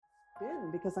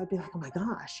been, because I'd be like, oh my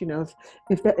gosh,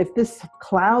 if this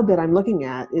cloud that I'm looking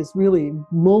at is really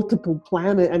multiple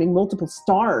multiple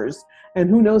stars, and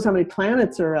who knows how many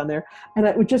planets are around there. And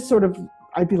it would just sort of,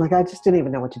 I'd be like, I just didn't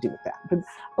even know what to do with that. But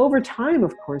over time,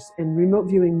 of course, and remote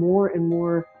viewing more and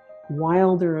more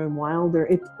wilder and wilder,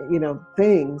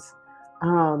 things,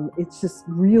 it's just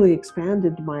really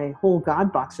expanded. My whole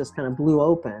God box just kind of blew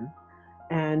open.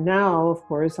 And now, of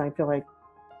course, I feel like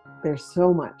there's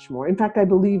so much more. In fact, I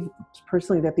believe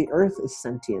personally that the earth is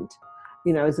sentient,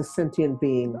 is a sentient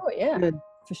being. Oh yeah,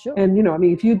 for sure. And,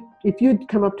 if you'd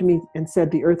come up to me and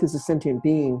said the earth is a sentient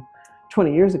being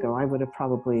 20 years ago, I would have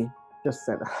probably just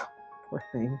said, oh, poor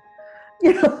thing.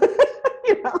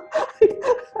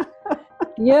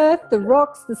 The earth, the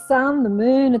rocks, the sun, the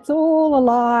moon, it's all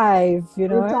alive,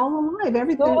 It's all alive.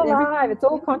 Everything. It's all alive. It's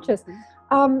all conscious.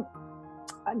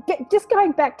 Just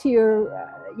going back to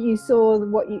you saw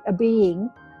a being.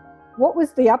 What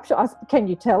was the upshot? Can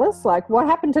you tell us? Like, what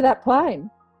happened to that plane?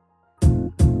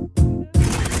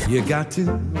 You got to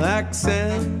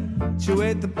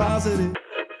accentuate the positive.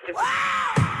 Wow,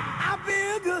 I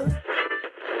feel good.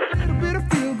 A little bit of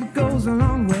feel good goes a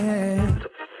long way.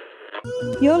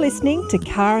 You're listening to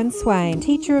Karen Swain,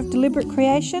 teacher of deliberate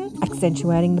creation,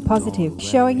 accentuating the positive,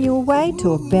 showing you a way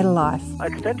to a better life.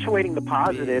 Accentuating the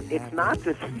positive, it's not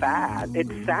just fad,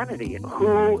 it's sanity.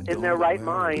 Who in their right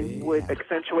mind would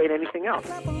accentuate anything else?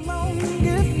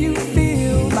 If you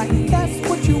feel like that's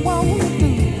what you want to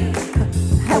do.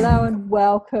 Hello and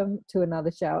welcome to another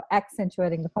show,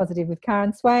 Accentuating the Positive with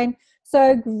Karen Swain.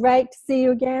 So great to see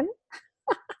you again.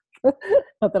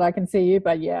 Not that I can see you,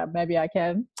 but yeah, maybe I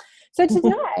can. So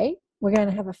today we're going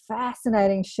to have a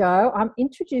fascinating show. I'm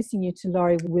introducing you to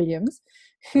Laurie Williams,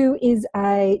 who is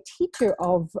a teacher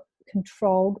of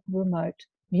controlled remote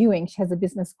viewing. She has a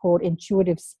business called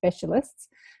Intuitive Specialists,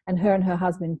 and her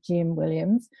husband, Jim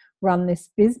Williams, run this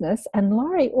business. And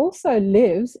Laurie also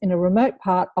lives in a remote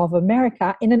part of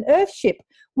America in an Earthship,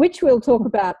 which we'll talk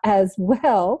about as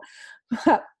well.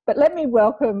 But let me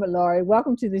welcome Laurie.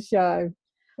 Welcome to the show.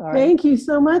 Laurie. Thank you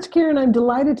so much, Karen. I'm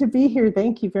delighted to be here.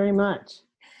 Thank you very much.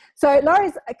 So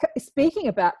Laurie's speaking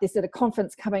about this at a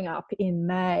conference coming up in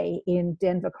May in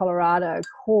Denver, Colorado,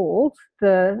 called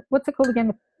what's it called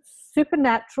again?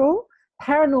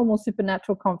 Paranormal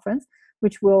Supernatural Conference,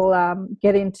 which we'll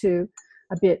get into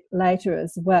a bit later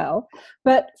as well.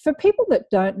 But for people that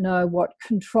don't know what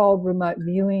controlled remote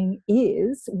viewing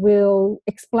is, we'll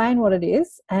explain what it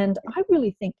is. And I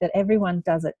really think that everyone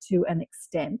does it to an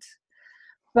extent.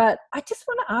 But I just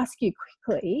want to ask you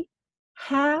quickly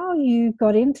how you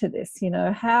got into this,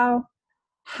 how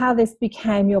this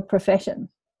became your profession.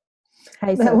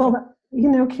 Hey, well,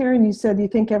 Karen, you said you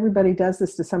think everybody does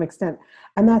this to some extent.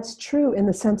 And that's true in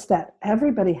the sense that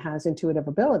everybody has intuitive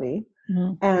ability.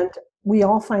 Mm-hmm. And we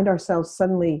all find ourselves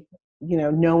suddenly,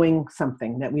 knowing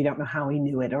something that we don't know how we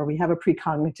knew it, or we have a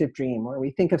precognitive dream, or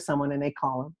we think of someone and they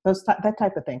call them, that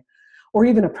type of thing, or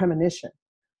even a premonition.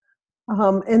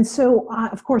 And so,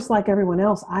 of course, like everyone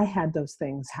else, I had those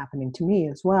things happening to me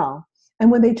as well.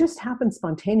 And when they just happen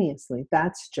spontaneously,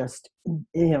 that's just,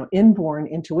 inborn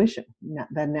intuition,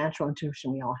 the natural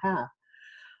intuition we all have.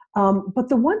 But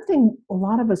the one thing a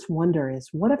lot of us wonder is,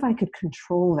 what if I could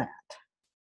control that?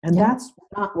 And that's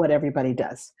not what everybody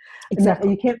does.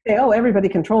 Exactly. You can't say, oh, everybody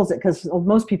controls it, because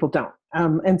most people don't.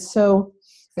 And so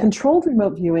controlled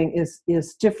remote viewing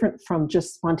is different from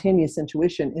just spontaneous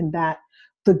intuition, in that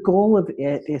the goal of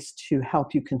it is to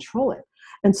help you control it.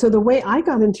 And so the way I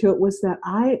got into it was that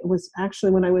I was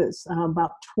actually, when I was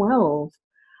about 12,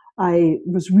 I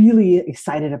was really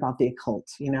excited about the occult.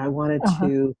 I wanted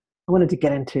to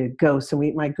get into ghosts.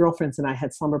 And my girlfriends and I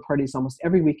had slumber parties almost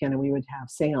every weekend, and we would have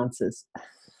seances.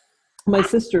 My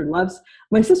sister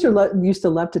used to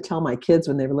love to tell my kids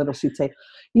when they were little, she'd say,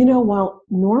 while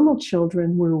normal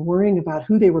children were worrying about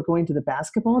who they were going to the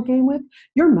basketball game with,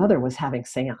 your mother was having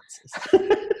seances.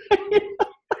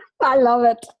 I love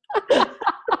it.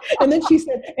 And then she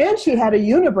said, and she had a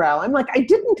unibrow. I'm like, I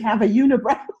didn't have a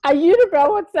unibrow. A unibrow?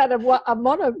 What's that? A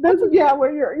mono?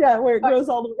 Where it grows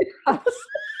all the way.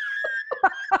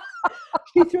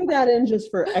 She threw that in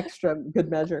just for extra good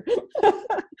measure.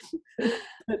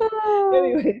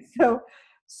 Anyway,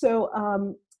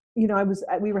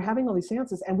 we were having all these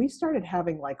seances, and we started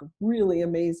having like really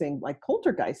amazing, like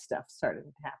poltergeist stuff started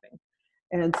happening.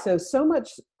 And so much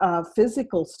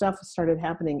physical stuff started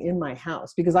happening in my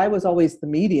house because I was always the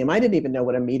medium. I didn't even know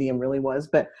what a medium really was,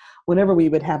 but whenever we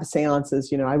would have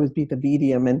seances, I would be the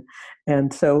medium.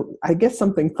 And so I guess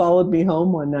something followed me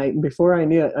home one night. And before I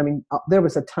knew it, there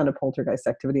was a ton of poltergeist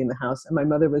activity in the house. And my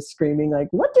mother was screaming like,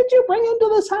 "What did you bring into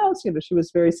this house?" She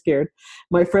was very scared.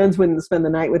 My friends wouldn't spend the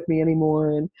night with me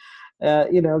anymore. And,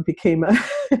 it became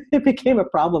it became a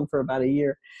problem for about a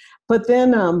year. But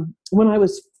then when I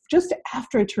was just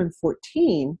after I turned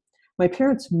 14, my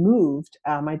parents moved.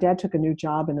 My dad took a new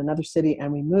job in another city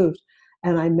and we moved.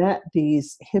 And I met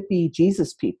these hippie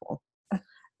Jesus people.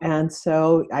 And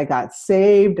so I got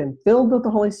saved and filled with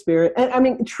the Holy Spirit.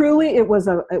 And truly, it was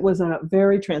a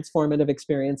very transformative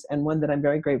experience and one that I'm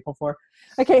very grateful for.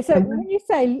 Okay, so when you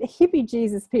say hippie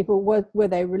Jesus people, were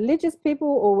they religious people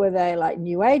or were they like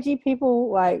New Agey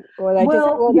people? Like, or they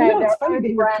it's funny.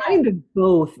 They were kind of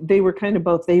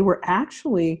both. They were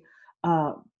actually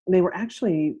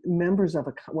members of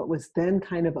what was then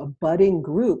kind of a budding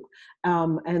group,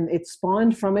 and it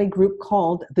spawned from a group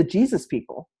called the Jesus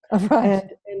People. Right.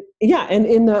 And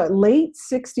in the late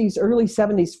 60s, early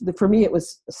 70s, for me it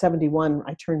was 71.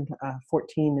 I turned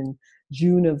 14 in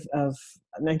June of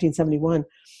 1971.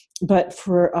 But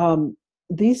for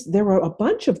there were a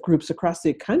bunch of groups across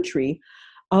the country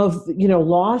of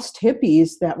lost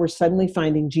hippies that were suddenly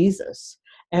finding Jesus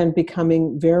and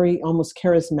becoming very almost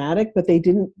charismatic, but they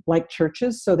didn't like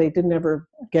churches, so they didn't ever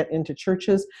get into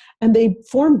churches. And they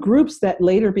formed groups that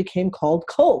later became called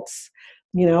cults.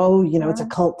 It's a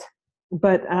cult.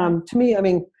 But to me,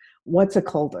 what's a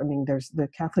cult? There's the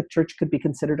Catholic Church could be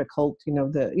considered a cult.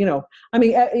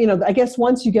 I guess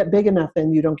once you get big enough,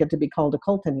 then you don't get to be called a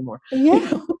cult anymore.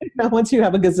 Yeah. Once you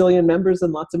have a gazillion members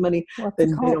and lots of money,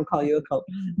 then they don't call you a cult.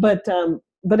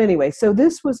 But anyway, so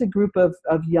this was a group of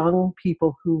young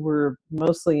people who were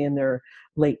mostly in their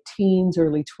late teens,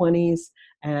 early 20s,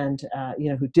 and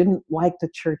who didn't like the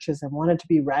churches and wanted to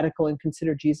be radical and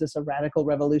consider Jesus a radical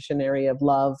revolutionary of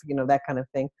love, that kind of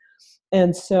thing.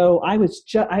 And so I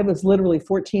was literally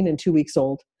 14 and 2 weeks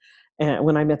old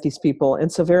when I met these people,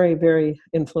 and so very, very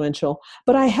influential.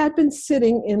 But I had been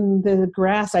sitting in the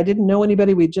grass. I didn't know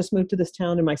anybody. We'd just moved to this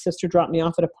town, and my sister dropped me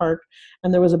off at a park,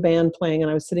 and there was a band playing,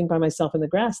 and I was sitting by myself in the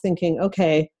grass thinking,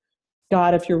 okay,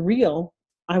 God, if you're real,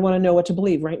 I want to know what to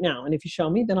believe right now. And if you show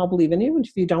me, then I'll believe in you. And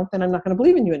if you don't, then I'm not going to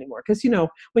believe in you anymore. Because,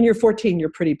 when you're 14,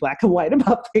 you're pretty black and white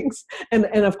about things. And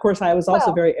of course, I was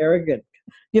also very arrogant,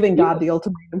 giving God the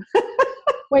ultimatum.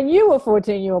 When you were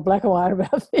 14, you were black and white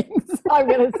about things, I'm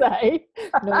going to say.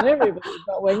 Not everybody,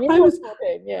 but when you were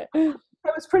 14, yeah. I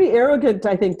was pretty arrogant,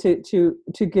 I think, to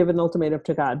give an ultimatum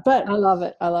to God. But I love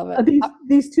it.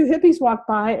 These two hippies walked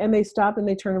by and they stopped and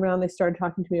they turned around. They started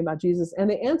talking to me about Jesus, and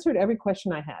they answered every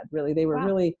question I had. Really, they were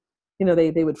really,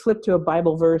 they would flip to a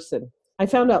Bible verse, and I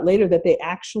found out later that they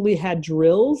actually had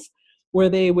drills where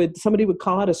somebody would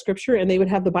call out a scripture and they would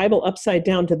have the Bible upside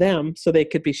down to them so they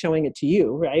could be showing it to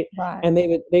you, right? And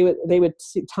they would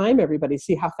time everybody,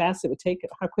 see how fast it would take,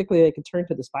 how quickly they could turn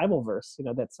to this Bible verse,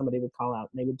 that somebody would call out,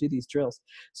 and they would do these drills.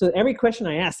 So every question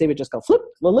I asked, they would just go, flip,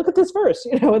 well, look at this verse,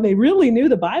 and they really knew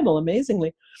the Bible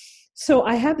amazingly. So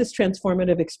I had this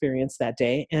transformative experience that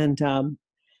day. And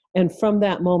from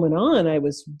that moment on, I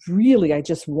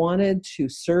just wanted to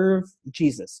serve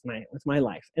Jesus with my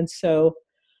life. And so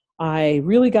I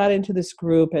really got into this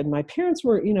group, and my parents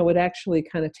would actually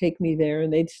kind of take me there,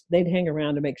 and they'd hang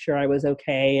around to make sure I was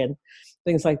okay and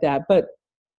things like that. But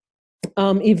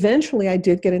eventually I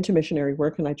did get into missionary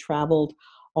work, and I traveled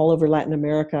all over Latin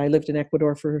America. I lived in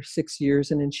Ecuador for 6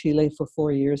 years and in Chile for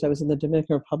 4 years. I was in the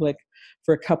Dominican Republic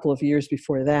for a couple of years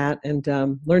before that, and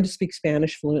learned to speak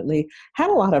Spanish fluently. Had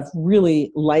a lot of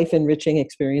really life-enriching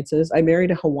experiences. I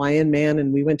married a Hawaiian man,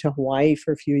 and we went to Hawaii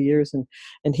for a few years, and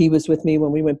he was with me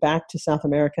when we went back to South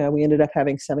America. We ended up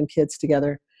having 7 kids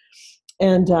together.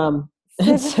 And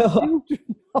so,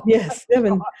 yes,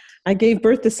 7. I gave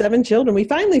birth to 7 children. We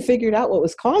finally figured out what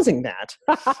was causing that.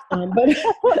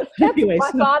 But anyway,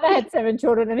 my father had 7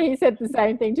 children, and he said the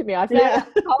same thing to me. I found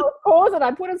the cause, and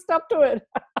I put a stop to it.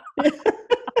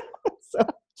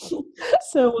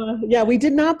 So we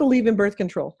did not believe in birth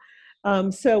control.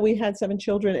 So we had 7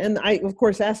 children, and I, of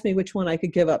course, asked me which one I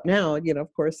could give up now.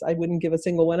 Of course, I wouldn't give a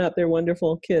single one up. They're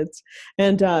wonderful kids.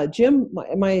 And Jim,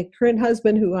 my current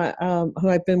husband, who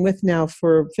I've been with now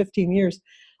for 15 years,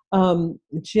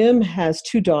 Jim has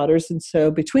 2 daughters, and so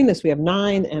between us, we have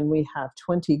 9, and we have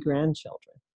 20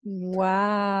 grandchildren.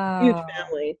 Wow! Huge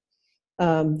family.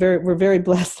 We're very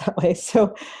blessed that way.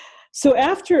 So So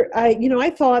after I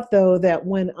thought though that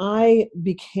when I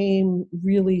became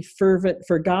really fervent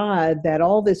for God, that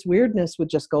all this weirdness would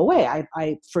just go away.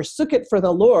 I forsook it for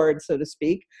the Lord, so to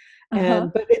speak,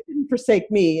 but it didn't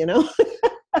forsake me, you know.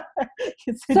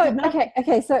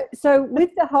 So with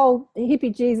the whole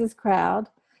hippie Jesus crowd,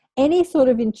 any sort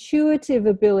of intuitive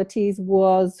abilities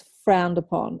was frowned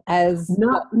upon as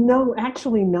no,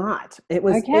 actually not. It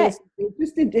was okay.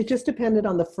 It just depended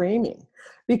on the framing,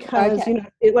 because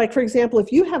like for example,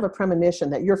 if you have a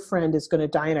premonition that your friend is going to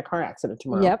die in a car accident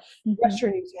tomorrow, yep.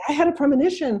 I had a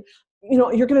premonition,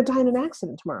 you're going to die in an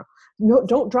accident tomorrow. No,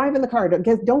 don't drive in the car.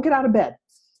 Don't get out of bed.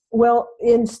 Well,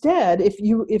 instead,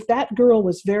 if that girl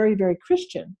was very, very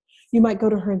Christian, you might go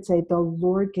to her and say, the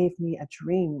Lord gave me a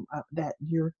dream that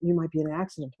you might be in an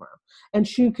accident tomorrow. And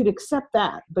she could accept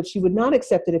that, but she would not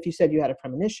accept it if you said you had a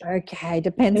premonition. Okay,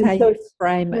 depends how you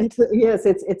frame it. Yes,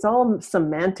 it's all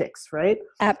semantics, right?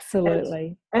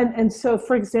 Absolutely. And so,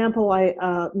 for example, I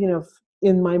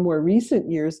in my more recent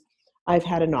years, I've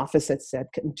had an office that said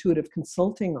intuitive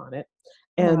consulting on it.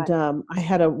 And I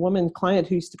had a woman client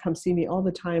who used to come see me all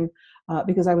the time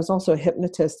because I was also a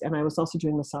hypnotist and I was also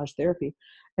doing massage therapy.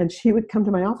 And she would come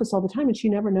to my office all the time and she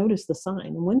never noticed the sign.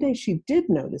 And one day she did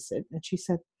notice it and she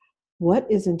said, "What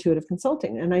is intuitive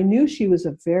consulting?" And I knew she was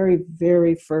a very,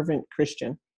 very fervent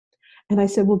Christian. And I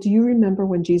said, "Well, do you remember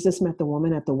when Jesus met the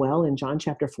woman at the well in John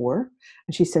chapter 4?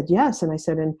 And she said, "Yes." And I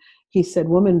said, and he said,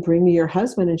 "Woman, bring me your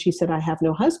husband." And she said, "I have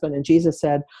no husband." And Jesus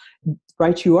said,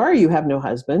 "Right you are, you have no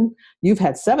husband. You've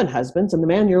had 7 husbands, and the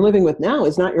man you're living with now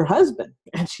is not your husband."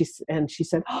 And she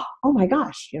said, "Oh my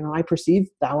gosh, I perceive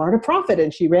thou art a prophet."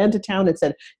 And she ran to town and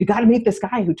said, "You got to meet this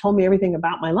guy who told me everything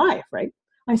about my life," right?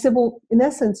 I said, "Well, in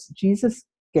essence, Jesus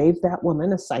gave that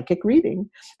woman a psychic reading."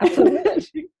 And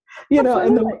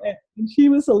she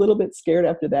was a little bit scared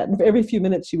after that. And every few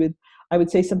minutes I would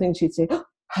say something and she'd say, "Oh,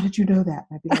 how did you know that?"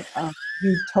 And I'd be like,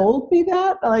 "You told me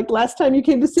that? Like last time you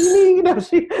came to see me?"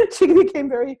 She became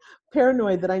very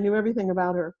paranoid that I knew everything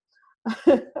about her.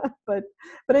 But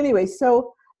anyway,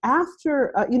 so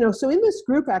after, so in this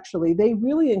group, actually, they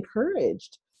really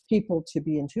encouraged people to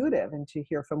be intuitive and to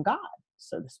hear from God,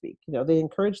 so to speak. They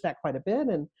encouraged that quite a bit.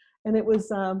 And it was,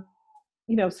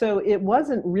 so it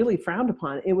wasn't really frowned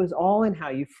upon. It was all in how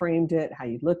you framed it, how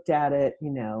you looked at it,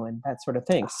 and that sort of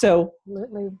thing. So,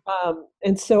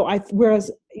 and so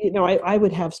whereas I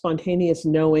would have spontaneous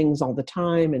knowings all the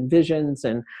time and visions,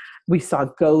 and we saw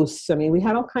ghosts. I mean, we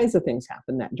had all kinds of things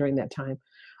happen during that time.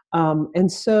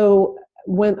 And so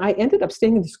when I ended up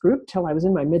staying in this group till I was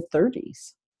in my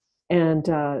mid-30s. And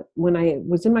when I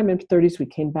was in my mid-30s, we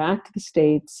came back to the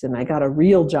States and I got a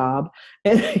real job,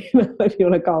 and if you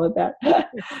want to call it that.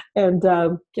 And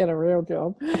get a real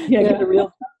job. Yeah, get a real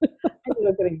job. I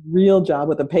ended up getting a real job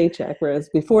with a paycheck, whereas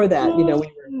before that,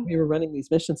 we were running these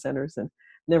mission centers and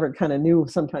never kind of knew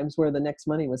sometimes where the next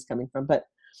money was coming from. But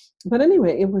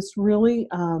anyway, it was really,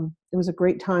 it was a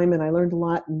great time and I learned a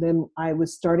lot. And then I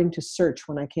was starting to search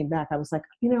when I came back. I was like,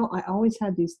 I always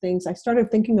had these things. I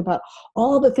started thinking about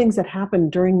all the things that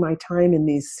happened during my time in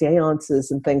these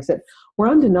seances and things that were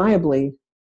undeniably,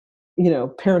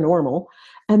 paranormal.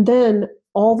 And then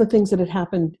all the things that had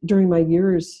happened during my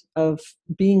years of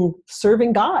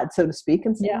serving God, so to speak,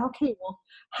 and saying, okay, well,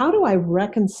 how do I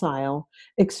reconcile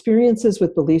experiences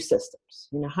with belief systems?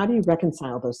 How do you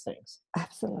reconcile those things?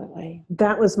 Absolutely.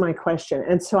 That was my question.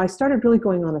 And so I started really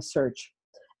going on a search.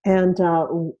 And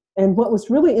what was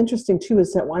really interesting too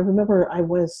is that I remember I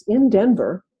was in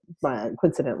Denver,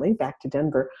 coincidentally, back to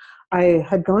Denver. I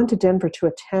had gone to Denver to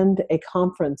attend a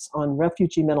conference on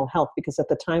refugee mental health because at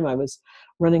the time I was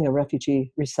running a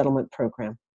refugee resettlement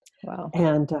program. Wow.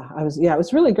 And it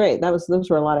was really great. Those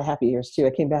were a lot of happy years too.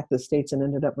 I came back to the States and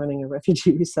ended up running a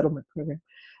refugee resettlement program.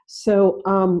 So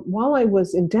while I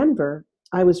was in Denver,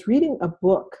 I was reading a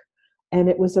book, and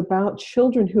it was about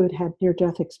children who had had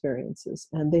near-death experiences.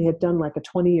 And they had done like a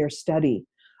 20-year study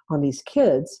on these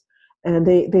kids. And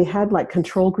they had like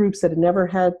control groups that had never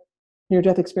had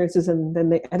near-death experiences. And then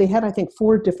they had, I think,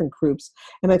 4 different groups.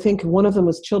 And I think one of them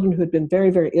was children who had been very,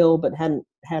 very ill but hadn't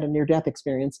had a near-death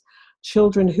experience.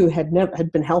 Children who had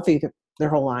been healthy their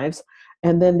whole lives,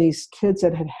 and then these kids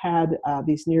that had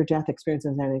these near-death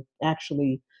experiences and had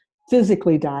actually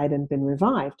physically died and been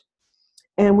revived.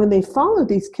 And when they followed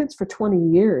these kids for 20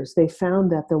 years, they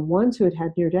found that the ones who had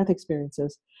had near-death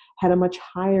experiences had a much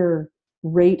higher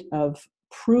rate of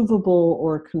provable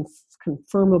or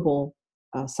confirmable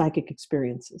psychic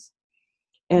experiences.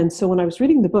 And so when I was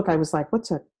reading the book, I was like, what's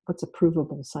a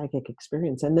provable psychic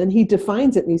experience? And then he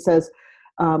defines it, and he says,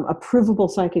 a provable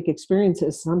psychic experience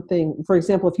is something, for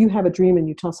example, if you have a dream and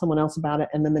you tell someone else about it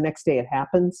and then the next day it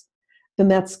happens, then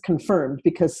that's confirmed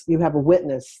because you have a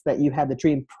witness that you had the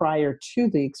dream prior to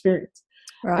the experience.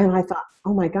 Right. And I thought,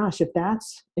 oh my gosh, if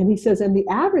that's, and he says, and the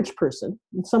average person,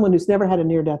 someone who's never had a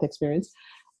near-death experience,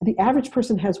 the average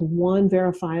person has one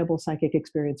verifiable psychic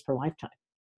experience per lifetime.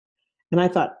 And I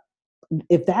thought,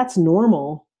 if that's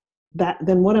normal,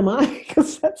 then what am I?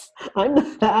 Because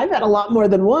I've had a lot more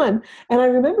than one. And I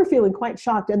remember feeling quite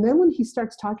shocked. And then when he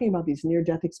starts talking about these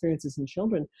near-death experiences in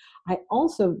children, I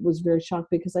also was very shocked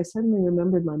because I suddenly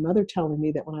remembered my mother telling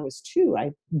me that when I was 2,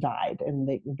 I died and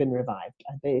they'd been revived.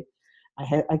 I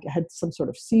had some sort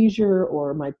of seizure,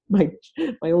 or my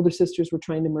older sisters were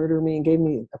trying to murder me and gave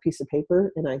me a piece of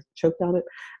paper and I choked on it.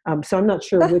 So I'm not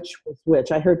sure which was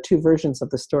which. I heard 2 versions of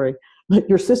the story. But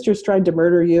your sisters tried to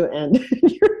murder you and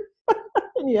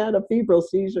you had a febrile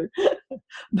seizure.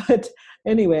 But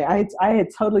anyway, I had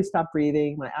totally stopped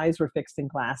breathing. My eyes were fixed and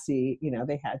glassy.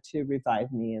 They had to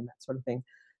revive me and that sort of thing.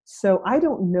 So I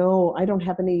don't know. I don't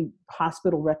have any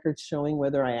hospital records showing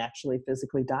whether I actually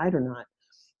physically died or not.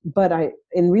 But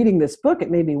in reading this book, it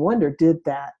made me wonder, did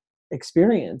that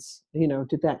experience,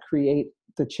 did that create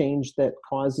the change that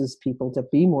causes people to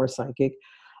be more psychic?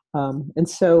 And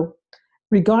so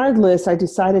regardless, I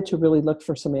decided to really look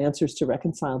for some answers to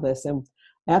reconcile this. And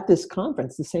at this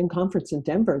conference, the same conference in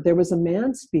Denver, there was a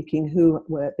man speaking who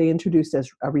they introduced as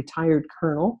a retired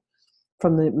colonel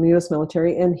from the U.S.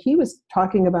 military. And he was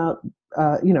talking about,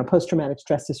 post-traumatic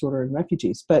stress disorder and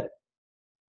refugees. But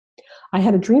I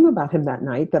had a dream about him that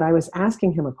night that I was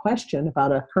asking him a question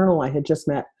about a colonel I had just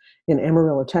met in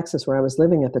Amarillo, Texas, where I was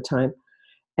living at the time.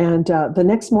 And the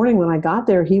next morning when I got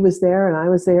there, he was there and I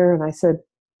was there. And I said,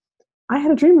 I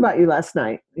had a dream about you last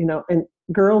night, and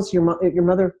girls, your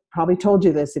mother probably told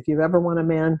you this. If you ever want a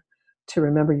man to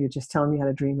remember you, just tell him you had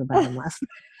a dream about him last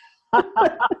night.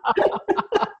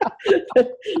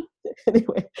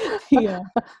 Anyway,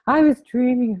 I was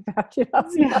dreaming about you. I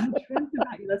dreamt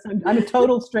about you last night. I'm a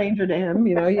total stranger to him.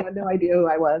 He had no idea who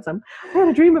I was. I had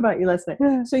a dream about you last night.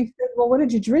 So he said, well, what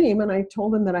did you dream? And I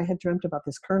told him that I had dreamt about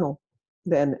this colonel.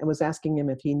 Then I was asking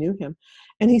him if he knew him.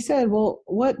 And he said, well,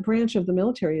 what branch of the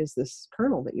military is this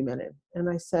colonel that you met in? And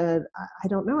I said, I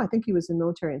don't know. I think he was in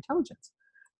military intelligence.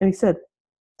 And he said,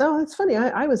 oh, that's funny.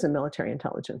 I was in military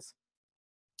intelligence.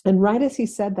 And right as he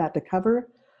said that, the cover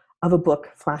of a book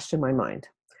flashed in my mind.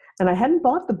 And I hadn't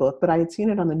bought the book, but I had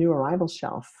seen it on the new arrival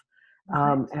shelf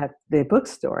at the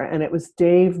bookstore. And it was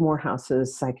Dave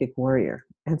Morehouse's Psychic Warrior.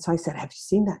 And so I said, have you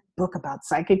seen that book about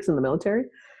psychics in the military?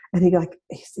 And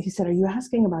he said, are you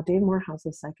asking about Dave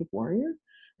Morehouse's Psychic Warrior?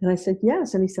 And I said,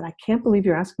 yes. And he said, I can't believe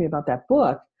you're asking me about that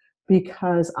book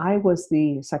because I was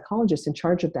the psychologist in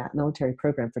charge of that military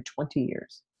program for 20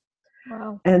 years.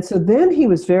 Wow. And so then he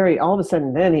was all of a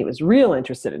sudden, he was real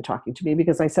interested in talking to me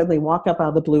because I suddenly walked up out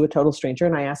of the blue, a total stranger,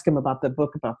 and I asked him about the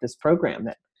book about this program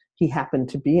that he happened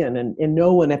to be in. And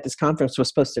no one at this conference was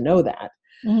supposed to know that.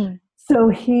 Mm-hmm. So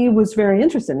he was very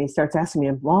interested. And he starts asking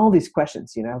me all these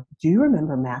questions, do you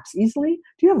remember maps easily?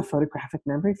 Do you have a photographic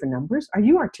memory for numbers? Are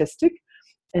you artistic?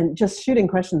 And just shooting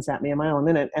questions at me a mile a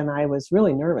minute. And I was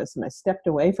really nervous and I stepped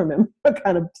away from him,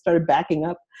 kind of started backing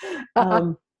up,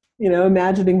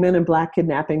 imagining Men in Black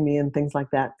kidnapping me and things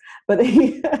like that. But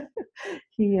he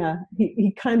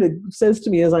kind of says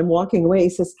to me as I'm walking away, he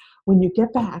says, when you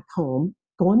get back home,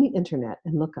 go on the internet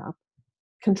and look up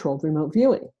controlled remote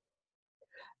viewing.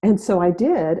 And so I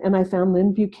did, and I found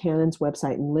Lynn Buchanan's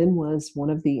website, and Lynn was one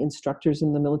of the instructors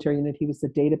in the military unit. He was the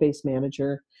database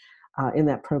manager in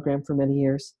that program for many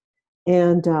years.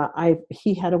 And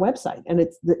he had a website, and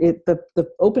the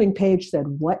opening page said,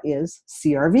 what is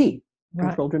CRV,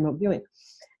 controlled remote viewing?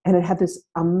 And it had this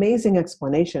amazing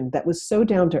explanation that was so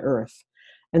down to earth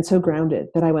and so grounded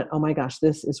that I went, oh my gosh,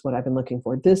 this is what I've been looking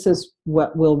for. This is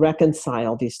what will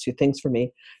reconcile these two things for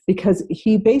me. Because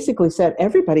he basically said,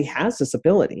 everybody has this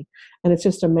ability. And it's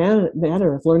just a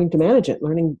matter of learning to manage it,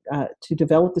 learning to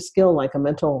develop the skill like a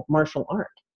mental martial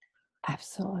art.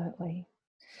 Absolutely.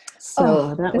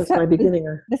 So that was my beginning.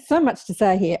 There's so much to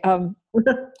say here. I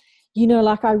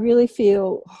really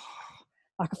feel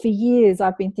like for years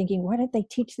I've been thinking, why don't they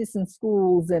teach this in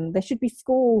schools? And there should be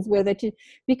schools where they teach,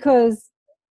 because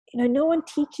no one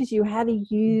teaches you how to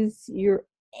use your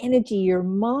energy, your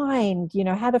mind,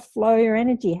 how to flow your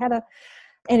energy,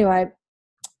 anyway,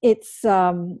 it's,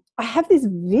 I have this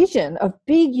vision of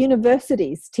big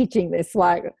universities teaching this.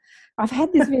 Like I've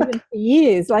had this vision for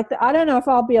years. Like I don't know if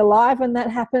I'll be alive when that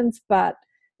happens, but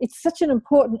it's such an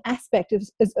important aspect of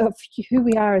who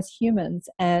we are as humans.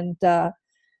 And,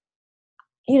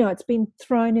 it's been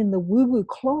thrown in the woo-woo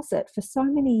closet for so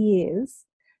many years.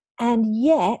 And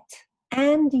yet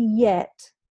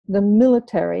the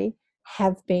military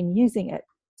have been using it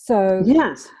So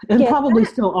yes, and probably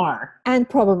still are. And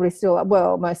probably still,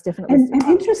 well, most definitely. And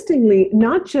interestingly,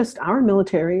 not just our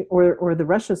military or the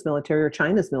Russia's military or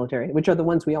China's military, which are the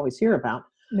ones we always hear about,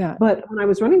 yeah. But when I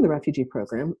was running the refugee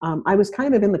program, I was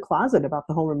kind of in the closet about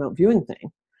the whole remote viewing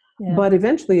thing. Yeah. But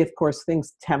eventually, of course,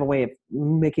 things have a way of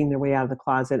making their way out of the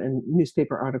closet, and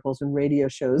newspaper articles and radio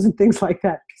shows and things like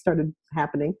that started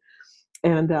happening.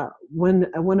 And when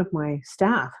one of my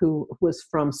staff, who was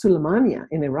from Suleimania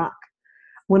in Iraq,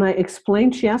 when I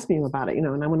explained, she asked me about it,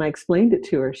 and when I explained it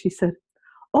to her, she said,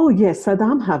 "Oh yes,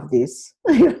 Saddam have this."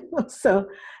 So,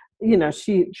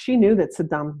 she knew that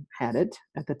Saddam had it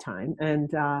at the time,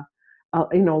 and a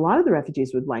lot of the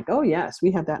refugees would like, "Oh yes, we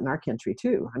have that in our country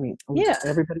too." I mean,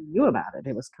 everybody knew about it.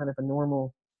 It was kind of a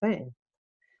normal thing.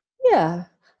 Yeah,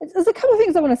 there's a couple of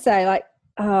things I want to say. Like,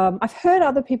 I've heard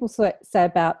other people say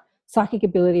about psychic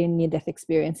ability and near-death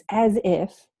experience as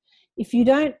if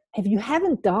you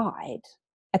haven't died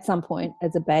at some point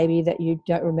as a baby that you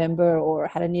don't remember, or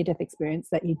had a near-death experience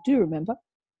that you do remember,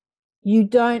 you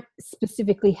don't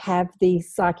specifically have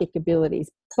these psychic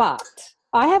abilities. But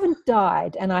I haven't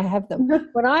died and I have them.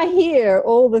 When I hear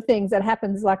all the things that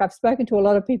happens, like I've spoken to a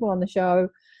lot of people on the show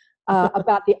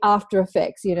about the after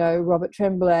effects, Robert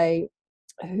Tremblay,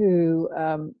 who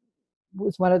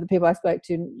was one of the people I spoke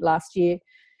to last year.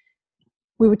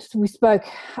 We spoke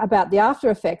about the after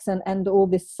effects and all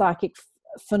this psychic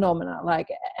phenomena,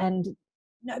 and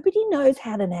nobody knows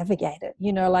how to navigate it.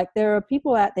 There are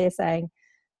people out there saying,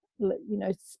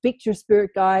 speak to your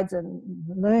spirit guides and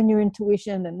learn your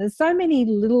intuition, and there's so many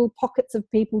little pockets of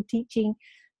people teaching,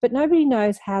 but nobody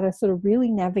knows how to sort of really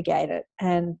navigate it.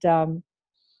 And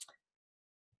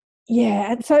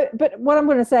and so, but what I'm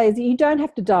going to say is you don't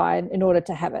have to die in order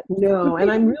to have it. No,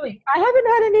 and I haven't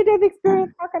had a near-death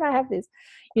experience. How can I have this?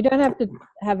 You don't have to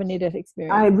have a near-death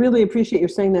experience. I really appreciate you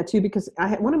saying that too, because I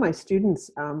had one of my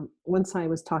students, once I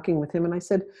was talking with him, and I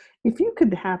said, if you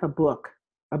could have a book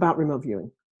about remote viewing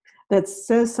that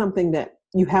says something that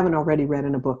you haven't already read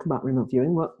in a book about remote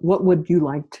viewing, what would you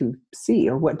like to see,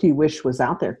 or what do you wish was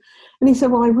out there? And he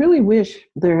said, well, I really wish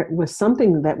there was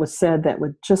something that was said that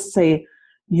would just say,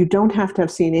 you don't have to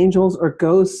have seen angels or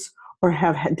ghosts or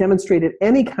have demonstrated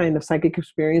any kind of psychic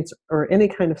experience or any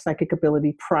kind of psychic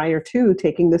ability prior to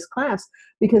taking this class.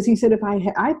 Because he said, if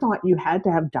I thought you had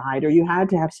to have died, or you had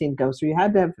to have seen ghosts, or you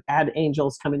had to have had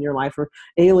angels come in your life, or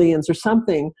aliens or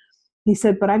something. He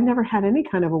said, but I've never had any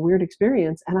kind of a weird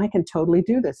experience, and I can totally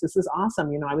do this. This is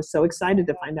awesome. I was so excited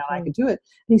to find out I could do it.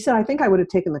 And he said, I think I would have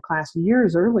taken the class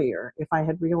years earlier if I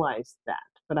had realized that.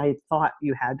 But I thought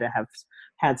you had to have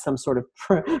had some sort of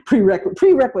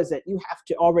prerequisite. You have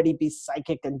to already be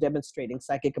psychic and demonstrating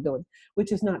psychic ability,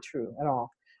 which is not true at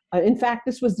all. In fact,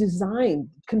 this was designed,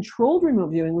 controlled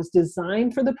remote viewing was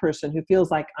designed for the person who feels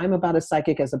like I'm about as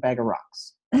psychic as a bag of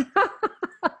rocks.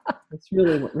 It's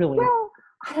really. Well,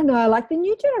 I don't know, like the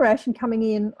new generation coming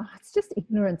in, it's just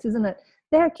ignorance, isn't it?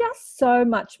 They're just so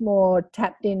much more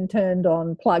tapped in, turned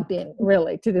on, plugged in,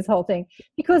 really, to this whole thing.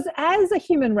 Because as a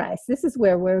human race, this is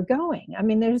where we're going. I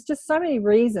mean, there's just so many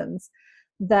reasons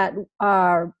that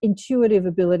our intuitive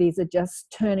abilities are just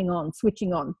turning on,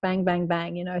 switching on, bang, bang,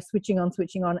 bang, switching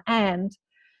on. And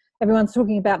everyone's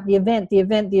talking about the event,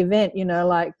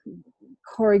 like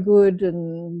Corey Good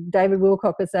and David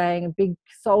Wilcock are saying a big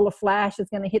solar flash is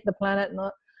going to hit the planet.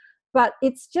 But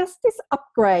it's just this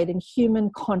upgrade in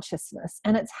human consciousness,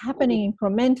 and it's happening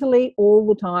incrementally all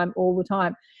the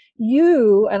time.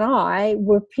 You and I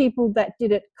were people that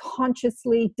did it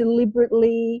consciously,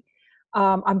 deliberately.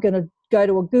 I'm going to go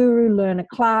to a guru, learn a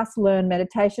class, learn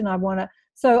meditation.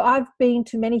 So I've been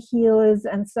to many healers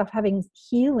and stuff having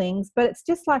healings, but it's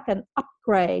just like an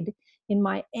upgrade in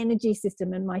my energy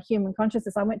system and my human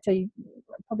consciousness. I went to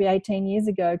probably 20 years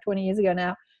ago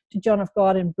now, to John of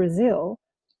God in Brazil.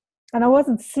 And I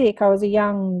wasn't sick. I was a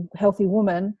young, healthy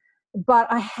woman, but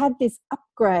I had this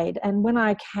upgrade. And when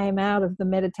I came out of the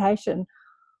meditation,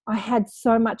 I had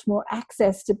so much more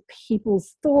access to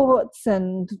people's thoughts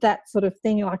and that sort of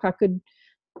thing. Like I could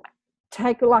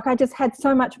I just had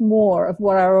so much more of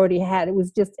what I already had. It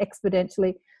was just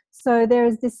exponentially. So there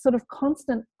is this sort of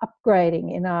constant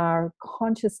upgrading in our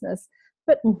consciousness,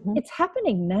 but it's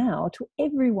happening now to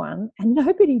everyone, and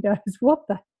nobody knows what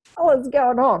the hell is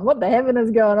going on, what the heaven is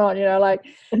going on,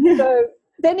 so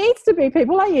there needs to be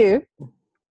people like you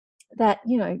that,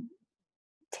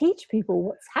 teach people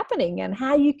what's happening and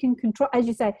how you can control, as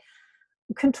you say,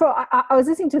 control. I was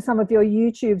listening to some of your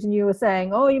YouTubes and you were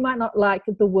saying, you might not like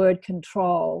the word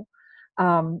control,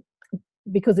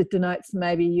 because it denotes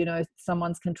maybe,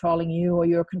 someone's controlling you or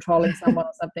you're controlling someone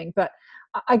or something. But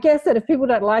I guess that if people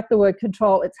don't like the word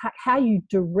control, it's how you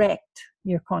direct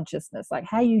your consciousness, like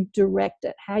how you direct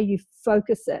it, how you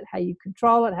focus it, how you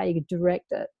control it, how you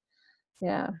direct it.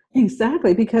 Yeah.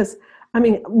 Exactly. Because, I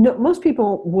mean, no, most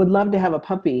people would love to have a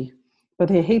puppy, but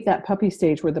they hate that puppy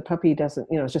stage where the puppy doesn't,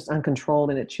 it's just uncontrolled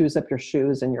and it chews up your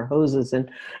shoes and your hoses and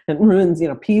ruins,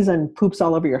 pees and poops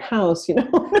all over your house.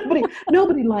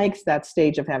 Nobody likes that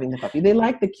stage of having the puppy. They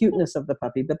like the cuteness of the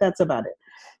puppy, but that's about it.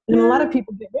 And a lot of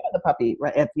people get rid of the puppy,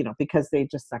 right? Because they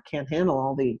just can't handle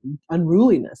all the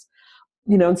unruliness.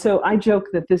 And so I joke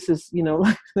that this is,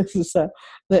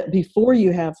 that before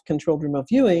you have controlled remote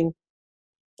viewing,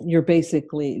 you're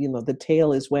basically, the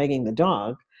tail is wagging the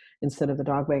dog instead of the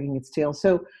dog wagging its tail.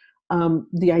 So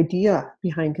the idea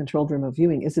behind controlled remote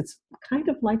viewing is it's kind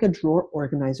of like a drawer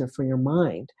organizer for your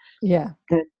mind. Yeah.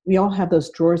 And we all have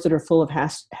those drawers that are full of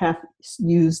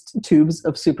half-used tubes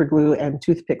of super glue and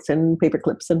toothpicks and paper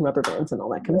clips and rubber bands and all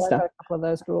that kind of stuff. A couple of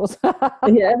those drawers.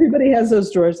 Yeah, everybody has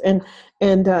those drawers. And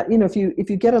if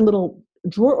you get a little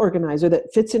drawer organizer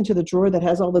that fits into the drawer that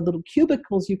has all the little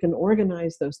cubicles, you can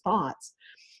organize those thoughts.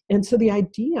 And so the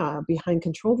idea behind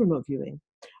controlled remote viewing,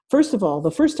 first of all,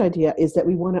 the first idea is that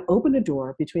we want to open a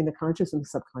door between the conscious and the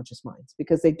subconscious minds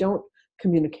because they don't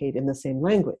communicate in the same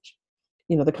language.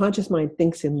 The conscious mind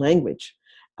thinks in language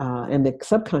and the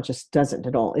subconscious doesn't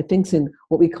at all. It thinks in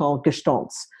what we call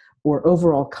gestalts or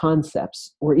overall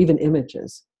concepts or even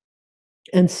images.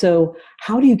 And so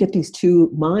how do you get these two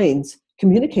minds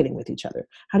communicating with each other?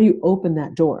 How do you open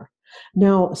that door?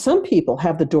 Now, some people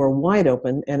have the door wide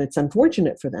open, and it's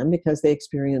unfortunate for them because they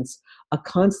experience a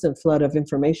constant flood of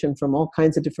information from all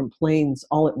kinds of different planes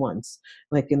all at once,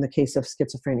 like in the case of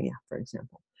schizophrenia, for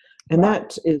example. And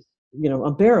that is,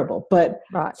 unbearable. But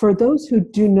for those who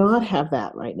do not have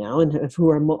that right now, and who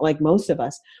are like most of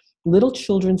us, little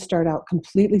children start out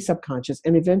completely subconscious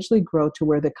and eventually grow to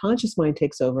where the conscious mind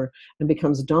takes over and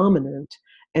becomes dominant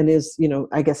and is,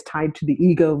 I guess, tied to the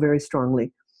ego very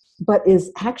strongly, but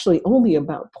is actually only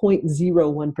about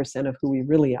 0.01% of who we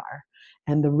really are.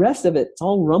 And the rest of it's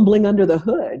all rumbling under the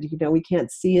hood. We can't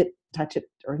see it, touch it,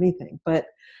 or anything. But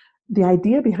the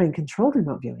idea behind controlled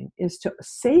remote viewing is to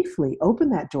safely open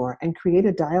that door and create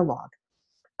a dialogue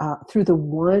through the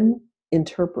one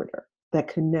interpreter that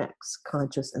connects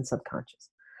conscious and subconscious.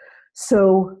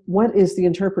 So what is the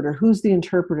interpreter? Who's the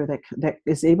interpreter that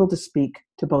is able to speak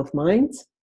to both minds?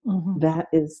 Mm-hmm. That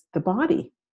is the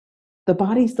body. The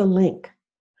body's the link.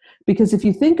 Because if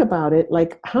you think about it,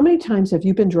 like how many times have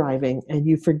you been driving and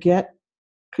you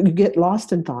get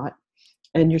lost in thought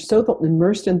and you're so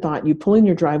immersed in thought, you pull in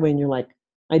your driveway and you're like,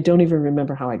 I don't even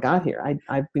remember how I got here.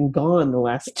 I've been gone the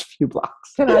last few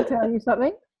blocks. Can I tell you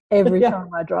something? Every time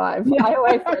I drive, I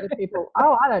always say to people,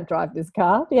 I don't drive this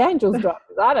car. The angels drive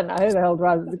this. I don't know who the hell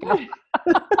drives the car.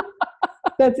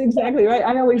 That's exactly right.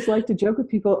 I always like to joke with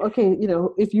people, okay,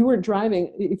 if you weren't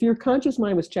driving, if your conscious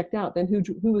mind was checked out, then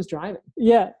who was driving?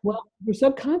 Yeah. Well, your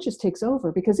subconscious takes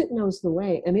over because it knows the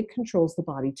way and it controls the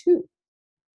body too.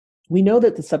 We know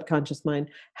that the subconscious mind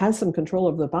has some control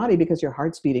over the body because your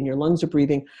heart's beating, your lungs are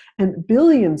breathing, and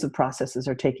billions of processes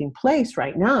are taking place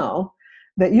right now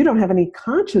that you don't have any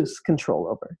conscious control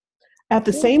over. At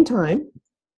the same time,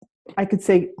 I could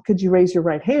say, could you raise your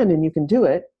right hand? And you can do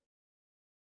it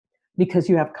because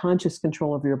you have conscious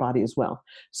control over your body as well.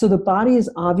 So the body is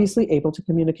obviously able to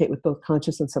communicate with both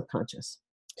conscious and subconscious.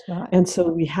 Right. And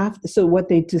so so what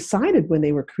they decided when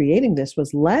they were creating this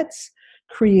was let's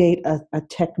create a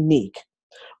technique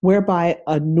whereby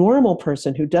a normal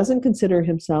person who doesn't consider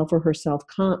himself or herself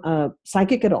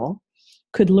psychic at all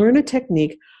could learn a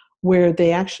technique where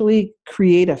they actually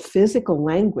create a physical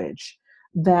language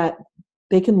that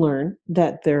they can learn,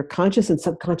 that their conscious and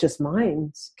subconscious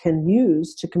minds can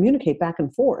use to communicate back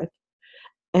and forth,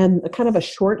 and a kind of a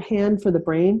shorthand for the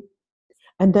brain.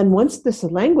 And then once this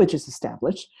language is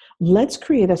established, let's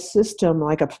create a system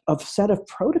like a set of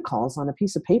protocols on a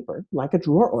piece of paper, like a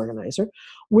drawer organizer,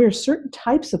 where certain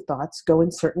types of thoughts go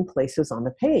in certain places on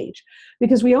the page.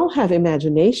 Because we all have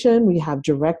imagination, we have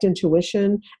direct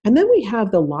intuition, and then we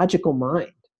have the logical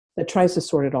mind that tries to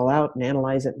sort it all out and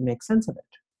analyze it and make sense of it.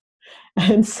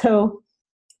 And so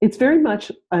it's very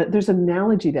much, there's an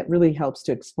analogy that really helps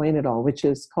to explain it all, which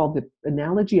is called the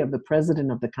analogy of the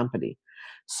president of the company.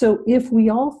 So if we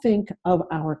all think of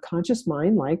our conscious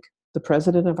mind like the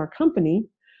president of our company,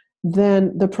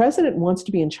 then the president wants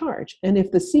to be in charge. And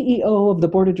if the CEO of the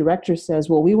board of directors says,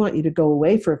 well, we want you to go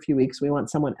away for a few weeks, we want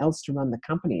someone else to run the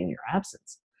company in your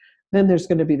absence, then there's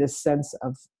going to be this sense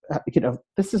of,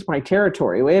 this is my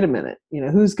territory. Wait a minute.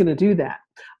 Who's going to do that?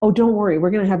 Oh, don't worry.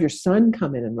 We're going to have your son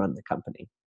come in and run the company.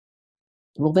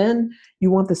 Well, then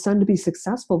you want the son to be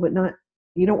successful, but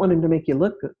you don't want him to make you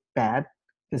look bad.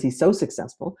 because he's so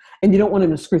successful, and you don't want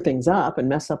him to screw things up and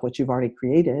mess up what you've already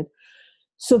created.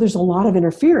 So there's a lot of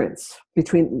interference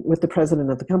with the president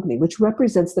of the company, which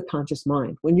represents the conscious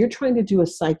mind. When you're trying to do a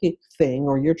psychic thing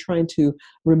or you're trying to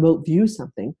remote view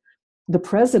something, the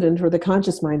president or the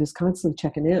conscious mind is constantly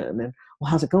checking in and, well,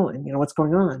 how's it going? What's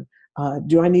going on?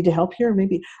 Do I need to help here?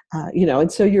 Maybe,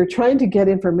 and so you're trying to get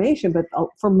information, but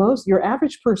for your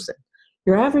average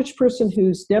person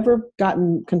who's never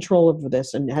gotten control over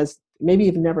this and has maybe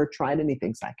even never tried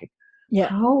anything psychic. Yeah.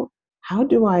 How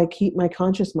do I keep my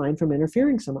conscious mind from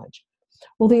interfering so much?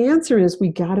 Well, the answer is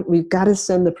we've got to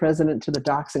send the president to the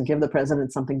docks and give the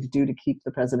president something to do to keep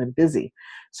the president busy.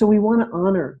 So we want to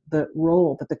honor the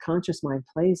role that the conscious mind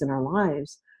plays in our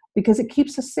lives because it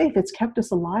keeps us safe. It's kept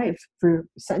us alive for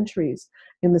centuries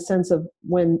in the sense of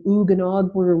when Oog and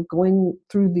Og were going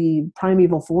through the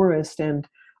primeval forest and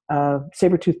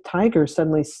saber-toothed tiger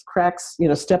suddenly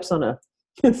steps on a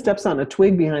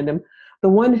twig behind him. The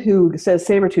one who says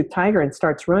saber-toothed tiger and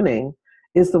starts running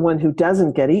is the one who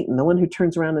doesn't get eaten. The one who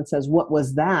turns around and says, what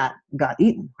was that, got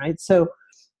eaten, right? So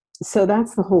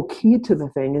that's the whole key to the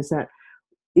thing is that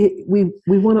we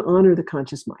want to honor the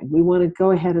conscious mind. We want to go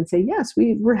ahead and say, yes,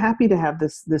 we're happy to have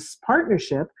this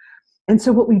partnership. And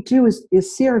so what we do is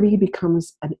CRV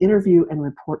becomes an interview and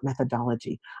report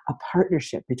methodology, a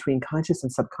partnership between conscious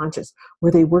and subconscious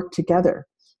where they work together.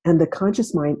 And the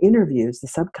conscious mind interviews the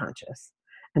subconscious.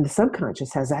 And the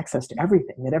subconscious has access to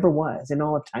everything that ever was in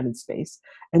all of time and space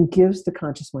and gives the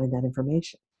conscious mind that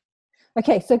information.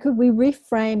 Okay, so could we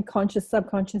reframe conscious,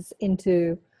 subconscious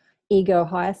into ego,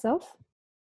 higher self?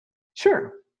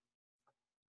 Sure.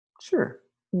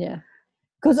 Yeah.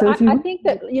 Because I think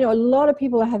that, a lot of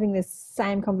people are having this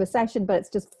same conversation, but it's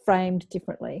just framed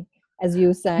differently. As you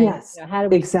were saying, yes, how do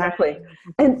we exactly?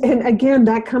 And again,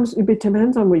 it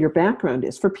depends on what your background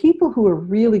is. For people who are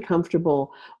really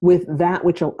comfortable with that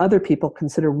which other people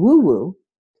consider woo-woo,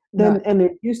 then and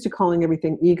they're used to calling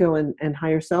everything ego and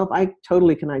higher self. I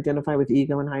totally can identify with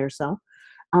ego and higher self.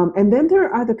 And then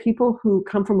there are the people who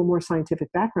come from a more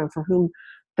scientific background for whom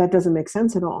that doesn't make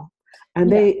sense at all.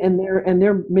 And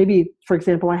they're maybe, for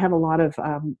example, I have a lot of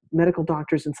medical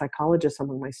doctors and psychologists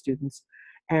among my students.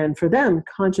 And for them,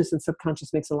 conscious and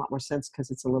subconscious makes a lot more sense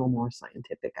because it's a little more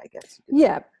scientific, I guess.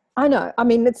 Yeah, I know. I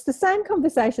mean, it's the same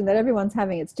conversation that everyone's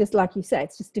having. It's just like you say,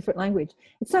 it's just different language.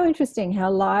 It's so interesting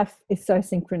how life is so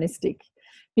synchronistic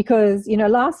because,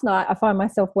 last night I find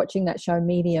myself watching that show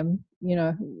Medium, and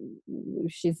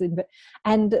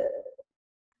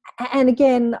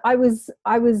again, I was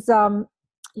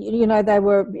they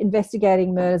were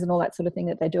investigating murders and all that sort of thing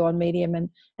that they do on Medium and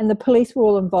the police were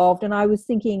all involved. And I was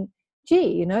thinking,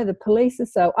 gee, the police are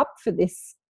so up for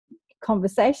this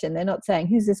conversation. They're not saying,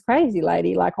 who's this crazy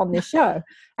lady like on this show?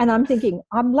 And I'm thinking,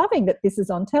 I'm loving that this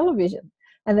is on television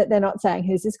and that they're not saying,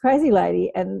 who's this crazy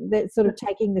lady? And they're sort of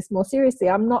taking this more seriously.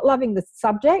 I'm not loving the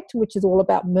subject, which is all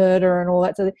about murder and all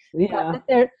that sort of thing.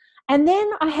 Yeah. And then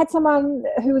I had someone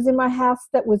who was in my house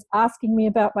that was asking me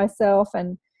about myself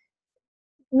and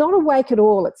not awake at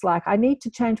all. It's like, I need to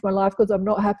change my life because I'm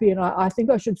not happy and I think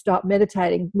I should start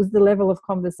meditating was the level of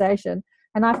conversation.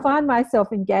 And I find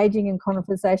myself engaging in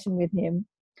conversation with him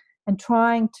and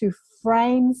trying to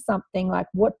frame something like,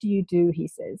 what do you do? He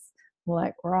says, I'm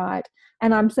like, right.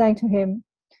 And I'm saying to him,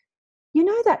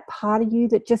 that part of you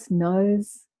that just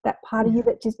knows, that part of you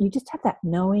that you just have that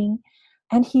knowing.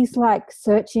 And he's like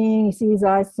searching, you see his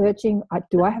eyes searching.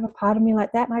 Do I have a part of me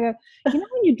like that? And I go,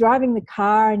 when you're driving the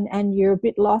car and you're a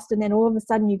bit lost and then all of a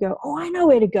sudden you go, oh, I know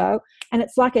where to go. And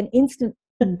it's like an instant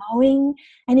knowing.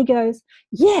 And he goes,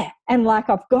 yeah. And like,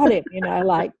 I've got it,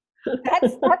 like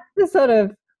that's the sort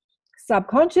of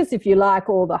subconscious, if you like,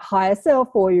 or the higher self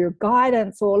or your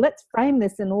guidance, or let's frame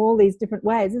this in all these different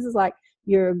ways. This is like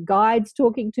your guides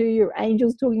talking to you, your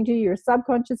angels talking to you, your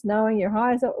subconscious knowing, your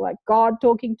higher self, like God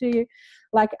talking to you,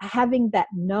 like having that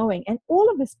knowing. And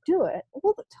all of us do it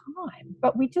all the time,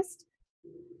 but we just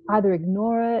either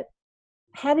ignore it.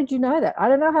 How did you know that? I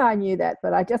don't know how I knew that,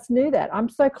 but I just knew that. I'm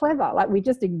so clever. Like we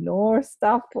just ignore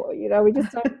stuff, or, we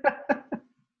just don't.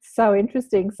 So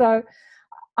interesting. So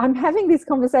I'm having this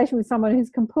conversation with someone who's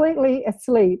completely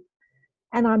asleep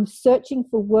and I'm searching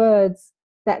for words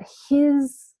that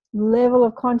his level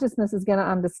of consciousness is going to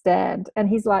understand. And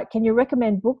he's like, can you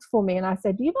recommend books for me? And I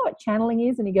said, do you know what channeling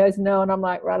is? And he goes, no. And I'm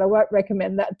like, right, I won't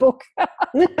recommend that book.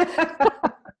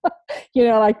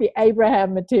 Like the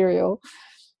Abraham material.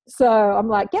 So I'm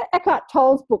like, get Eckhart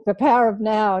Tolle's book, The Power of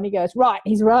Now. And he goes, right,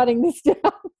 he's writing this down.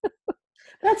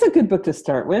 That's a good book to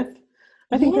start with.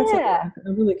 I think that's a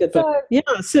really good book.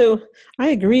 So I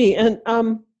agree. And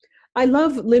I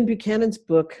love Lynn Buchanan's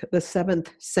book, The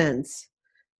Seventh Sense.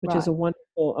 which is a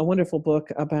wonderful book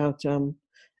about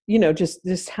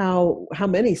just how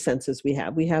many senses we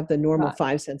have. We have the normal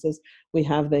five senses. We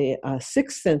have the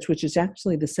sixth sense, which is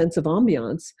actually the sense of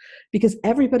ambiance, because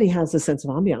everybody has a sense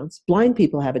of ambiance. Blind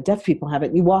people have it, deaf people have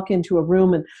it. You walk into a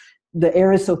room and the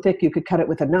air is so thick you could cut it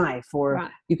with a knife, or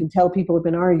you can tell people have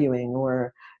been arguing,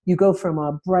 or you go from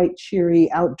a bright,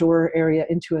 cheery outdoor area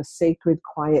into a sacred,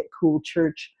 quiet, cool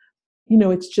church.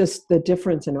 It's just the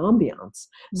difference in ambiance.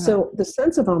 So the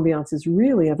sense of ambiance is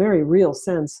really a very real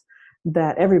sense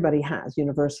that everybody has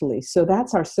universally. So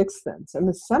that's our sixth sense. And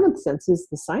the seventh sense is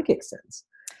the psychic sense.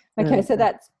 Okay, so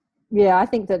that's, I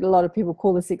think that a lot of people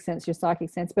call the sixth sense your psychic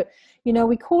sense, but,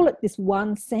 we call it this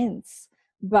one sense,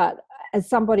 but as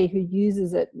somebody who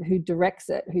uses it, who directs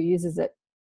it, who uses it,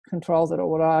 controls it, or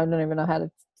what, I don't even know how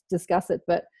to discuss it,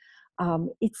 but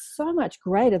it's so much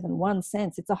greater than one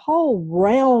sense. It's a whole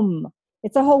realm.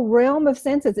 It's a whole realm of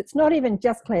senses. It's not even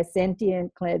just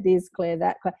clairsentient, clair this, clair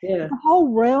that. It's a whole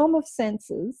realm of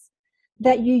senses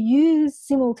that you use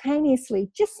simultaneously,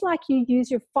 just like you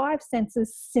use your five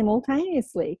senses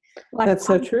simultaneously. Like that's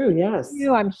so true, yes.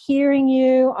 I'm hearing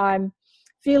you. I'm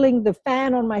feeling the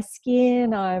fan on my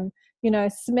skin. I'm,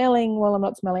 smelling. Well, I'm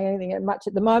not smelling anything much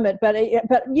at the moment, but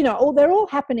they're all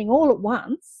happening all at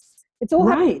once. It's all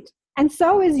happening. And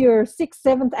so is your sixth,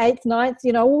 seventh, eighth, ninth,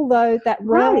 all that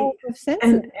realm of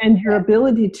senses. And your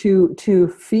ability to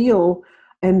feel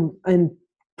and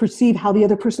perceive how the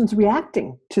other person's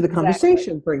reacting to the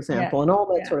conversation, for example, and all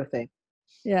that sort of thing.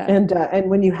 Yeah. And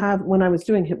when I was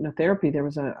doing hypnotherapy, there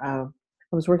was I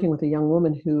was working with a young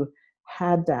woman who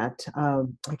had that,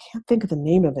 I can't think of the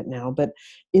name of it now, but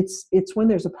it's when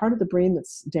there's a part of the brain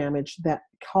that's damaged that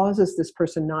causes this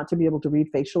person not to be able to read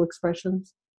facial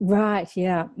expressions. Right.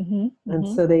 Yeah. Mm-hmm, and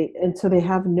so they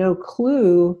have no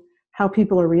clue how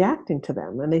people are reacting to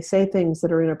them, and they say things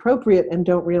that are inappropriate and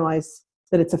don't realize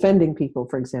that it's offending people,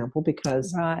 for example,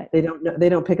 because they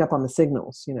don't pick up on the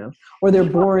signals, or they're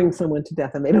boring someone to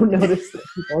death and they don't notice that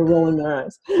people are rolling their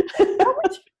eyes.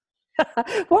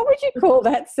 What would you call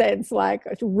that sense? Like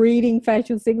reading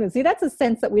facial signals? See, that's a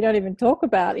sense that we don't even talk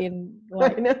about in. I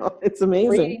know, it's amazing.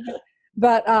 Reading.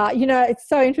 But, it's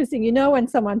so interesting. When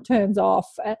someone turns off,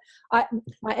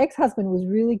 my ex-husband was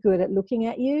really good at looking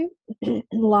at you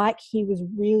like he was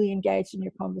really engaged in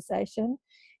your conversation.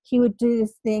 He would do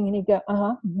this thing and he'd go,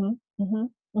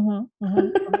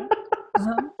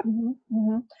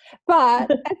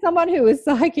 But as someone who was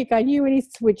psychic, I knew when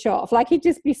he'd switch off. Like he'd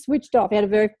just be switched off. He had a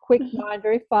very quick mind,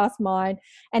 very fast mind,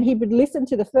 and he would listen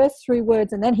to the first three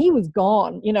words, and then he was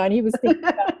gone. And he was thinking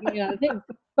about things.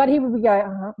 But he would be going,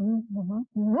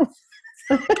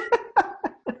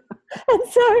 And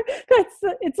so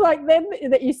it's like then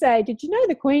that you say, "Did you know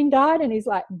the Queen died?" And he's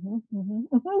like,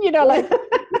 like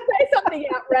say something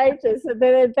outrageous, and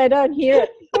then they don't hear it.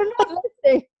 They're not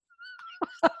listening.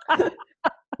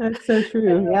 That's so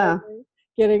true. Yeah.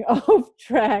 Getting off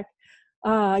track.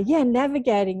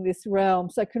 Navigating this realm.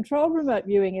 So controlled remote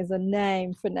viewing is a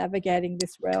name for navigating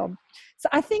this realm. So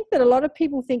I think that a lot of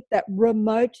people think that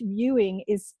remote viewing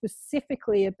is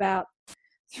specifically about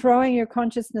throwing your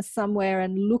consciousness somewhere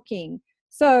and looking.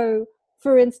 So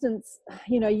for instance,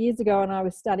 years ago when I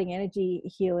was studying energy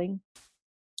healing,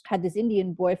 had this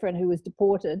Indian boyfriend who was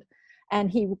deported. And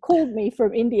he called me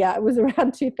from India. It was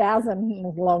around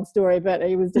 2000, long story, but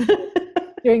he was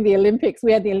during the Olympics.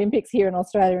 We had the Olympics here in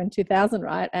Australia in 2000,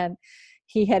 right? And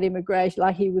he had immigration,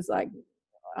 he was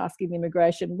asking the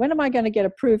immigration, when am I going to get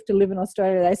approved to live in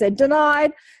Australia? They said,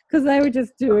 denied, because they were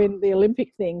just doing the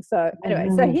Olympic thing. So anyway,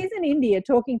 so he's in India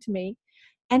talking to me,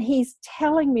 and he's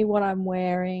telling me what I'm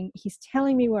wearing. He's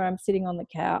telling me where I'm sitting on the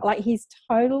couch. He's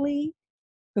totally,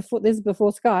 before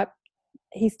Skype,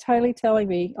 he's totally telling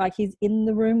me, he's in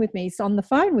the room with me. He's on the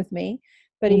phone with me,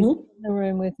 but he's in the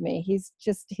room with me. He's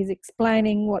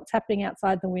explaining what's happening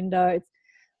outside the window. It's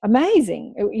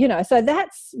amazing, so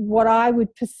that's what I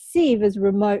would perceive as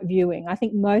remote viewing. I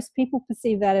think most people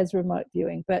perceive that as remote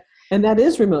viewing, and that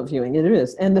is remote viewing. It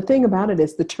is. And the thing about it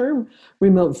is the term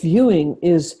remote viewing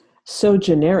is so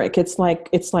generic. It's like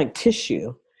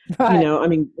tissue. Right.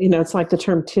 It's like the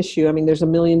term tissue. There's a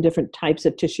million different types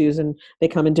of tissues, and they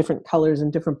come in different colors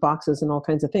and different boxes and all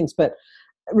kinds of things. But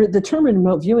the term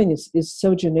remote viewing is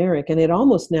so generic, and it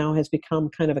almost now has become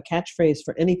kind of a catchphrase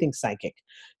for anything psychic.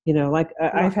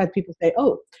 I've had people say,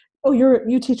 oh,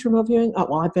 you teach remote viewing? Oh,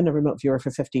 well, I've been a remote viewer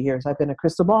for 50 years. I've been a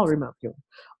crystal ball remote viewer,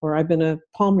 or I've been a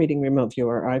palm reading remote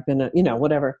viewer, or I've been a,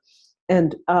 whatever.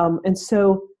 And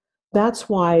so that's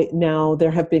why now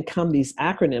there have become these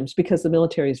acronyms, because the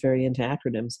military is very into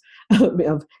acronyms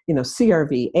of,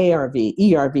 CRV, ARV,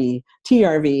 ERV,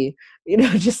 TRV,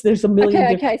 just there's a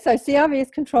million Okay. So CRV is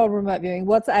controlled remote viewing.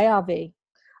 What's ARV?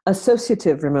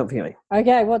 Associative remote viewing.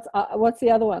 Okay. What's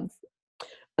the other ones?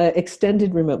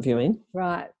 Extended remote viewing.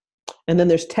 Right. And then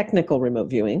there's technical remote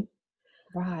viewing.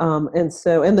 Right.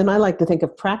 And then I like to think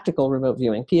of practical remote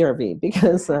viewing, PRV,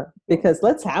 because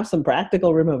let's have some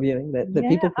practical remote viewing that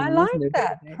people can use. I like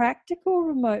that. Practical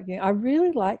remote viewing. I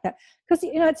really like that because,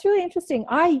 it's really interesting.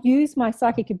 I use my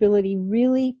psychic ability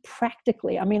really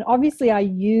practically. I mean, obviously I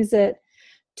use it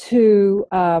to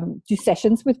do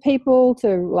sessions with people,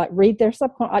 to like read their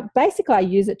subconscious. Basically, I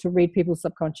use it to read people's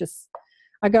subconscious.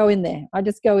 I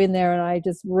just go in there and I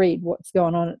just read what's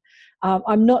going on.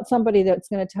 I'm not somebody that's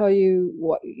going to tell you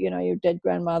what, your dead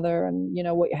grandmother and,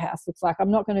 what your house looks like. I'm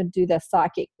not going to do the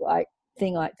psychic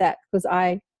thing like that because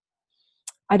I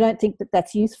don't think that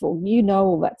that's useful.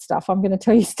 All that stuff. I'm going to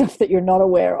tell you stuff that you're not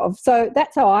aware of. So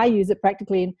that's how I use it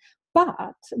practically.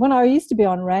 But when I used to be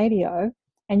on radio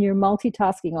and you're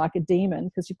multitasking like a demon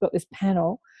because you've got this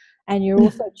panel, and you're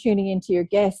also tuning into your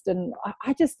guest. And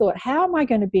I just thought, how am I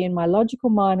going to be in my logical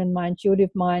mind and my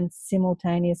intuitive mind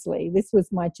simultaneously? This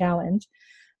was my challenge.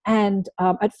 And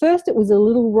at first it was a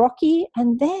little rocky.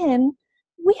 And then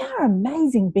we are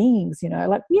amazing beings, we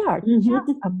are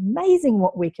just amazing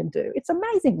what we can do. It's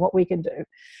amazing what we can do.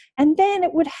 And then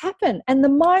it would happen. And the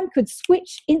mind could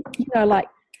switch in,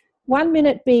 1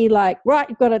 minute be like, right,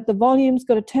 you've got the volume's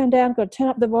got to turn down, got to turn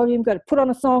up the volume, got to put on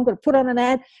a song, got to put on an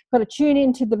ad, got to tune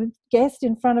into the guest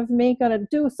in front of me, got to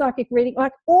do a psychic reading.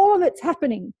 Like all of it's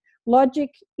happening. Logic,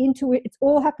 intuition, it's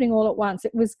all happening all at once.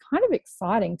 It was kind of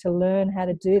exciting to learn how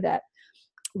to do that.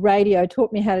 Radio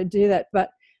taught me how to do that. But,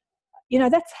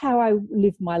 that's how I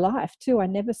live my life too. I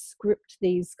never script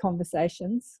these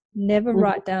conversations, never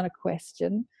write down a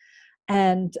question.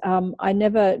 And I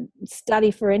never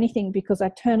study for anything because I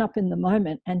turn up in the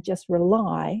moment and just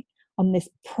rely on this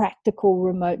practical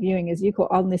remote viewing, as you call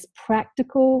it, on this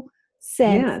practical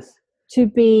sense to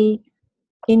be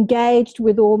engaged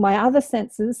with all my other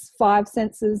senses, 5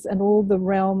 senses, and all the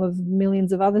realm of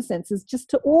millions of other senses, just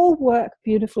to all work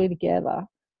beautifully together.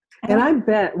 And I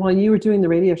bet while you were doing the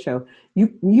radio show,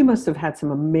 you must have had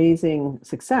some amazing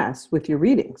success with your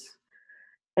readings.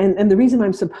 And the reason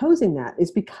I'm supposing that is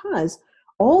because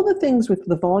all the things with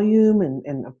the volume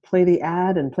and play the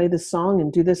ad and play the song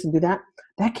and do this and do that,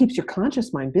 that keeps your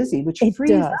conscious mind busy, which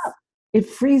frees up. It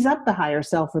frees up the higher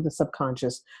self or the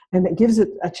subconscious, and it gives it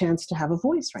a chance to have a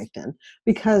voice right then.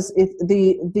 Because if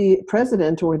the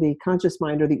president or the conscious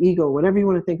mind or the ego, whatever you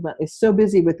want to think about, is so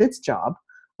busy with its job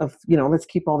of, let's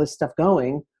keep all this stuff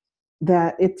going,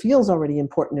 that it feels already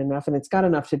important enough and it's got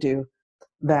enough to do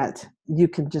that you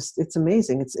can just, it's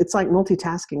amazing. It's like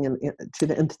multitasking to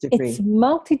the nth degree. It's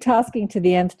multitasking to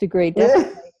the nth degree,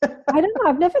 definitely. I don't know,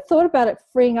 I've never thought about it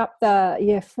freeing up the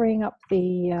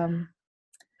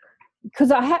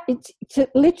because I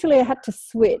had to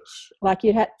switch, like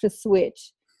you had to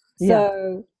switch.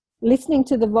 So listening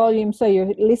to the volume, so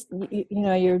you're listening,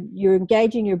 you're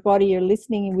engaging your body, you're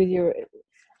listening with your,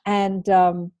 and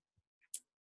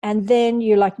then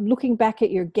you're like looking back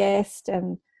at your guest.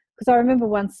 And because I remember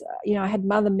once, I had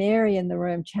Mother Mary in the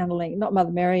room channeling, not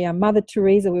Mother Mary, Mother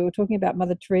Teresa. We were talking about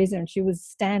Mother Teresa, and she was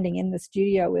standing in the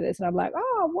studio with us, and I'm like,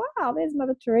 oh wow, there's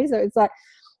Mother Teresa. It's like,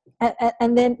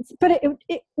 and then, but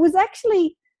it was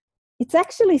actually, it's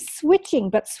actually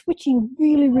switching, but switching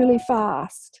really, really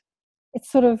fast. It's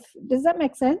sort of, does that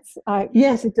make sense?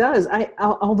 Yes, it does.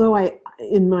 Although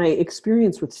in my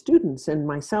experience with students and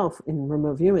myself in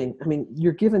remote viewing, I mean,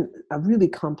 you're given a really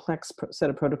complex set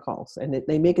of protocols, and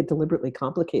they make it deliberately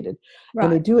complicated. Right.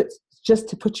 And they do it just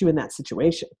to put you in that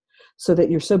situation, so that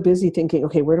you're so busy thinking,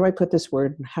 okay, where do I put this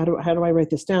word? How do I write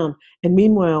this down? And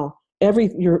meanwhile,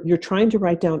 you're trying to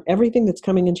write down everything that's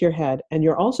coming into your head, and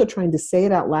you're also trying to say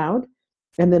it out loud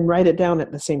and then write it down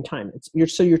at the same time.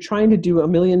 You're trying to do a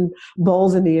million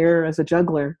balls in the air as a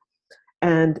juggler,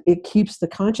 and it keeps the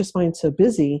conscious mind so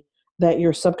busy that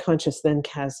your subconscious then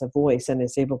has a voice and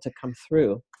is able to come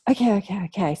through.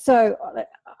 Okay. So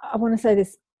I want to say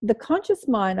this. The conscious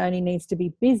mind only needs to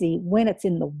be busy when it's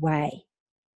in the way.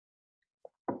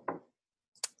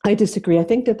 I disagree. I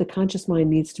think that the conscious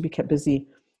mind needs to be kept busy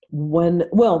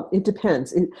it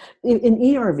depends. In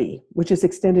ERV, which is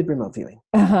extended remote viewing,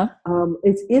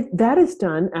 that is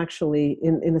done actually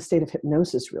in a state of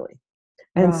hypnosis, really.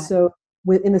 And so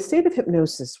in a state of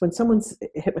hypnosis, when someone's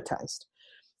hypnotized,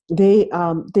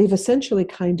 they've essentially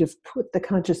kind of put the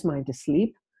conscious mind to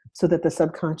sleep so that the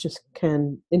subconscious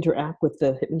can interact with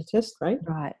the hypnotist, right?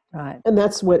 Right. And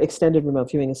that's what extended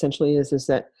remote viewing essentially is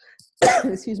that,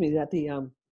 excuse me, that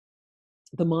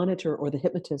the monitor or the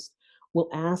hypnotist will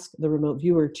ask the remote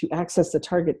viewer to access the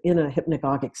target in a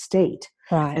hypnagogic state.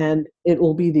 Right. And it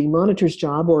will be the monitor's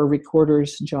job or a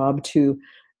recorder's job to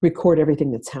record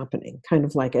everything that's happening, kind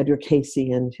of like Edgar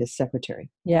Casey and his secretary.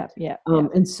 Yeah.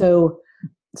 And so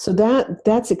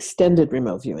that's extended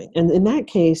remote viewing. And in that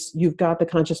case, you've got the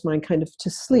conscious mind kind of to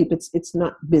sleep. It's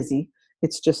not busy.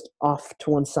 It's just off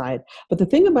to one side. But the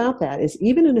thing about that is,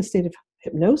 even in a state of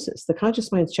hypnosis, the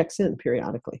conscious mind checks in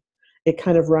periodically. It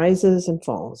kind of rises and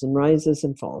falls and rises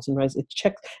and falls and rises.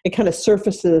 It kind of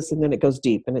surfaces and then it goes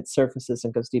deep, and it surfaces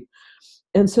and goes deep.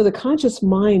 And so the conscious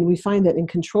mind, we find that in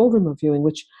controlled remote viewing,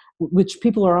 which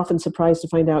people are often surprised to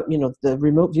find out, the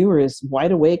remote viewer is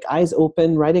wide awake, eyes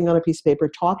open, writing on a piece of paper,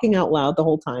 talking out loud the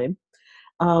whole time,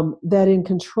 that in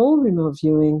controlled remote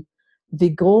viewing, the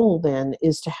goal then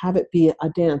is to have it be a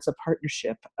dance, a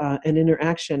partnership, an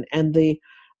interaction. And the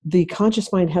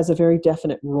conscious mind has a very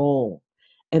definite role.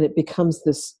 And it becomes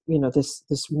this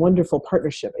wonderful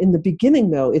partnership. In the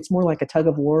beginning, though, it's more like a tug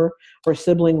of war or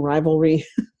sibling rivalry.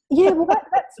 Yeah, well,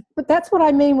 that's what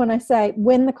I mean when I say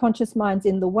when the conscious mind's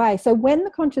in the way. So when the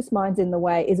conscious mind's in the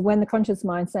way is when the conscious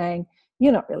mind's saying,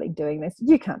 you're not really doing this.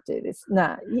 You can't do this.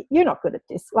 No, you're not good at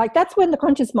this. Like, that's when the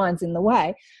conscious mind's in the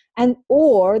way.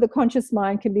 Or the conscious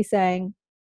mind can be saying,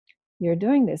 you're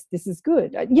doing this. This is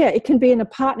good. Yeah, it can be in a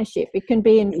partnership. It can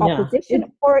be in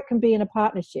opposition, or it can be in a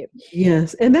partnership.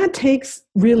 Yes, and that takes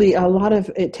really a lot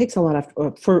of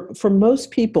for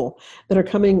most people that are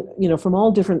coming, from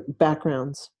all different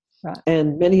backgrounds. Right.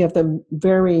 And many of them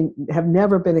have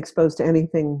never been exposed to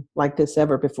anything like this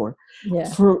ever before.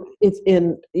 Yeah.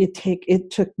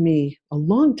 It took me a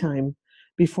long time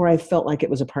before I felt like it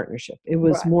was a partnership. It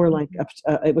was more like a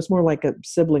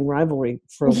sibling rivalry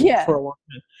for a long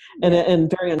time, and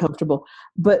very uncomfortable.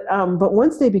 But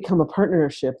once they become a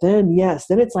partnership, then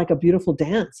it's like a beautiful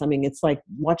dance. I mean, it's like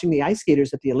watching the ice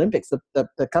skaters at the Olympics,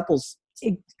 the couples.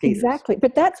 Exactly.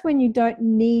 But that's when you don't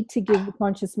need to give the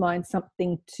conscious mind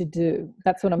something to do.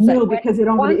 That's what I'm saying. No, because it's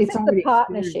already a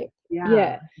partnership.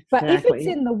 Yeah. But exactly. if it's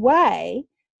in the way,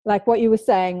 like what you were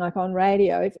saying, like on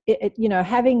radio, if it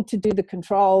having to do the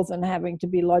controls and having to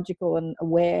be logical and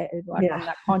aware, on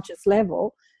that conscious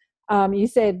level, you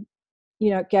said,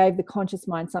 gave the conscious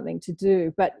mind something to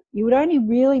do, but you would only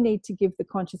really need to give the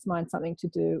conscious mind something to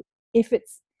do if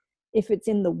it's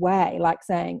in the way, like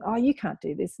saying, oh, you can't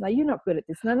do this. No, you're not good at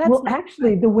this. No, that's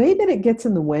actually, the way that it gets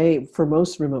in the way for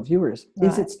most remote viewers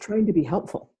is it's trying to be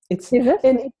helpful.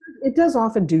 And it does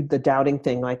often do the doubting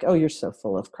thing, like, oh, you're so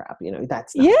full of crap.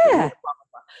 That's not good, blah,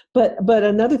 blah, blah. But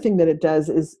another thing that it does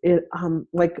is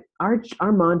like our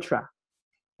mantra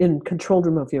in controlled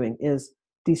remote viewing is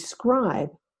describe,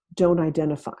 don't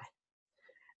identify.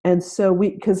 And so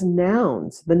because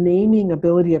nouns, the naming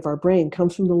ability of our brain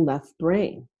comes from the left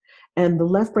brain. And the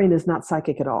left brain is not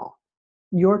psychic at all.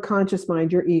 Your conscious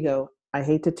mind, your ego, I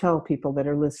hate to tell people that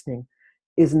are listening,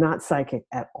 is not psychic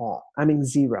at all. I mean,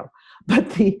 zero.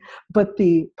 But the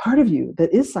part of you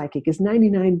that is psychic is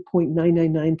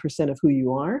 99.999% of who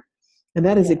you are. And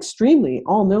that is extremely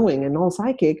all-knowing and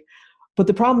all-psychic. But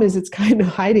the problem is it's kind of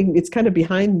hiding, it's kind of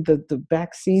behind the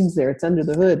back scenes there. It's under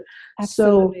the hood.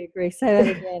 Absolutely agree. Say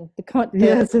that again. The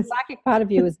psychic part of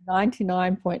you is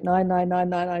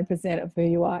 99.99999% of who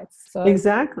you are.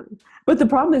 Exactly. But the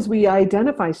problem is we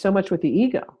identify so much with the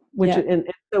ego, and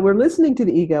so we're listening to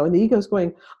the ego, and the ego is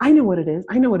going, I know what it is.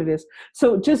 I know what it is.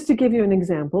 So just to give you an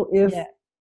example,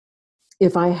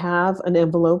 if I have an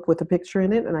envelope with a picture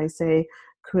in it and I say,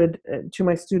 to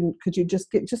my student, could you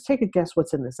just take a guess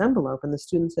what's in this envelope? And the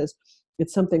student says,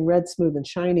 it's something red, smooth, and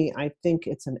shiny. I think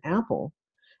it's an apple.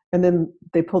 And then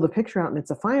they pull the picture out and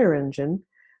it's a fire engine.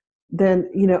 Then,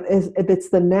 it's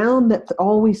the noun that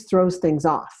always throws things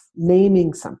off,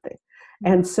 naming something.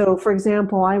 And so, for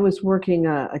example, I was working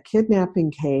a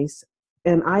kidnapping case,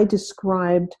 and I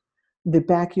described the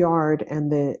backyard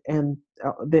and the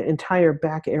entire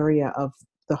back area of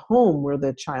the home where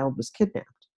the child was kidnapped.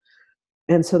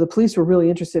 And so the police were really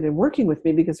interested in working with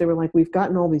me because they were like, we've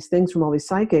gotten all these things from all these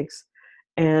psychics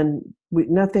and we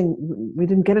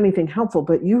didn't get anything helpful,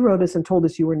 but you wrote us and told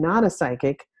us you were not a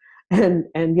psychic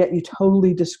and yet you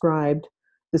totally described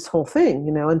this whole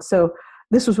thing, And so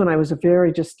this was when I was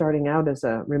just starting out as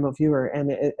a remote viewer.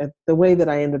 And the way that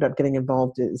I ended up getting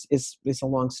involved is a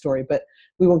long story, but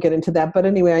we won't get into that. But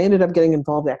anyway, I ended up getting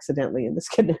involved accidentally in this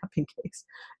kidnapping case.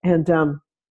 And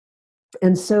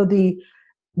so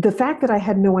the fact that I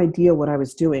had no idea what I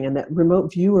was doing and that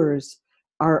remote viewers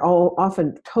are all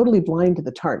often totally blind to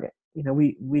the target.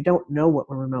 we don't know what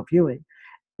we're remote viewing,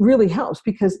 really helps.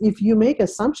 Because if you make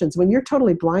assumptions, when you're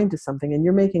totally blind to something and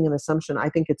you're making an assumption, I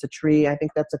think it's a tree, I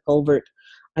think that's a culvert,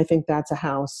 I think that's a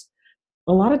house.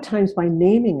 A lot of times by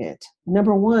naming it,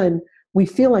 number one, we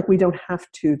feel like we don't have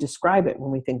to describe it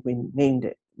when we think we named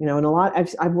it. And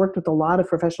I've worked with a lot of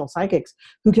professional psychics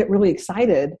who get really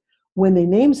excited when they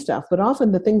name stuff, but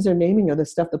often the things they're naming are the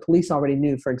stuff the police already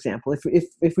knew. For example,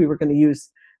 if we were going to use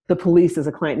the police as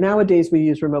a client, nowadays we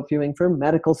use remote viewing for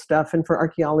medical stuff and for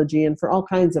archaeology and for all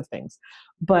kinds of things.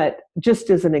 But just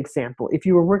as an example, if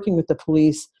you were working with the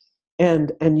police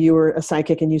and you were a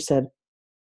psychic and you said,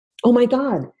 "Oh my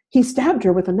God, he stabbed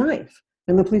her with a knife."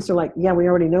 And the police are like, "Yeah, we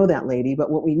already know that, lady.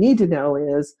 But what we need to know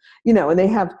is," and they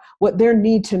have what their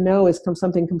need to know is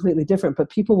something completely different. But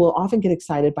people will often get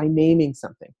excited by naming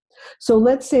something. So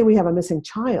let's say we have a missing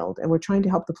child and we're trying to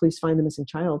help the police find the missing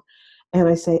child. And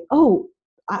I say, "Oh,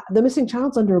 the missing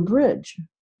child's under a bridge."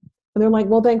 And they're like,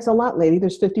 "Well, thanks a lot, lady.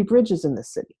 There's 50 bridges in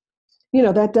this city."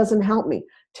 That doesn't help me.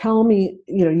 Tell me,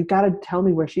 you've got to tell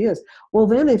me where she is. Well,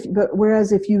 then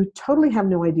whereas if you totally have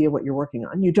no idea what you're working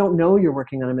on, you don't know you're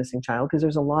working on a missing child, because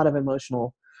there's a lot of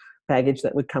emotional baggage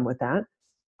that would come with that.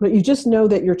 But you just know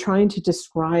that you're trying to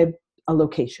describe a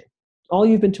location. All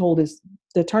you've been told is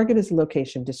the target is a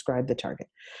location, describe the target.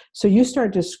 So you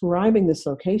start describing this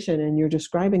location and you're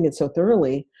describing it so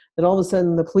thoroughly that all of a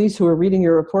sudden the police who are reading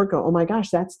your report go, "Oh my gosh,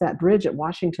 that's that bridge at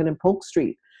Washington and Polk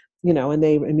Street." And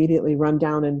they immediately run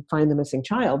down and find the missing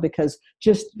child, because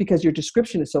your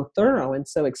description is so thorough and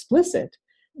so explicit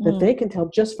that they can tell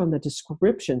just from the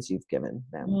descriptions you've given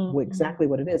them exactly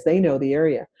what it is. They know the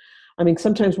area. I mean,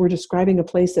 sometimes we're describing a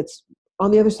place that's on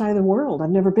the other side of the world.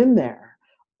 I've never been there,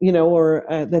 or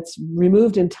that's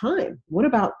removed in time. What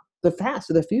about the past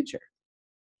or the future?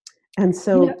 And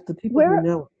so the people who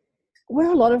know.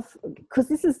 We're a lot of, because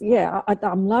this is,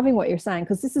 I'm loving what you're saying,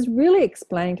 because this is really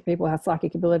explaining to people how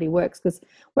psychic ability works, because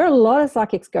where a lot of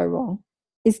psychics go wrong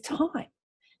is time,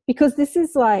 because this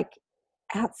is like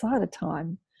outside of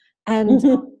time and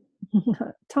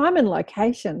time and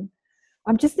location.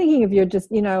 I'm just thinking of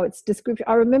it's description.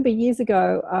 I remember years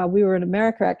ago, we were in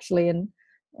America actually in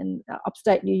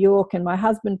upstate New York, and my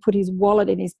husband put his wallet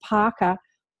in his parka,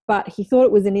 but he thought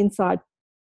it was an inside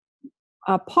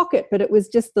pocket, but it was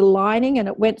just the lining, and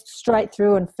it went straight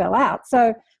through and fell out.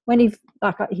 So when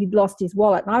he'd lost his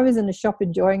wallet, and I was in the shop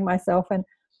enjoying myself, and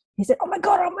he said, oh my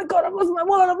God, I've lost my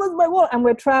wallet. And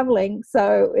we're traveling,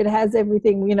 so it has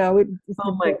everything, Oh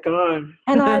my God.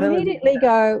 And I immediately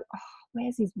go, oh,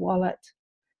 where's his wallet?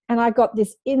 And I got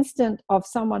this instant of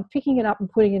someone picking it up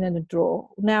and putting it in a drawer.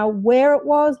 Now, where it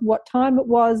was, what time it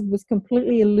was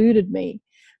completely eluded me.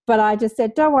 But I just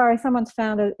said, don't worry, someone's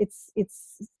found it.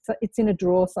 It's in a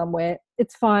drawer somewhere.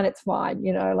 It's fine.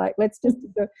 Let's just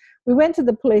go. We went to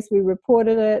the police. We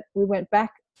reported it. We went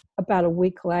back about a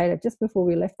week later, just before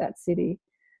we left that city,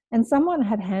 and someone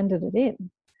had handed it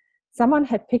in. Someone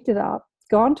had picked it up,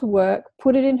 gone to work,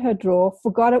 put it in her drawer,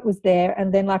 forgot it was there,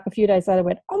 and then like a few days later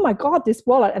went, oh my God, this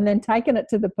wallet, and then taken it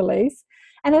to the police.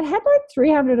 And it had like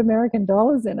 $300 American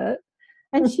in it.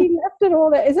 And she left it all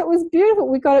there. It was beautiful.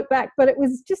 We got it back, but it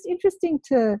was just interesting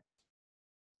to,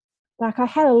 I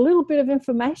had a little bit of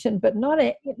information, but not,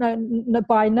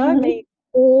 by no means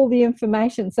all the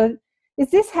information. So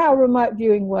is this how remote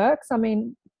viewing works? I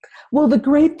mean, well, the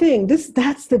great thing, that's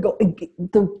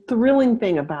the thrilling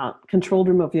thing about controlled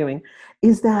remote viewing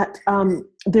is that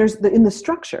there's in the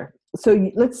structure.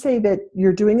 So let's say that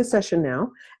you're doing a session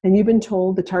now and you've been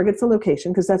told the target's the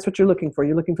location, because that's what you're looking for.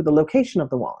 You're looking for the location of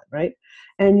the wallet, right?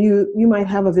 And you might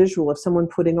have a visual of someone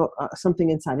putting something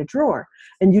inside a drawer,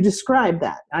 and you describe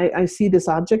that. I see this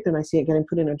object and I see it getting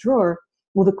put in a drawer.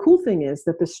 Well, the cool thing is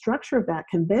that the structure of that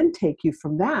can then take you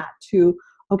from that to,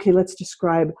 okay, let's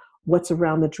describe what's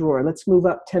around the drawer. Let's move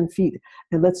up 10 feet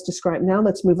and let's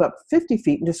move up 50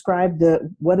 feet and describe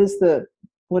what is the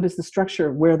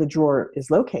structure where the drawer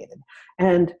is located.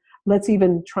 And let's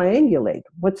even triangulate.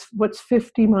 What's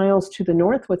 50 miles to the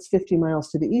north? What's 50 miles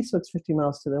to the east? What's 50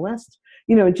 miles to the west?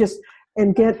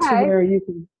 And get to where you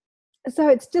can. So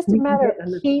it's just a matter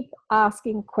of keep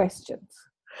asking questions.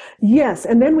 Yes.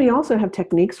 And then we also have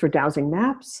techniques for dowsing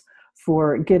maps,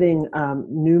 for getting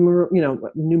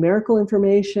numerical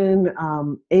information,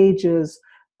 ages,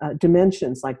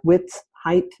 dimensions like width,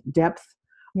 height, depth.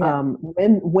 Yeah.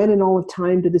 When in all of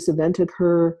time did this event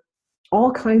occur?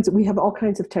 We have all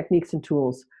kinds of techniques and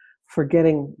tools for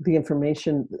getting the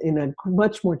information in a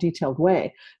much more detailed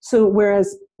way. So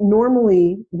whereas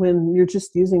normally when you're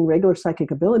just using regular psychic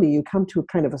ability, you come to a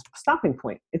kind of a stopping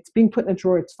point. It's being put in a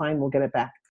drawer. It's fine. We'll get it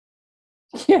back.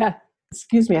 Yeah.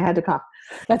 Excuse me. I had to cough.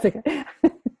 That's okay.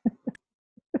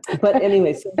 But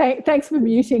anyway, so, Thanks for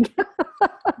muting.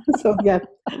 so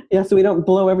so we don't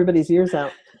blow everybody's ears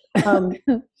out.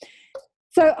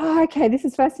 So, okay, this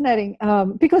is fascinating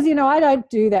because, I don't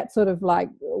do that sort of like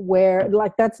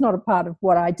that's not a part of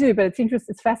what I do, but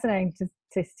it's fascinating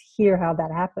to hear how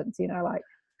that happens, like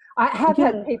I have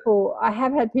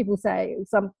had people say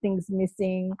something's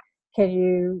missing. Can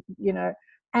you,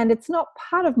 and it's not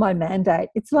part of my mandate.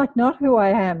 It's like not who I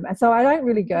am. And so I don't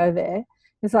really go there.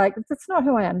 It's like, that's not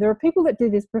who I am. There are people that do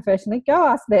this professionally. Go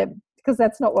ask them, because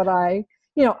that's not what I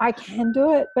can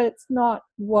do it, but it's not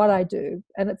what I do.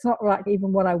 And it's not like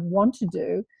even what I want to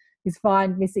do is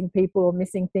find missing people or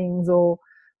missing things or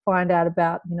find out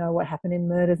about, what happened in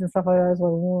murders and stuff like that.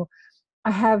 Well,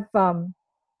 I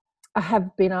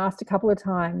have been asked a couple of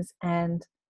times, and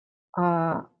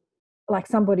like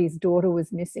somebody's daughter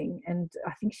was missing, and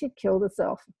I think she'd killed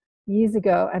herself years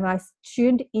ago. And I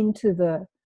tuned into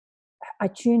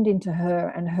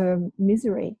her and her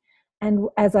misery. And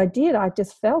as I did, I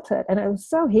just felt it. And it was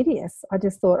so hideous. I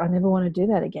just thought, I never want to do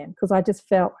that again, because I just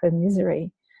felt her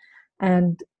misery.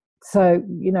 And so,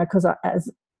 because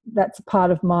as that's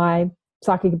part of my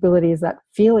psychic ability, is that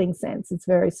feeling sense. It's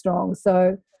very strong.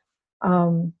 So, I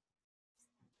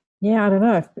don't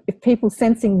know. If people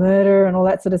sensing murder and all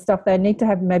that sort of stuff, they need to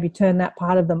have maybe turn that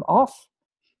part of them off.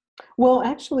 Well,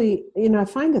 actually, I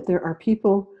find that there are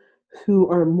people who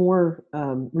are more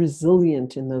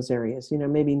resilient in those areas,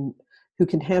 maybe who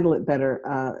can handle it better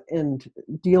and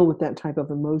deal with that type of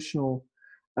emotional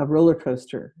roller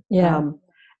coaster. Yeah.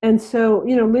 And so,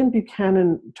 Lynn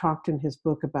Buchanan talked in his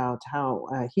book about how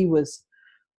he was,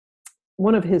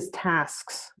 one of his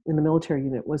tasks in the military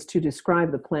unit was to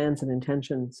describe the plans and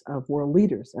intentions of world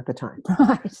leaders at the time.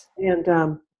 Right.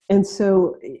 And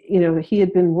so, he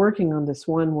had been working on this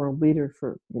one world leader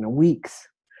for, weeks.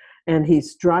 And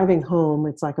he's driving home.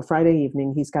 It's like a Friday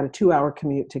evening. He's got a 2-hour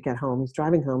commute to get home. He's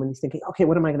driving home and he's thinking, okay,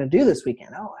 what am I going to do this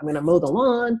weekend? Oh, I'm going to mow the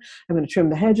lawn. I'm going to trim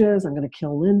the hedges. I'm going to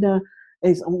kill Linda. And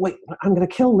he's, oh, wait, I'm going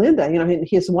to kill Linda.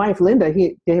 His wife, Linda,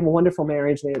 they have a wonderful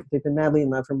marriage. They've been madly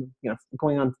in love for,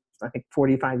 going on, I think,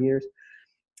 45 years.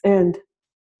 And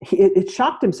it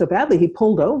shocked him so badly, he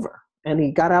pulled over. And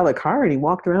he got out of the car and he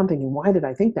walked around thinking, why did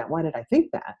I think that? Why did I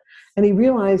think that? And he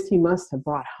realized he must have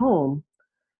brought home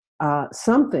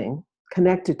something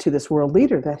connected to this world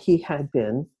leader that he had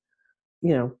been,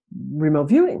 remote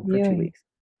viewing for 2 weeks.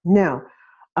 Now,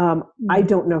 I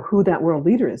don't know who that world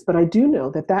leader is, but I do know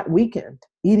that weekend,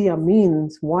 Idi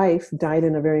Amin's wife died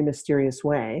in a very mysterious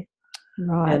way.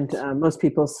 Right. And most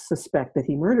people suspect that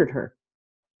he murdered her.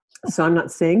 So I'm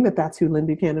not saying that that's who Lynn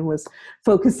Buchanan was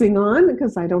focusing on,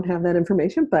 because I don't have that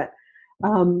information, but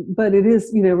it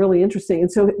is, really interesting.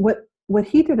 And so what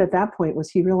he did at that point was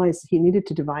he realized he needed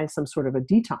to devise some sort of a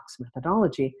detox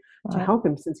methodology to help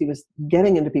him, since he was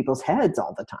getting into people's heads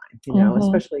all the time,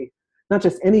 especially not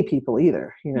just any people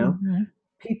either,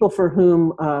 people for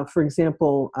whom, for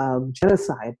example,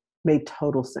 genocide made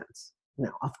total sense.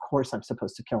 Of course I'm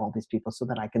supposed to kill all these people so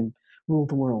that I can rule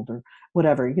the world or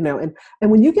whatever, and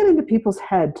when you get into people's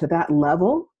head to that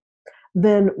level,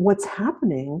 then what's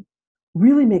happening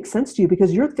really makes sense to you,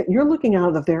 because you're looking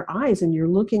out of their eyes and you're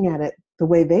looking at it the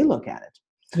way they look at it.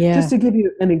 Yeah. Just to give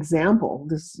you an example,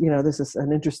 this is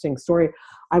an interesting story.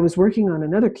 I was working on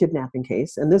another kidnapping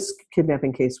case, and this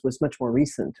kidnapping case was much more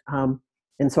recent.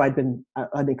 And so I'd been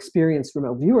an experienced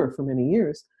remote viewer for many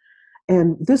years.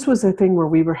 And this was a thing where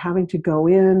we were having to go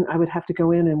in. I would have to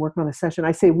go in and work on a session.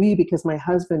 I say we because my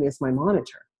husband is my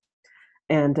monitor.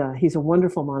 And he's a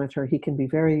wonderful monitor. He can be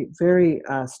very, very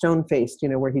stone-faced,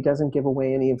 where he doesn't give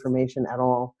away any information at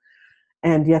all.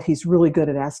 And yet he's really good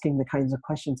at asking the kinds of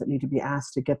questions that need to be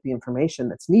asked to get the information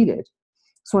that's needed.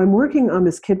 So I'm working on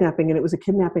this kidnapping, and it was a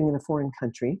kidnapping in a foreign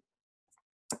country.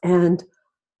 And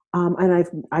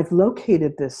I've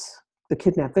located the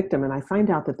kidnapped victim, and I find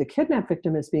out that the kidnapped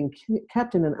victim is being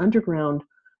kept in an underground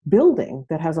building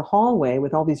that has a hallway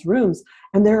with all these rooms,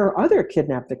 and there are other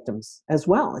kidnapped victims as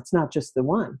well. It's not just the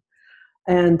one.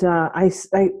 And I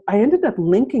ended up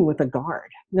linking with a guard.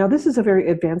 Now, this is a very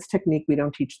advanced technique. We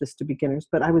don't teach this to beginners,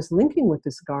 but I was linking with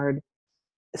this guard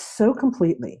so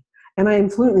completely. And I am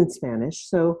fluent in Spanish,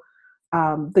 so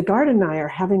the guard and I are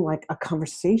having like a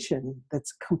conversation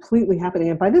that's completely happening.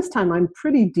 And by this time, I'm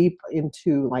pretty deep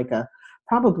into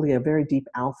probably a very deep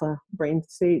alpha brain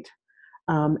state.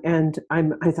 And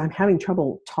I'm having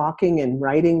trouble talking and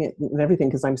writing and everything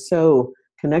because I'm so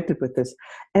connected with this.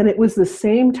 And it was the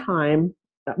same time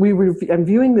I'm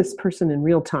viewing this person in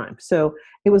real time. So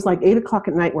it was like 8 o'clock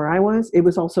at night where I was. It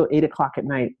was also 8 o'clock at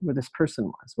night where this person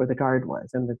was, where the guard was,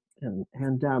 and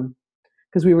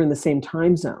because we were in the same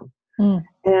time zone.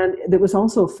 And there was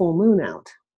also a full moon out.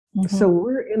 So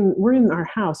we're in our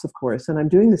house, of course, and I'm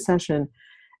doing the session,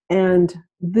 and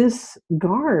this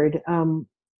guard, I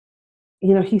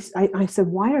said,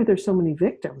 why are there so many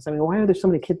victims? I mean, why are there so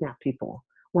many kidnapped people?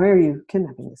 Why are you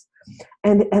kidnapping this?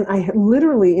 And I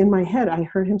literally, in my head, I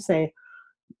heard him say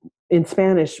in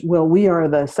Spanish, well, we are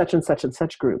the such and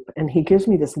such group. And he gives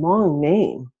me this long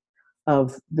name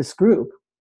of this group.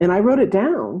 And I wrote it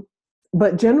down.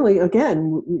 But generally,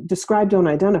 again, describe, don't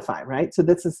identify, right? So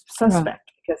this is suspect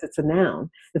because it's a noun.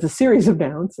 It's a series of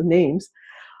nouns and names.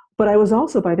 But I was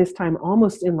also, by this time,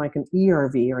 almost in like an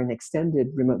ERV, or an extended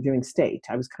remote viewing state.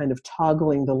 I was kind of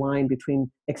toggling the line between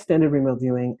extended remote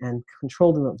viewing and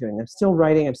controlled remote viewing. I'm still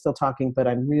writing, I'm still talking, but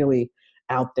I'm really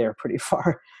out there pretty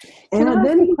far. Can I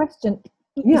ask you a question?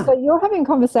 Yeah. So you're having a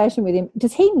conversation with him.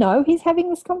 Does he know he's having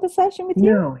this conversation with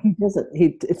you? No, he doesn't.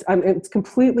 It's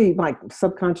completely like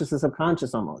subconscious to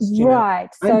subconscious almost. Right.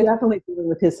 So I'm definitely dealing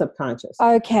with his subconscious.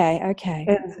 Okay.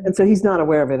 And so he's not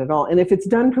aware of it at all. And if it's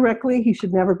done correctly, he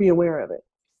should never be aware of it.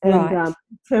 And right.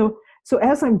 So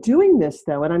as I'm doing this,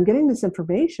 though, and I'm getting this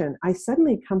information, I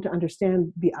suddenly come to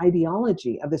understand the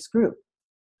ideology of this group.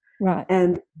 Right.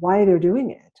 And why they're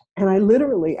doing it. And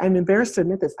I'm embarrassed to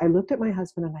admit this, I looked at my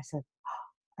husband and I said,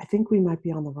 I think we might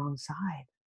be on the wrong side.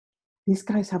 These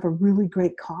guys have a really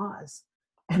great cause.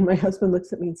 And my husband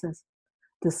looks at me and says,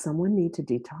 does someone need to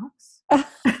detox?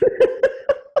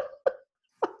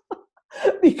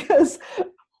 Because,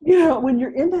 when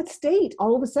you're in that state,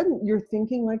 all of a sudden you're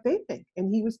thinking like they think.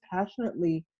 And he was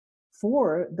passionately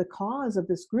for the cause of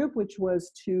this group, which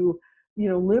was to,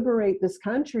 liberate this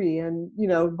country and,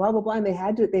 blah, blah, blah. And they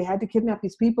had to kidnap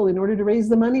these people in order to raise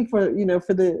the money for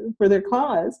their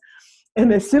cause.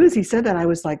 And as soon as he said that, I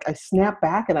was like, I snapped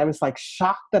back and I was like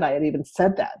shocked that I had even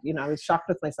said that. I was shocked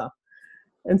with myself.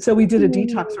 And so we did a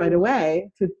detox right away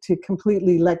to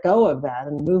completely let go of that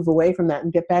and move away from that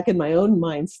and get back in my own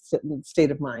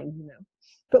state of mind,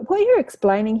 But what you're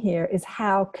explaining here is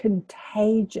how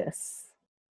contagious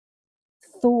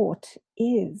thought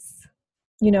is.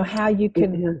 How you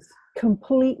can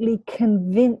completely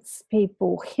convince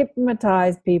people,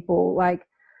 hypnotize people, like,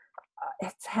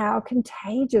 it's how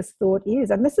contagious thought is.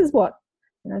 And this is what,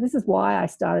 this is why I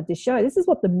started this show. This is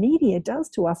what the media does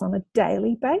to us on a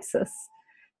daily basis.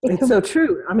 It's so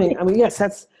true. I mean, yes,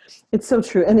 it's so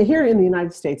true. And here in the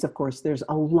United States, of course, there's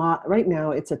a lot right now.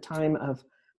 It's a time of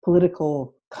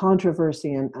political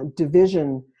controversy and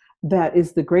division that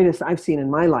is the greatest I've seen in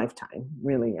my lifetime,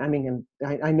 really. I mean,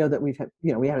 and I know that we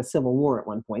had a civil war at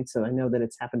one point, so I know that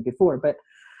it's happened before, but,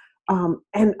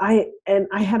 and I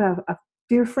had a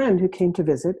dear friend who came to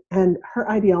visit, and her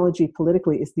ideology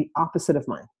politically is the opposite of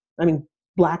mine. I mean,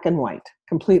 black and white,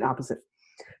 complete opposite.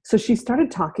 So she started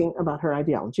talking about her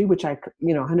ideology, which I,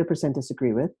 100%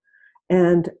 disagree with.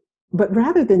 But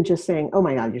rather than just saying, oh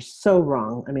my God, you're so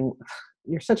wrong. I mean,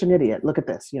 you're such an idiot. Look at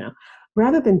this,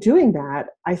 Rather than doing that,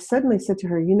 I suddenly said to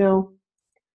her, you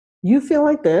feel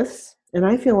like this and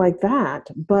I feel like that,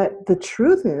 but the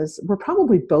truth is we're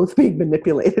probably both being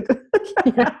manipulated.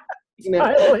 I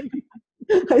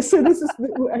said,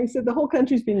 the whole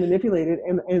country's being manipulated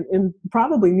and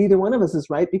probably neither one of us is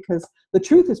right, because the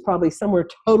truth is probably somewhere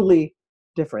totally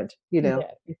different,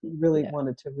 if you really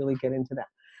wanted to really get into that.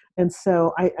 And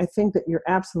so I think that you're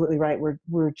absolutely right.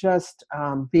 We're just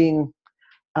being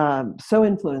so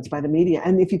influenced by the media.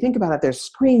 And if you think about it, there's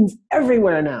screens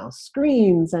everywhere now,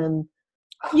 screens. And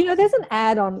there's an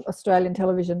ad on Australian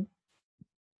television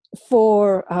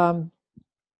for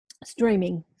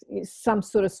streaming, some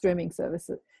sort of streaming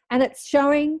services, and it's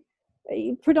showing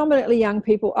predominantly young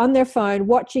people on their phone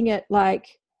watching it,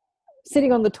 like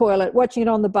sitting on the toilet, watching it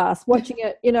on the bus, watching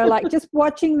it, like just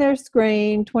watching their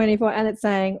screen 24, and it's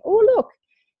saying, oh look,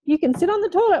 you can sit on the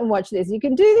toilet and watch this, you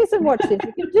can do this and watch this,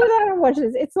 you can do that and watch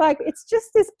this. It's like, it's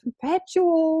just this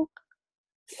perpetual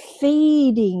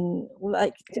feeding.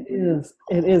 Like it is.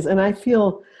 And I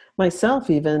feel myself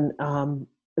even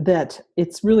that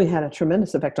it's really had a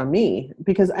tremendous effect on me,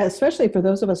 because especially for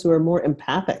those of us who are more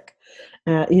empathic,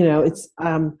 it's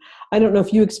I don't know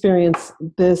if you experience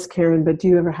this, Karen, but do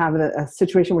you ever have a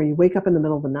situation where you wake up in the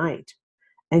middle of the night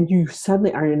and you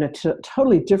suddenly are in a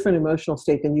totally different emotional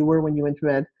state than you were when you went to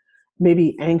bed,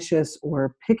 maybe anxious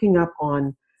or picking up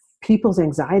on people's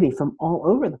anxiety from all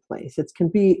over the place? It can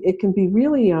be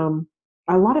really, a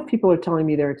lot of people are telling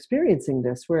me they're experiencing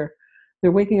this, where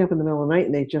they're waking up in the middle of the night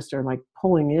and they just are like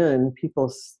pulling in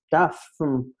people's stuff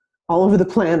from all over the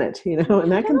planet,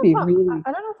 and that can be really.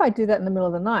 I don't know if I do that in the middle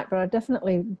of the night, but I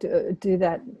definitely do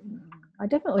that. I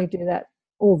definitely do that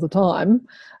all the time.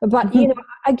 But,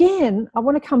 again, I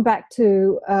want to come back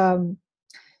to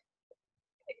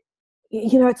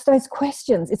it's those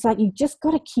questions. It's like you just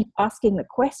got to keep asking the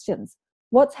questions.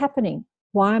 What's happening?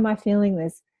 Why am I feeling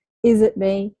this? Is it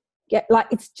me?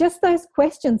 It's just those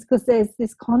questions, because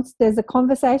there's a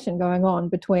conversation going on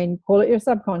between, call it your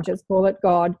subconscious, call it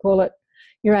God, call it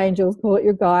your angels, call it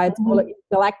your guides, call it your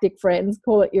galactic friends,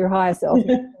 call it your higher self,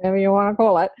 whatever you want to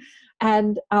call it.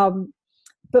 And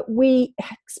but we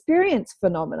experience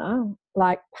phenomena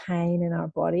like pain in our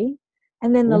body,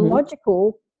 and then the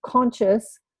logical,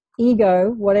 conscious,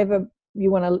 ego, whatever you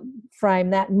want to frame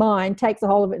that, mind takes a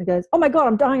hold of it and goes, oh my God,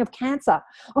 I'm dying of cancer.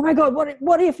 Oh my God, what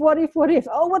if?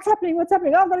 Oh, what's happening? Oh,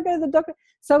 I've got to go to the doctor.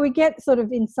 So we get sort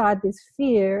of inside this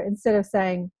fear instead of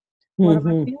saying, what am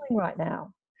I feeling right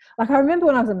now? Like I remember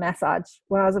when I was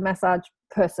a massage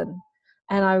person,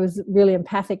 and I was really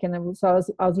empathic, and so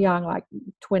I was young, like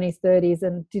 20s, 30s,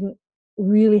 and didn't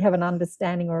really have an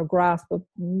understanding or a grasp of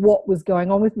what was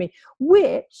going on with me,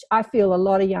 which I feel a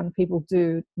lot of young people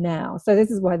do now. So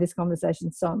this is why this conversation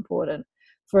is so important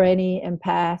for any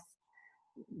empath,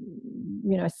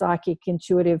 psychic,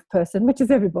 intuitive person, which is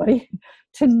everybody,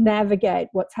 to navigate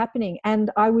what's happening.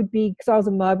 And I would be, because I was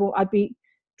immobile, I'd be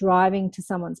driving to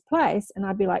someone's place and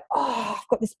I'd be like, oh, I've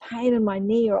got this pain in my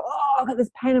knee, or oh, I've got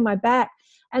this pain in my back.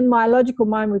 And my logical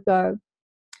mind would go,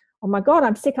 oh my God,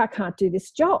 I'm sick, I can't do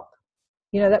this job.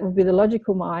 That would be the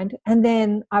logical mind. And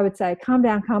then I would say, calm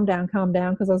down,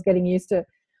 because I was getting used to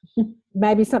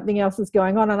maybe something else is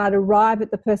going on. And I'd arrive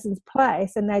at the person's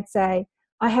place and they'd say,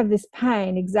 I have this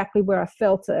pain exactly where I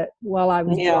felt it while I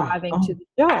was driving to the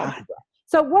job. God.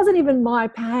 So it wasn't even my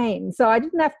pain. So I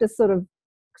didn't have to sort of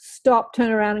stop,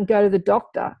 turn around and go to the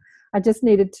doctor. I just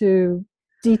needed to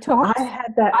detox. I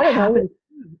had that happen.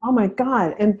 Oh my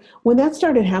God. And when that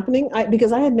started happening,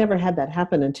 because I had never had that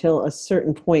happen until a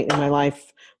certain point in my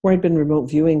life where I'd been remote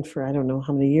viewing for I don't know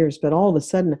how many years, but all of a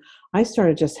sudden I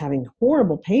started just having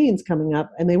horrible pains coming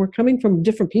up, and they were coming from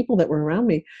different people that were around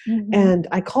me. And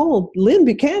I called Lynn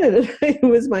Buchanan, who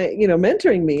was my,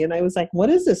 mentoring me. And I was like, what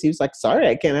is this? He was like, sorry,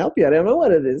 I can't help you. I don't know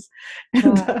what it is.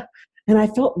 And I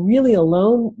felt really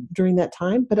alone during that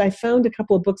time, but I found a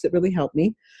couple of books that really helped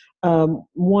me.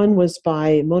 One was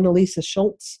by Mona Lisa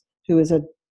Schultz, who is a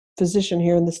physician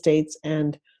here in the States,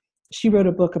 and she wrote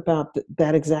a book about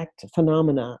that exact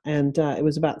phenomena, and it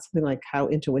was about something like how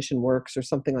intuition works or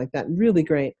something like that. Really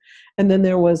great. And then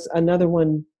there was another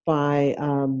one by,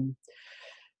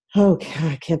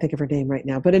 I can't think of her name right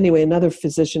now, but anyway, another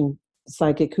physician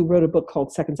psychic who wrote a book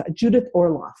called Second Sight, Judith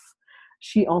Orloff.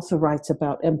 She also writes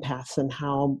about empaths and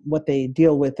what they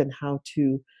deal with, and how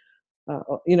to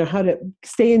how to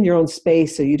stay in your own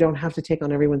space so you don't have to take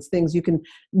on everyone's things. You can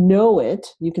know it.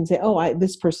 You can say, oh,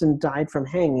 this person died from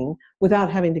hanging, without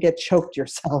having to get choked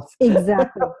yourself.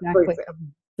 Exactly.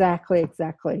 Because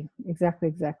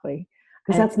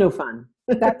that's no fun.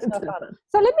 That's no fun.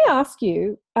 So let me ask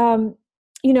you,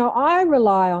 I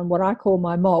rely on what I call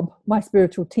my mob, my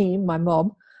spiritual team, my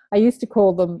mob. I used to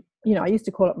call them, I used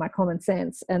to call it my common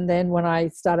sense. And then when I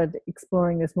started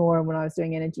exploring this more, and when I was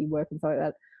doing energy work and stuff like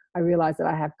that, I realized that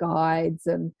I have guides,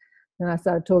 and then I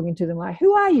started talking to them like,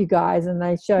 who are you guys? And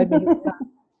they showed me.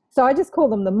 So I just call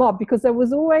them the mob, because it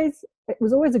was always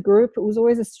a group. It was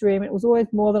always a stream. It was always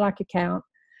more than I could count.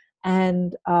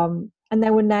 And they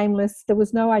were nameless. There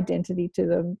was no identity to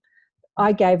them.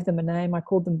 I gave them a name. I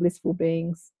called them blissful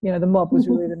beings. The mob was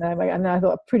really the name. And I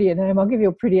thought, a prettier name. I'll give you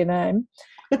a prettier name.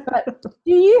 But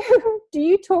do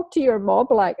you talk to your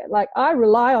mob? Like I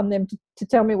rely on them to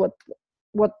tell me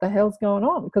what the hell's going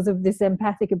on, because of this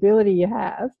empathic ability you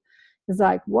have. It's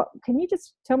like, what, can you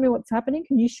just tell me what's happening?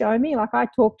 Can you show me? Like, I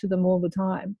talk to them all the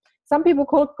time. Some people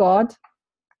call it God,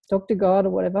 talk to God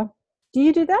or whatever. Do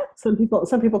you do that? Some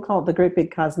people call it the great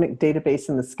big cosmic database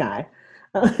in the sky.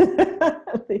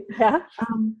 Yeah.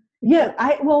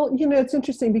 It's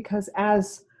interesting, because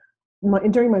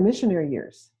during my missionary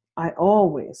years, I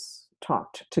always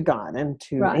talked to God and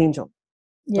to angel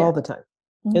all the time.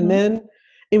 And then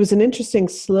it was an interesting,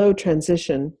 slow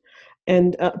transition.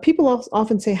 And people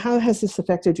often say, how has this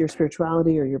affected your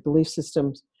spirituality or your belief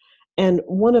systems? And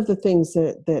one of the things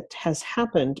that has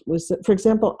happened was that, for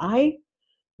example,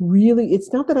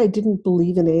 it's not that I didn't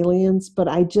believe in aliens, but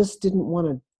I just didn't want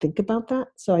to think about that.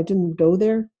 So I didn't go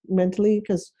there mentally,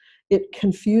 because it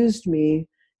confused me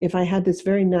if I had this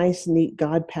very nice, neat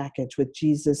God package with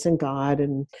Jesus and God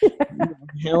and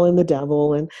hell and the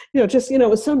devil, and it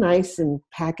was so nice and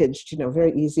packaged,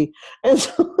 very easy, and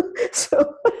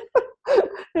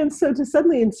so to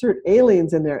suddenly insert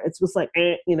aliens in there, it was like,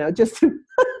 just it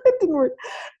didn't work.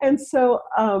 And so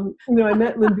I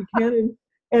met Lynn Buchanan,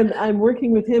 and I'm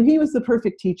working with him. He was the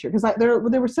perfect teacher, because there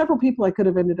were several people I could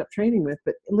have ended up training with,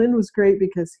 but Lynn was great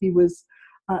because he was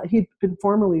he'd been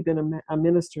formerly been a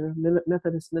minister, a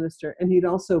Methodist minister, and he'd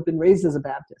also been raised as a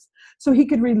Baptist. So he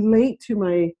could relate to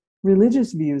my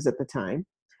religious views at the time.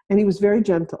 And he was very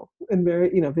gentle and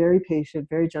very, very patient,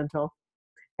 very gentle.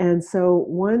 And so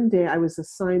one day I was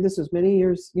assigned, this was many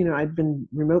years, I'd been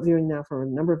remote viewing now for a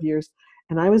number of years,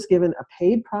 and I was given a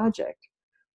paid project.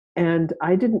 And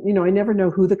I didn't, I never know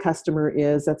who the customer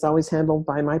is. That's always handled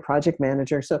by my project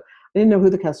manager. So I didn't know who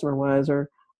the customer was or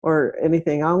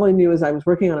anything. All I knew is I was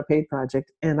working on a paid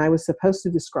project, and I was supposed to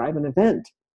describe an event.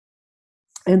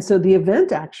 And so the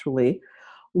event actually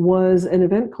was an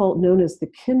event known as the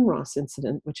Kinross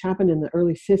incident, which happened in the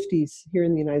early 50s here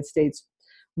in the United States,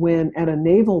 when at an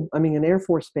Air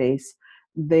Force base,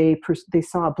 they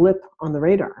saw a blip on the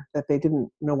radar that they didn't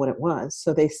know what it was.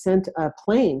 So they sent a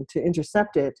plane to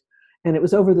intercept it, and it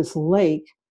was over this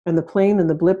lake, and the plane and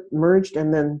the blip merged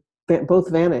and then both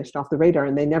vanished off the radar,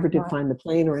 and they never did find the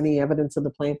plane or any evidence of the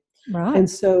plane. Right. And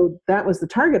so that was the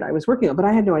target I was working on, but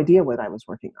I had no idea what I was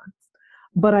working on.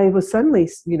 But I was suddenly,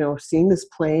 seeing this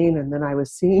plane, and then I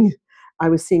was seeing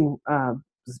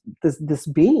this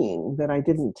being that I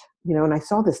didn't, and I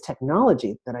saw this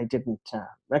technology that I didn't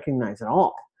recognize at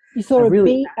all. You saw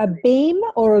a beam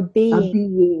or a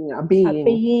being? A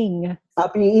being. A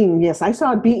being, yes. I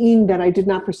saw a being that I did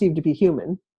not perceive to be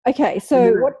human. Okay,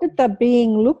 so what did the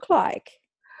being look like?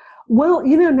 Well,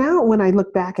 now when I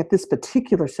look back at this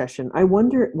particular session, I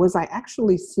wonder, was I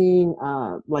actually seeing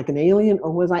like an alien,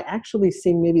 or was I actually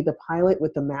seeing maybe the pilot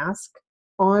with the mask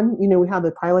on? How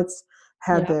the pilots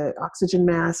had the oxygen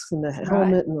masks and the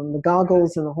helmet and the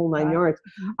goggles and the whole 9 yards.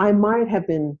 I might have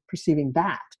been perceiving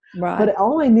that. Right. But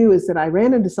all I knew is that I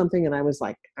ran into something and I was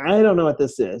like, I don't know what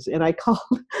this is. And I called,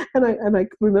 and I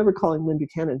remember calling Lynn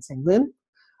Buchanan and saying, Lynn,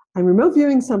 I'm remote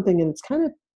viewing something and it's kind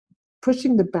of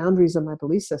pushing the boundaries of my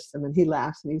belief system. And he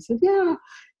laughs and he said, yeah,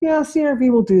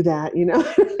 CRV will do that.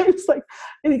 It's like,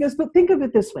 and he goes, but think of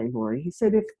it this way, Lori. He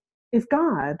said, if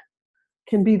God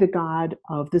can be the God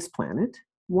of this planet,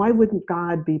 why wouldn't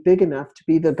God be big enough to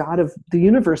be the God of the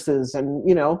universes and,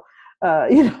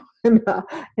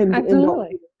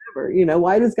 Absolutely.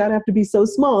 Why does God have to be so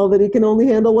small that he can only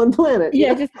handle one planet?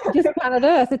 Yeah, just planet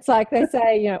Earth. It's like they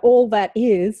say, all that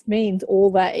is means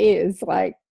all that is.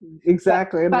 Like,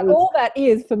 exactly. But all that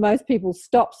is for most people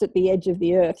stops at the edge of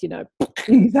the earth,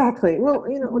 Exactly. Well,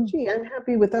 gee, I'm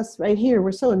happy with us right here.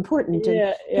 We're so important.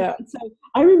 Yeah. So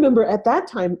I remember at that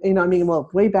time,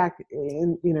 way back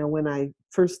in, when I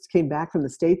first came back from the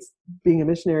States being a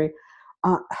missionary,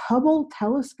 Hubble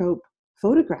telescope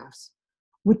photographs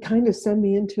would kind of send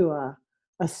me into a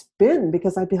spin,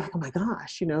 because I'd be like, oh my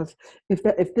gosh,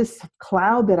 if this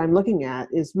cloud that I'm looking at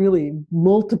is really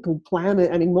multiple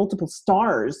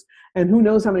stars, and who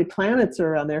knows how many planets are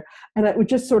around there. And it would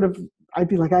just I'd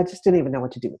be like, I just didn't even know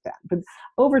what to do with that. But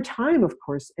over time, of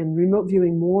course, and remote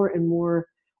viewing more and more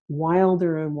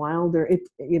wilder and wilder,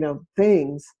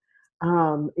 things,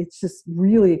 it's just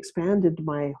really expanded.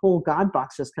 My whole God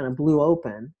box just kind of blew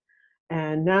open.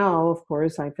 And now, of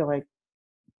course, I feel like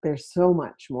there's so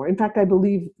much more. In fact, I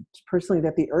believe personally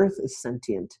that the earth is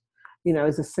sentient,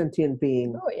 is a sentient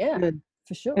being. Oh yeah,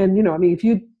 for sure. And,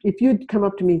 if you'd come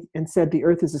up to me and said the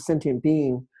earth is a sentient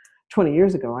being 20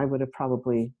 years ago, I would have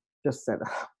probably just said,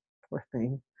 oh, poor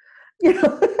thing. The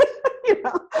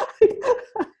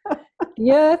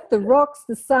earth, the rocks,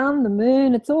 the sun, the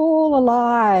moon, it's all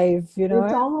alive, It's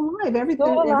all alive. Everything. It's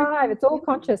all alive. It's all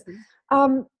conscious.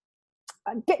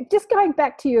 Just going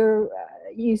back to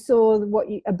you saw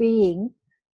a being.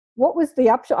 What was the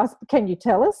upshot? Can you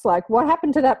tell us? Like, what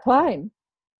happened to that plane?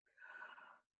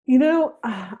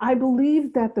 I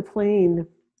believe that the plane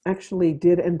actually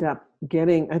did end up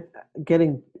getting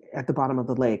at the bottom of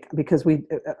the lake, because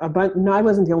I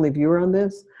wasn't the only viewer on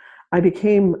this. I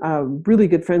became really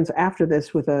good friends after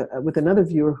this with another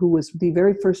viewer who was the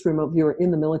very first remote viewer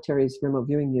in the military's remote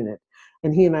viewing unit.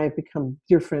 And he and I have become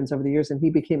dear friends over the years, and he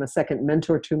became a second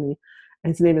mentor to me.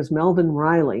 And his name is Melvin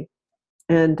Riley.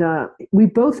 And we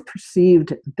both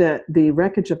perceived that the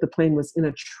wreckage of the plane was in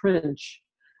a trench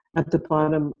at the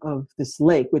bottom of this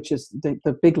lake, which is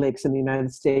the big lakes in the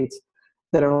United States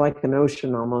that are like an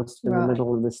ocean almost in the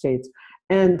middle of the States.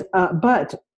 And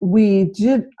but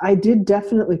I did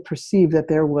definitely perceive that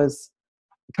there was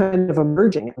kind of a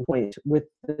merging point with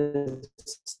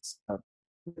this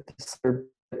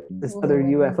other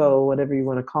UFO, whatever you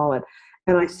want to call it.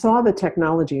 And I saw the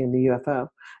technology in the UFO.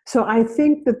 So I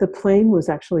think that the plane was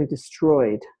actually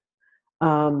destroyed.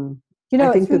 I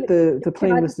think that the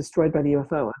plane was destroyed by the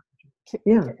UFO.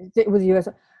 Yeah. It was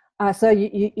UFO. So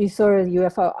you saw a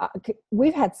UFO.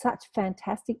 We've had such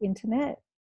fantastic internet.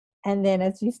 And then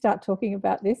as you start talking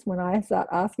about this, when I start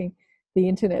asking, the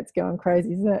internet's going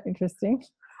crazy. Isn't that interesting?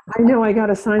 I know. I got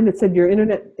a sign that said your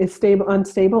internet is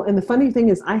unstable. And the funny thing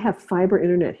is I have fiber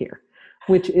internet here,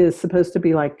 which is supposed to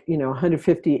be like,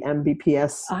 150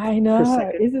 Mbps. I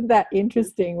know. Isn't that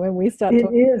interesting when we start It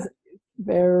talking? is.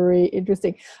 Very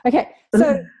interesting. Okay.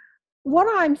 So what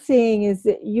I'm seeing is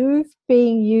that you've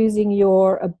been using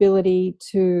your ability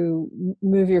to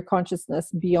move your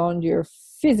consciousness beyond your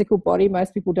physical body.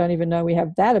 Most people don't even know we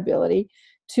have that ability,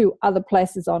 to other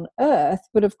places on Earth.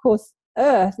 But of course,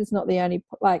 Earth is not the only,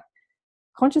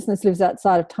 consciousness lives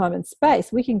outside of time and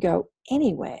space. We can go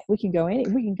anywhere. We can go.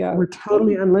 We're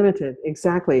totally unlimited.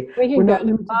 Exactly. We can go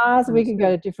to Mars. We can go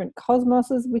to different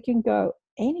cosmoses. We can go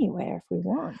anywhere if we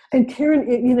want. And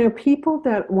Karen, people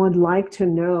that would like to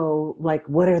know, like,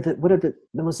 what are the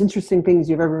most interesting things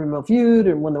you've ever remote viewed,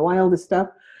 and one of the wildest stuff,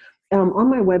 on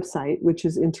my website, which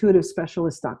is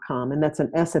intuitivespecialist.com, and that's an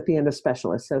S at the end of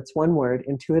specialist, so it's one word,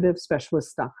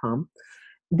 intuitivespecialist.com.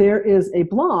 There is a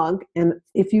blog, and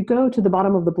if you go to the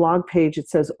bottom of the blog page, it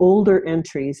says older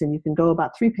entries, and you can go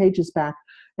about 3 pages back,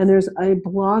 and there's a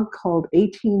blog called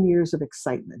 18 Years of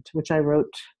Excitement, which I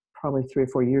wrote probably 3 or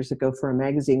 4 years ago for a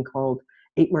magazine called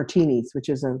 8 Martinis, which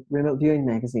is a remote viewing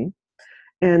magazine.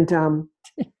 And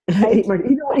 8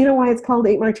 you know why it's called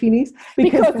 8 Martinis?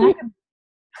 Because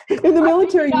in the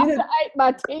military, after 8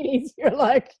 martinis, you're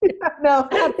like, no,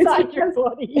 outside your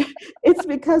body. It's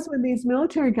because when these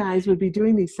military guys would be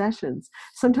doing these sessions,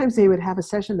 sometimes they would have a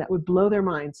session that would blow their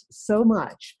minds so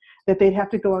much that they'd have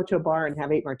to go out to a bar and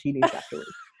have 8 martinis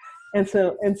afterwards. And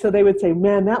so they would say,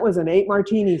 man, that was an 8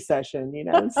 martini session,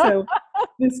 So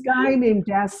this guy named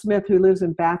Das Smith, who lives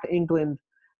in Bath, England,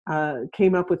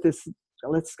 came up with this.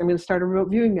 I'm going to start a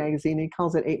remote viewing magazine. He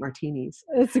calls it 8 Martinis.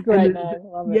 It's a great name.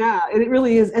 Love it. Yeah, and it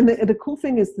really is. And the cool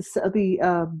thing is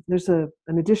there's an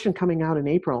edition coming out in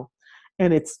April,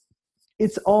 and it's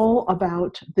all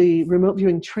about the remote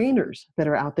viewing trainers that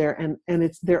are out there, and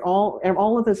they're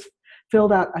all of us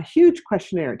filled out a huge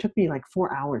questionnaire. It took me like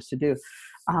 4 hours to do,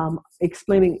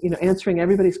 explaining, answering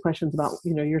everybody's questions about,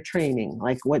 your training,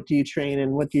 like what do you train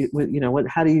and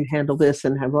how do you handle this,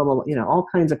 and blah, blah, blah, all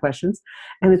kinds of questions.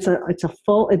 And it's a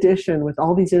full edition with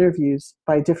all these interviews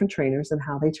by different trainers and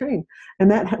how they train.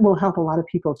 And that will help a lot of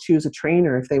people choose a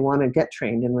trainer if they want to get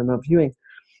trained in remote viewing.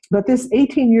 But this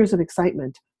 18 Years of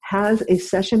Excitement has a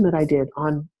session that I did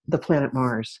on the planet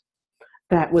Mars.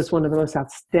 That was one of the most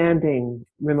outstanding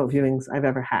remote viewings I've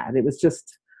ever had. It was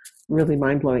just really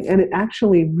mind-blowing. And it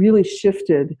actually really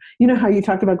shifted. You know how you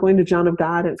talked about going to John of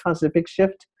God and it caused a big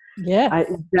shift? Yeah.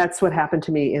 That's what happened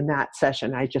to me in that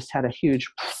session. I just had a huge,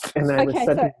 and I was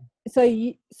suddenly.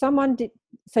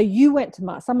 So you went to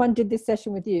Mars. Someone did this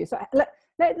session with you. So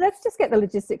let's just get the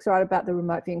logistics right about the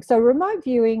remote viewing. So remote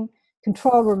viewing,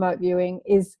 controlled remote viewing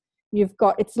is,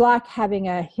 it's like having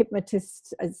a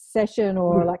hypnotist session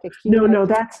or like a No,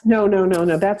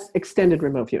 that's extended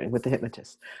remote viewing with the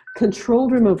hypnotist.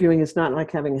 Controlled remote viewing is not like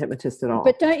having a hypnotist at all.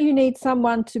 But don't you need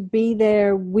someone to be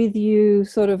there with you,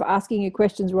 sort of asking you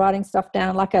questions, writing stuff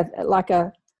down, like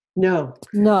a No,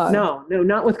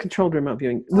 not with controlled remote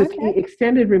viewing. With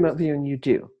extended remote viewing, you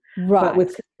do. Right. But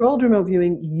with controlled remote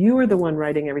viewing, you are the one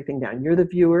writing everything down. You're the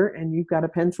viewer, and you've got a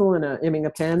pencil and a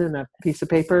pen and a piece of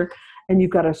paper, and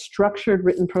you've got a structured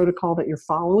written protocol that you're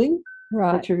following.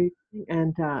 Right.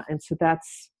 And so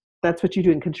that's what you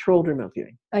do in controlled remote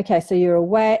viewing. Okay, so you're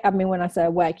awake. I mean, when I say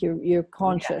awake, you're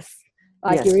conscious.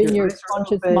 Yes. You're in your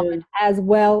conscious mind, as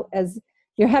well as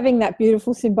you're having that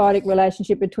beautiful symbiotic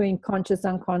relationship between conscious,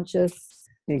 unconscious.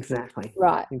 Exactly.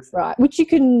 Right. Which you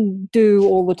can do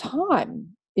all the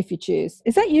time if you choose.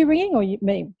 Is that you ringing or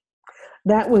me?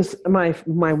 That was my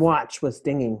watch was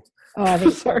dinging. Oh, I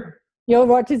think sorry. Your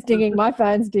watch is dinging. My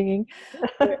phone's dinging.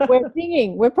 We're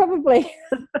dinging. We're probably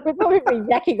been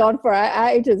yakking on for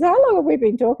ages. How long have we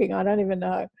been talking? I don't even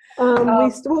know.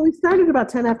 We started about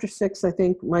 10 after 6, I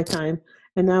think, my time,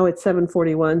 and now it's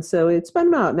 7:41. So it's been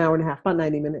about an hour and a half, about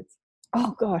 90 minutes.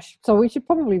 Oh gosh! So we should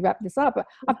probably wrap this up.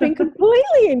 I've been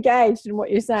completely engaged in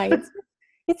what you're saying.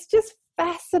 It's just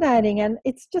fascinating, and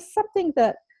it's just something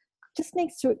that just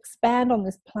needs to expand on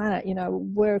this planet.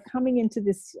 We're coming into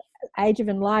this age of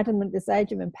enlightenment, this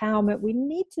age of empowerment. We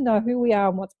need to know who we are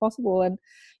and what's possible. And,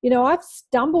 I've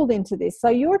stumbled into this. So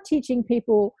you're teaching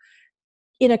people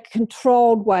in a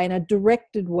controlled way, in a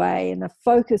directed way, in a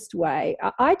focused way.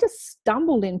 I just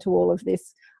stumbled into all of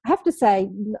this. I have to say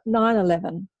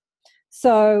 9/11.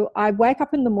 So I wake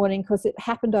up in the morning because it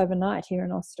happened overnight here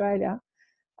in Australia.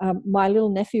 My little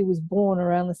nephew was born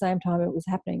around the same time it was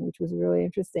happening, which was really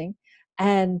interesting.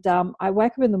 And I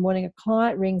wake up in the morning, a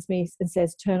client rings me and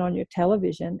says, turn on your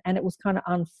television. And it was kind of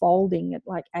unfolding at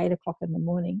like 8 o'clock in the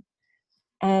morning.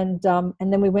 And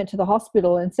then we went to the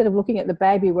hospital. Instead of looking at the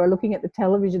baby, we're looking at the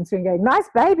television screen going, nice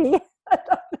baby.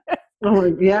 Oh,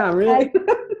 yeah, really?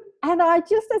 And I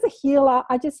just, as a healer,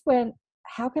 I just went,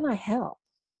 how can I help?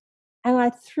 And I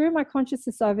threw my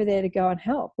consciousness over there to go and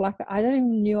help. Like, I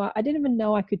didn't even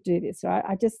know I could do this, right?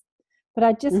 I just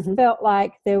felt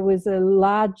like there was a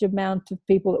large amount of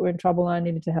people that were in trouble and I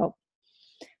needed to help.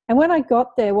 And when I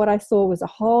got there, what I saw was a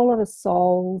whole lot of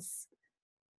souls,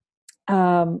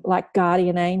 like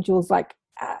guardian angels, like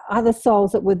other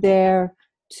souls that were there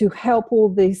to help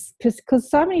all these, because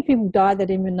so many people died they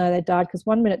didn't even know they died, because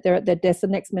 1 minute they're at their desk, the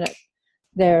next minute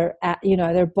they're at,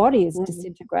 their body is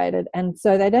disintegrated, and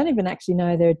so they don't even actually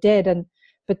know they're dead,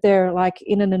 but they're like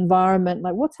in an environment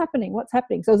like, what's happening?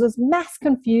 So there's mass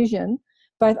confusion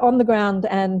both on the ground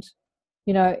and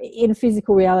in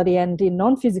physical reality and in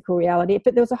non-physical reality.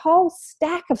 But there was a whole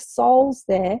stack of souls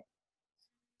there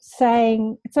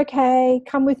saying, it's okay,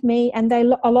 come with me. And a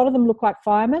lot of them look like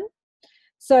firemen.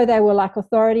 So they were like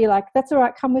authority, like, that's all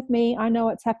right, come with me, I know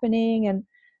what's happening,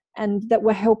 and that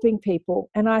we're helping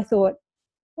people. And I thought,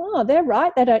 oh, they're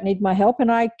right, they don't need my help.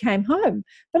 And I came home.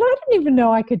 But I didn't even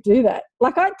know I could do that.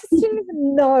 Like, I just didn't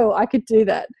even know I could do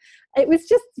that. It was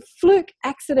just a fluke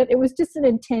accident. It was just an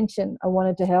intention. I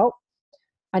wanted to help.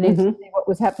 I needed to see what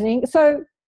was happening. So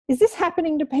is this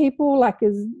happening to people? Like,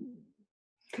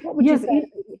 what would you say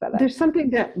about that? There's something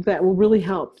that will really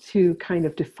help to kind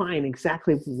of define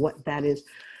exactly what that is.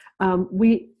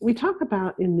 We talk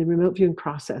about in the remote viewing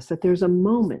process that there's a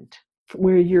moment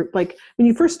where you're like, when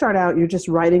you first start out, you're just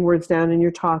writing words down and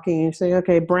you're talking and you're saying,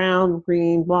 okay, brown,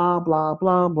 green, blah, blah,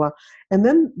 blah, blah. And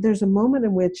then there's a moment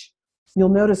in which you'll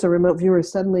notice a remote viewer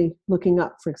is suddenly looking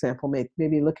up, for example,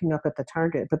 maybe looking up at the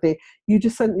target, but they're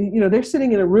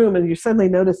sitting in a room and you suddenly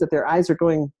notice that their eyes are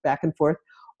going back and forth,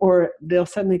 or they'll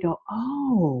suddenly go,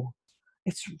 oh,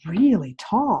 it's really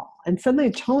tall. And suddenly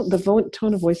the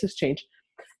tone of voice has changed.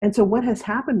 And so what has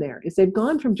happened there is they've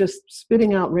gone from just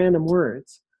spitting out random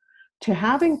words to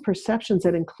having perceptions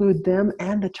that include them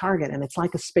and the target. And it's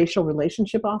like a spatial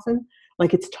relationship often,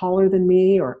 like it's taller than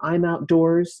me, or I'm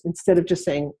outdoors, instead of just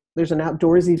saying there's an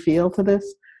outdoorsy feel to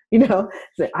this.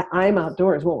 Say, I'm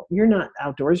outdoors. Well, you're not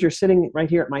outdoors. You're sitting right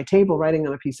here at my table writing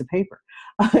on a piece of paper.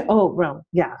 Oh, well,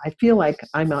 yeah, I feel like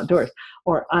I'm outdoors.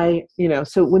 Or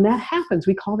so when that happens,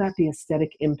 we call that the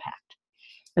aesthetic impact.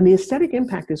 And the aesthetic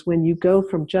impact is when you go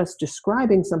from just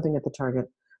describing something at the target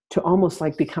to almost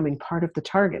like becoming part of the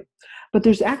target. But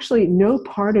there's actually no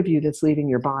part of you that's leaving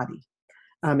your body.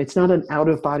 It's not an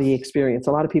out-of-body experience.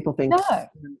 A lot of people think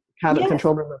how to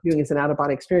control remote viewing is an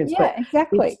out-of-body experience. Yeah,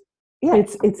 exactly.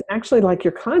 It's actually like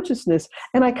your consciousness.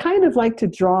 And I kind of like to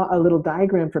draw a little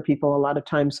diagram for people a lot of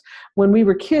times. When we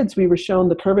were kids, we were shown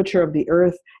the curvature of the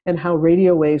earth and how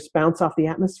radio waves bounce off the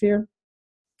atmosphere.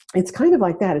 It's kind of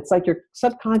like that. It's like your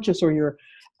subconscious or your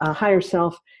higher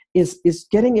self is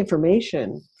getting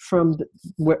information from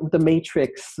the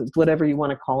matrix, whatever you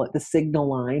want to call it, the signal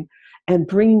line, and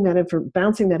bringing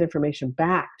bouncing that information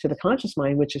back to the conscious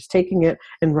mind, which is taking it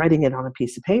and writing it on a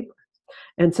piece of paper.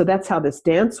 And so that's how this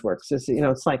dance works.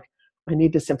 It's like, I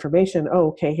need this information. Oh,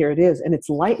 okay, here it is. And it's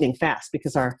lightning fast,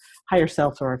 because our higher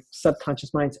self or our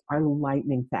subconscious minds are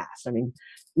lightning fast. I mean,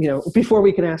 before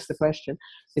we can ask the question,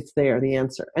 it's there, the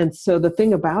answer. And so the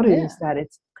thing about it is that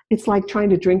it's like trying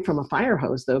to drink from a fire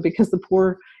hose, though, because the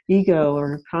poor ego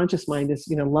or conscious mind is,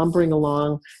 lumbering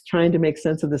along, trying to make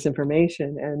sense of this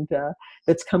information, and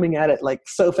it's coming at it like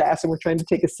so fast, and we're trying to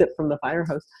take a sip from the fire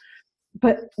hose.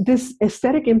 But this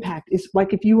aesthetic impact is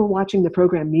like if you were watching the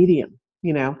program Medium,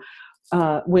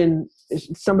 when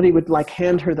somebody would like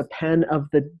hand her the pen of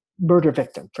the murder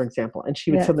victim, for example, and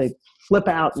she would suddenly flip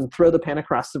out and throw the pen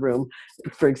across the room,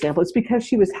 for example. It's because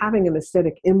she was having an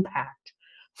aesthetic impact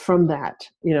from that,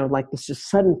 like this just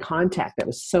sudden contact that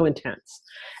was so intense.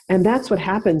 And that's what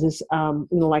happens is,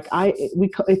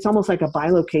 it's almost like a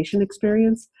bilocation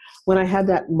experience. When I had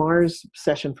that Mars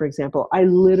session, for example, I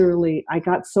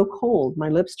got so cold, my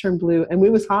lips turned blue, and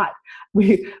it was hot.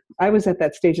 I was at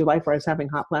that stage of life where I was having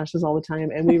hot flashes all the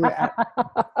time, and we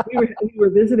were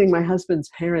visiting my husband's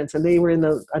parents, and they were in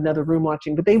another room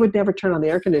watching, but they would never turn on the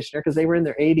air conditioner because they were in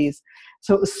their 80s,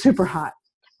 so it was super hot.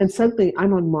 And suddenly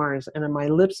I'm on Mars, and my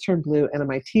lips turn blue, and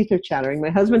my teeth are chattering. My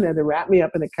husband had to wrap me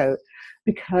up in a coat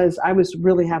because I was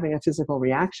really having a physical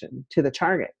reaction to the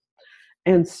target.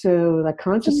 And so the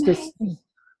consciousness,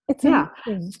 it's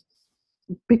amazing.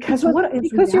 Because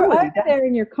you're over there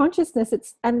in your consciousness.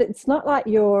 It's not like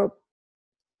your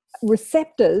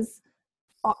receptors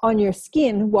on your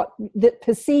skin that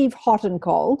perceive hot and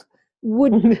cold.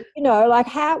 would, like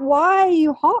why are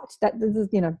you hot? That this is,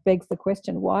 begs the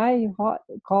question, why are you hot,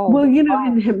 cold? Well,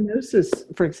 in hypnosis,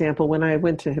 for example, when I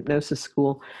went to hypnosis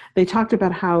school, they talked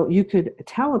about how you could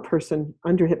tell a person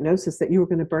under hypnosis that you were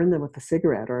going to burn them with a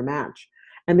cigarette or a match,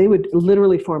 and they would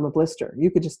literally form a blister. You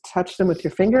could just touch them with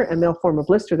your finger and they'll form a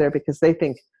blister there because they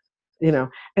think,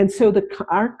 and so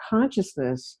our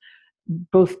consciousness,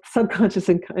 both subconscious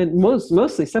and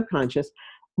mostly subconscious,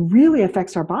 really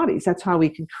affects our bodies. That's how we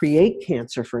can create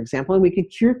cancer, for example, and we can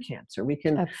cure cancer. We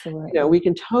can, absolutely, we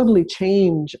can totally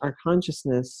change our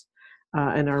consciousness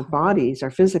and our bodies, our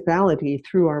physicality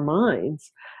through our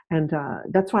minds. And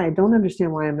that's why I don't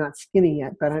understand why I'm not skinny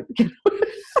yet. But I'm,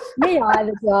 me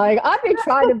either, darling. I've been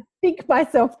trying to think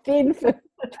myself thin for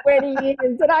 20 years,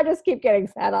 and I just keep getting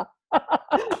fatter.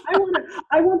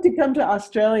 I want to come to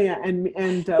Australia and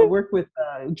work with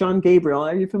John Gabriel.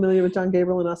 Are you familiar with John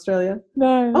Gabriel in Australia?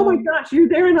 No. Oh my gosh, you're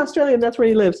there in Australia, and that's where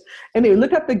he lives. Anyway,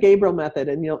 look up the Gabriel method,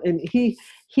 and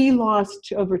he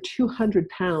lost over 200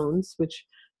 pounds, which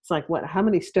it's like how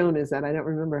many stone is that? I don't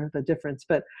remember the difference,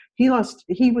 but he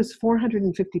was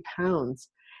 450 pounds,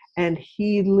 and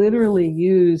he literally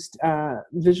used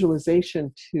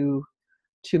visualization to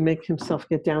make himself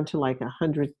get down to like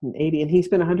 180, and he's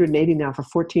been 180 now for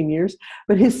 14 years.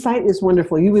 But his site is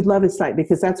wonderful. You would love his site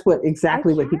because that's what he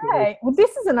did. Well, this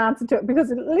is an answer to it,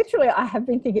 because literally I have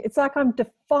been thinking, it's like I'm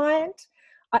defiant.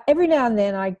 Every now and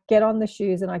then I get on the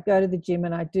shoes and I go to the gym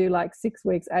and I do like 6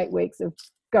 weeks, 8 weeks of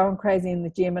going crazy in the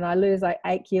gym, and I lose like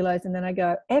 8 kilos, and then I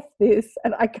go, F this,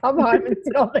 and I come home and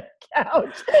sit on the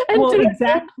couch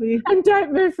and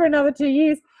don't move for another 2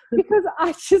 years. Because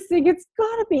I just think it's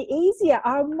got to be easier.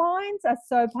 Our minds are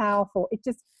so powerful. It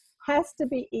just has to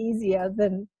be easier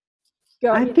than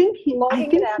going I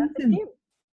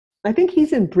think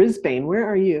he's in Brisbane. Where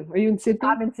are you? Are you in Sydney?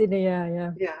 I'm in Sydney,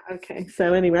 yeah. Yeah, okay.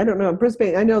 So anyway, I don't know.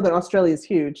 Brisbane, I know that Australia is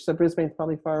huge, so Brisbane's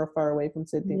probably far, far away from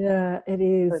Sydney. Yeah, it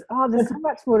is. There's so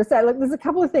much more to say. Look, there's a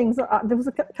couple of things. There was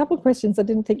a couple of questions I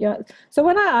didn't think you answered. So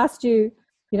when I asked you,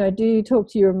 do you talk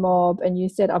to your mob? And you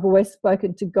said, I've always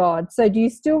spoken to God. So do you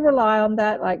still rely on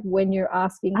that, like when you're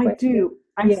asking questions?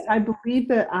 I do. I believe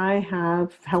that I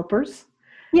have helpers.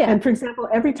 Yeah. And for example,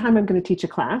 every time I'm going to teach a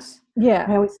class, I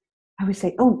always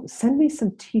say, send me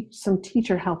some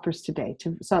teacher helpers today,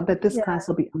 so that this class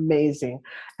will be amazing,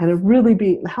 and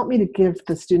it'll help me to give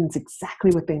the students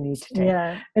exactly what they need today.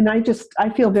 Yeah. And I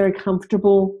feel very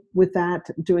comfortable with that,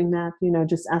 doing that,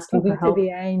 just asking for help. To the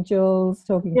angels,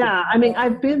 talking. Yeah, I mean,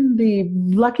 I've been the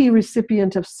lucky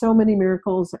recipient of so many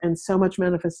miracles and so much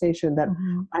manifestation that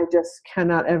I just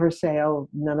cannot ever say,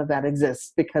 none of that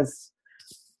exists, because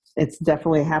it's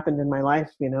definitely happened in my life,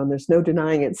 and there's no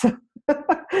denying it.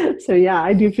 So yeah,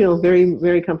 I do feel very,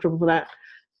 very comfortable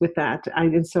with that. I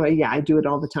do it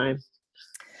all the time.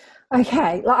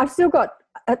 Okay. I've still got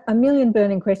a million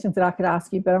burning questions that I could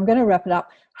ask you, but I'm going to wrap it up.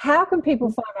 How can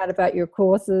people find out about your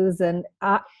courses? And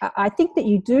I think that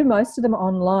you do most of them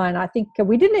online. I think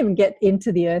we didn't even get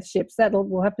into the Earthships.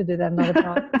 We'll have to do that another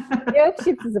time. The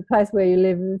Earthships is a place where you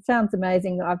live. It sounds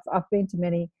amazing. I've been to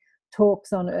many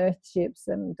talks on Earthships,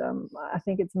 and I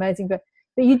think it's amazing. But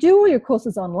you do all your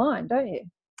courses online, don't you?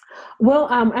 Well,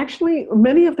 actually,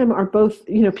 many of them are both.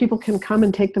 People can come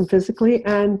and take them physically,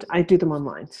 and I do them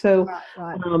online. So,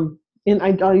 right.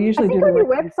 And I'll usually do them on your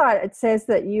website. It says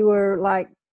that you were like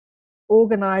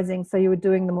organizing, so you were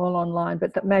doing them all online,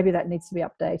 but maybe that needs to be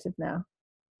updated now.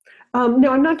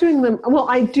 No, I'm not doing them. Well,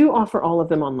 I do offer all of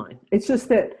them online. It's just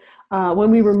that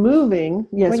when we were moving,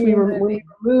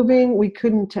 we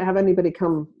couldn't have anybody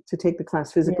come to take the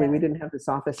class physically. Yeah. We didn't have this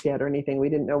office yet or anything. We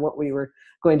didn't know what we were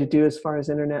going to do as far as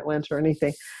internet went or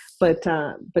anything. But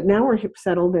now we're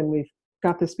settled, and we've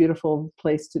got this beautiful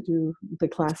place to do the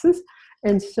classes.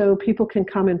 And so people can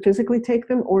come and physically take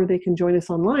them, or they can join us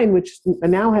online, which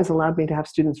now has allowed me to have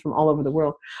students from all over the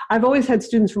world. I've always had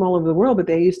students from all over the world, but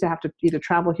they used to have to either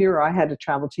travel here, or I had to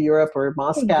travel to Europe or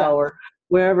Moscow or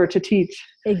wherever to teach.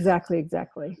 Exactly.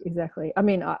 I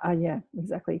mean,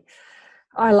 exactly.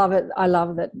 I love it. I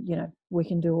love that, we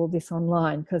can do all this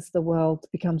online, because the world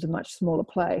becomes a much smaller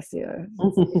place.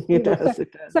 It does.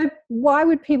 So why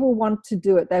would people want to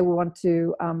do it? They will want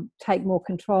to take more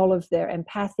control of their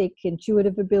empathic,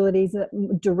 intuitive abilities,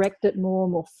 direct it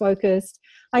more focused.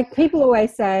 Like people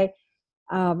always say,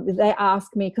 they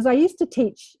ask me, because I used to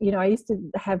teach, I used to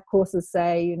have courses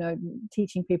say,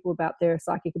 teaching people about their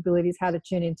psychic abilities, how to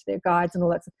tune into their guides and all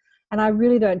that stuff. And I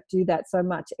really don't do that so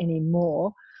much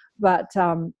anymore. But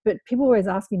people are always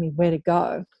asking me where to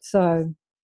go. So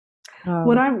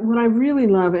what I really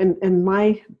love, and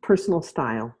my personal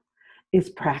style, is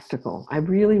practical. I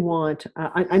really want,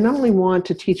 I not only want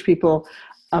to teach people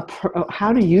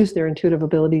how to use their intuitive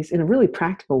abilities in a really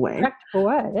practical way. Practical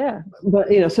way, yeah. But,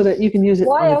 so that you can use it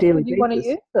Why on a else daily would you basis. want to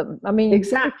use them? I mean,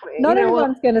 exactly. Not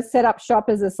everyone's going to set up shop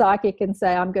as a psychic and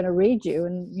say, I'm going to read you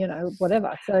and,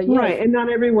 whatever. So, yeah. Right. And not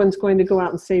everyone's going to go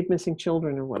out and save missing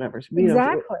children or whatever.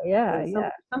 Exactly. Yeah.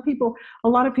 Some people, a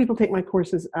lot of people take my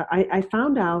courses. I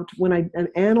found out when I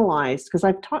analyzed, because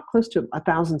I've taught close to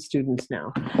 1,000 students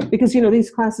now, because, these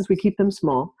classes, we keep them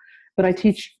small, but I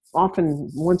teach often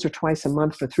once or twice a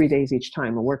month for 3 days each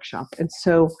time, a workshop. And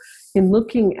so in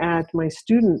looking at my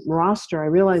student roster, I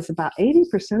realized about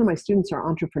 80% of my students are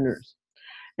entrepreneurs.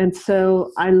 And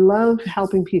so I love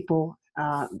helping people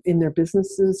in their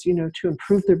businesses, to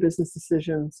improve their business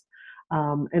decisions.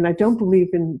 And I don't believe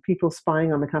in people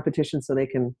spying on the competition so they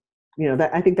can,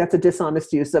 I think that's a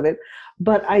dishonest use of it.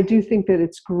 But I do think that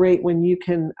it's great when you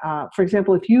can, for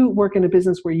example, if you work in a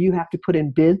business where you have to put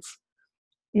in bids,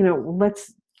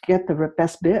 let's get the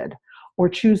best bid, or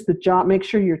choose the job. Make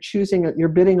sure you're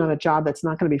bidding on a job that's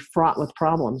not going to be fraught with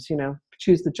problems.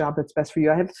 Choose the job that's best for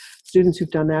you. I have students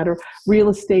who've done that, or real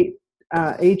estate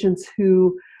agents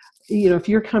who, if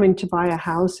you're coming to buy a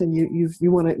house and you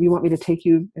want me to take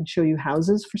you and show you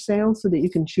houses for sale so that you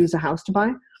can choose a house to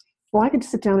buy. Well, I could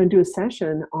sit down and do a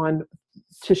session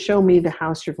to show me the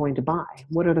house you're going to buy.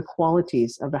 What are the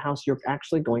qualities of the house you're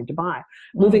actually going to buy?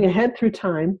 Moving ahead through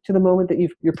time to the moment that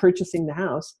you're purchasing the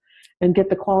house, and get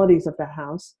the qualities of the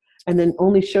house, and then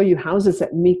only show you houses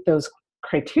that meet those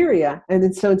criteria. And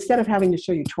then so instead of having to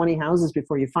show you 20 houses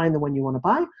before you find the one you want to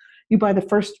buy, you buy the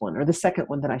first one or the second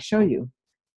one that I show you,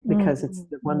 because it's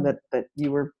the one that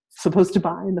you were supposed to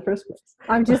buy in the first place.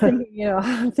 I'm just thinking,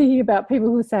 I'm thinking about people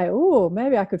who say, oh,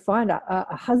 maybe I could find a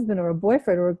husband or a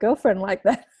boyfriend or a girlfriend like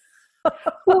that.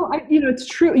 Well, it's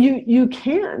true. You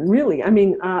can really. I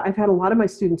mean, I've had a lot of my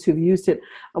students who've used it,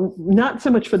 not so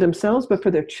much for themselves, but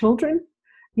for their children.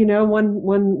 One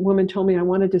woman told me, I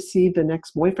wanted to see the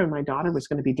next boyfriend my daughter was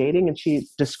going to be dating, and she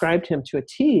described him to a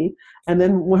T. And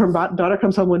then when her daughter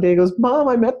comes home one day and goes, Mom,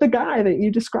 I met the guy that you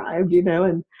described,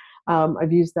 and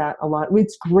I've used that a lot.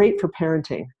 It's great for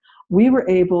parenting. We were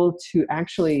able to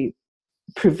actually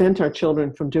prevent our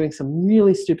children from doing some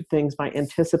really stupid things by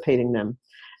anticipating them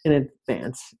in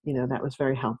advance. That was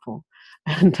very helpful.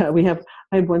 And I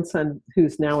had one son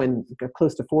who's now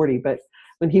close to 40, but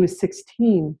when he was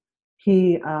 16,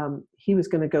 he was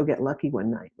going to go get lucky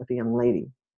one night with a young lady.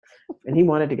 And he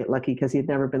wanted to get lucky because he had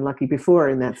never been lucky before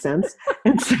in that sense.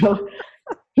 And so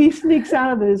he sneaks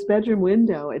out of his bedroom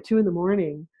window at 2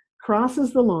 a.m,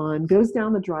 crosses the lawn, goes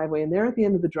down the driveway, and there at the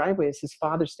end of the driveway is his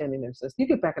father standing there and says, you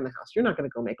get back in the house. You're not going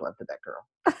to go make love to that girl.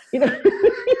 He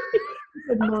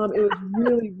said, Mom, it was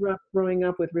really rough growing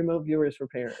up with remote viewers for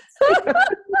parents.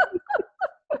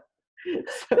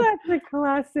 That's a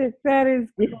classic. That is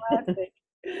classic.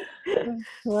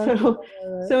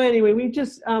 So anyway, we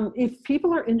just, if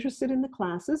people are interested in the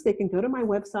classes, they can go to my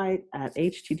website at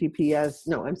it's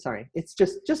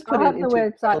just put in the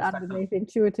website underneath,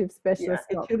 Intuitive Specialist.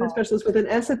 Yeah, Intuitive Specialist with an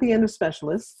S at the end of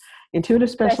specialist,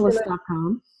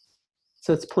 intuitivespecialist.com.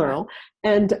 So it's plural.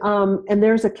 And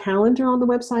there's a calendar on the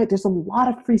website. There's a lot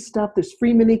of free stuff. There's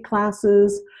free mini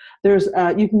classes. There's,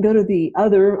 you can go to the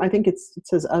other, I think it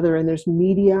says other, and there's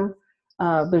media.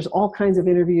 There's all kinds of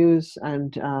interviews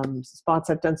and spots.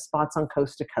 I've done spots on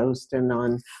Coast to Coast and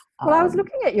on. Well, I was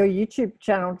looking at your YouTube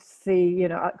channel to see,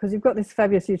 because you've got this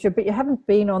fabulous YouTube, but you haven't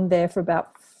been on there for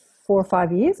about 4 or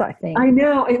 5 years, I think. I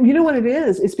know. And you know what it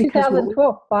is? It's because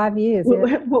 2012, 5 years.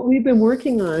 What we've been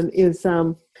working on is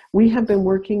we have been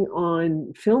working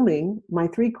on filming my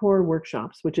 3 core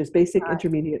workshops, which is basic,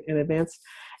 intermediate, and advanced.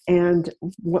 And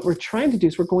what we're trying to do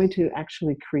is we're going to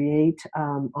actually create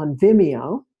on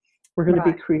Vimeo. We're going to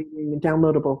be creating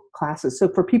downloadable classes. So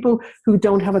for people who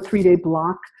don't have a 3-day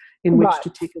block in which to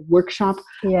take a workshop,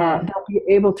 they'll be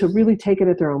able to really take it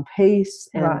at their own pace.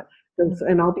 And,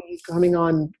 and I'll be coming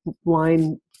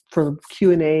online for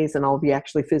Q&As, and I'll be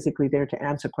actually physically there to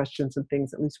answer questions and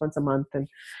things at least once a month. And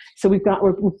so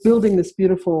we're building this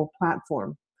beautiful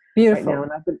platform. Beautiful. Right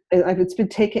now, and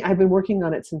I've been working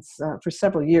on it since for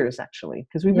several years actually,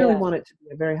 because we really want it to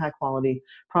be a very high quality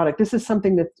product. This is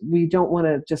something that we don't want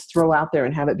to just throw out there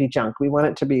and have it be junk. We want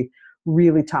it to be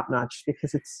really top notch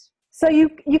because it's. So you're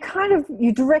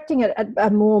directing it at a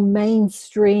more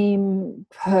mainstream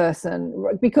person,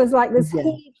 because like there's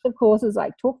heaps of courses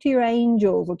like talk to your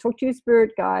angels or talk to your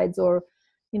spirit guides, or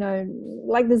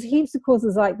like there's heaps of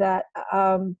courses like that.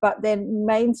 But then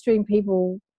mainstream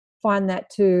people find that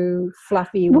too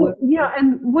fluffy. Well,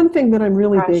 and one thing that I'm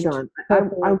really big on,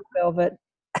 velvet.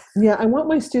 I want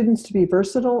my students to be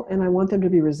versatile, and I want them to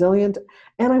be resilient,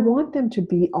 and I want them to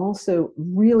be also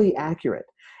really accurate.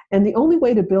 And the only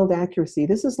way to build accuracy,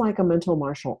 this is like a mental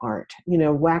martial art,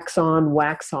 wax on,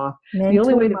 wax off. The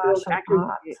only way to build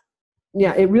accuracy,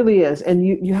 yeah, it really is. And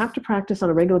you have to practice on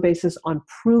a regular basis on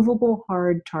provable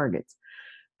hard targets.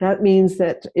 That means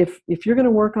that if you're going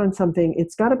to work on something,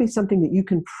 it's got to be something that you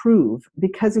can prove,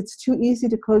 because it's too easy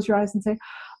to close your eyes and say,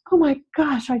 oh my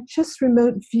gosh, I just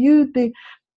remote viewed the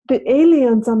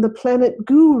aliens on the planet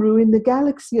Guru in the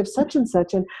galaxy of such and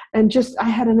such, and just I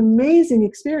had an amazing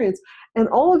experience. And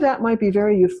all of that might be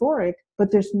very euphoric,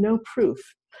 but there's no proof.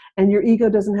 And your ego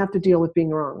doesn't have to deal with being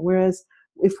wrong. Whereas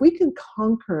if we can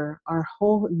conquer our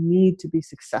whole need to be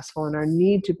successful and our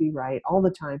need to be right all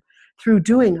the time through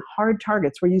doing hard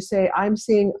targets, where you say, I'm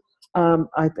seeing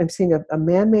a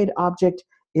man-made object,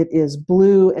 it is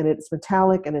blue and it's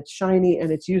metallic and it's shiny and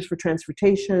it's used for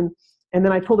transportation. And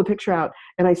then I pull the picture out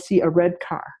and I see a red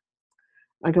car.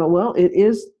 I go, well,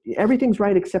 everything's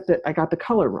right except that I got the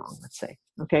color wrong, let's say,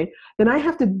 okay? Then I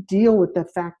have to deal with the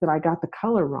fact that I got the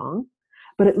color wrong,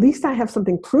 but at least I have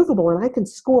something provable and I can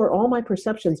score all my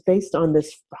perceptions based on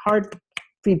this hard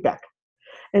feedback.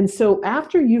 And so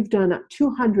after you've done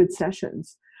 200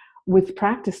 sessions with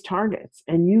practice targets,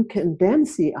 and you can then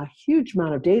see a huge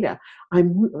amount of data,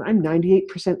 I'm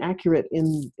 98% accurate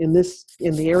in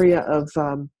the area of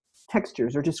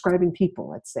textures or describing people,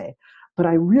 let's say. But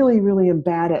I really, really am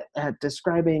bad at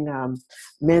describing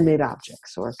man-made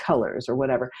objects or colors or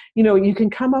whatever. You can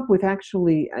come up with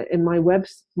actually, in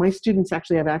my students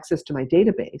actually have access to my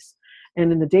database.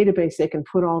 And in the database, they can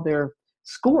put all their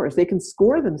scores. They can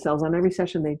score themselves on every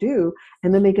session they do,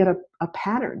 and then they get a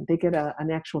pattern. They get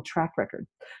an actual track record.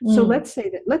 So let's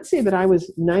say that I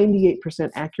was 98%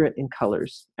 accurate in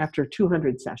colors after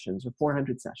 200 sessions or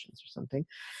 400 sessions or something.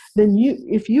 Then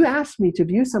if you ask me to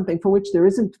view something for which there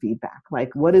isn't feedback,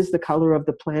 like what is the color of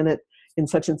the planet in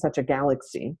such and such a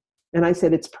galaxy, and I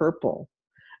said it's purple,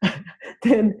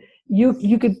 then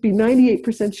you could be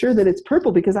 98% sure that it's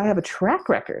purple because I have a track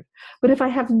record. But if I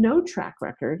have no track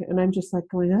record and I'm just like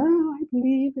going, oh, I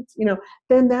believe it's,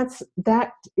 then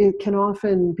it can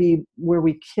often be where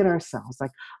we kid ourselves.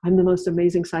 Like, I'm the most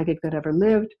amazing psychic that ever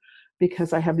lived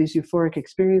because I have these euphoric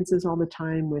experiences all the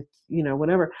time with,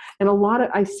 whatever. And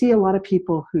I see a lot of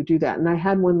people who do that. And I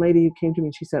had one lady who came to me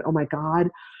and she said, oh my God,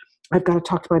 I've got to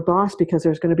talk to my boss because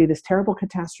there's going to be this terrible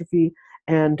catastrophe,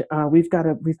 and we've got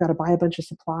to buy a bunch of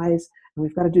supplies, and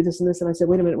we've got to do this and this. And I said,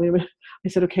 wait a minute. I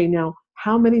said, okay, now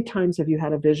how many times have you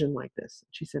had a vision like this?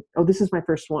 She said, oh, this is my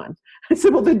first one. I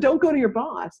said, well, then don't go to your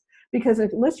boss, because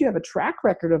unless you have a track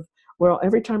record of, well,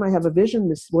 every time I have a vision,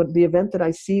 the event that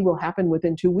I see will happen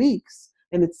within 2 weeks,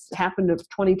 and it's happened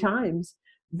 20 times.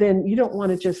 Then you don't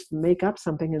want to just make up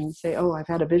something and say, oh, I've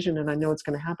had a vision and I know it's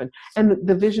going to happen. And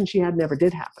the vision she had never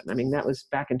did happen. I mean, that was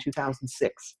back in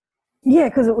 2006. Yeah,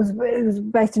 because it was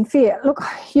based in fear. Look,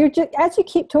 as you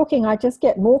keep talking, I just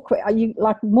get more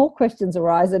questions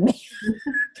arise in me.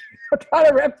 I'm trying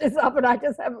to wrap this up, and I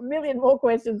just have a million more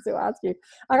questions to ask you.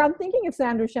 Like, I'm thinking of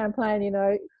Sandra Champlain.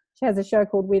 She has a show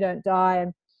called We Don't Die,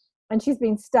 and she's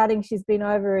been studying. She's been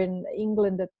over in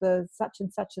England at the such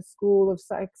and such a school of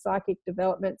psychic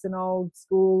developments, an old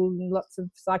school, and lots of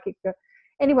psychic.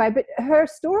 Anyway, but her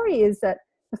story is that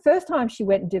the first time she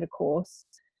went and did a course,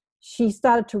 she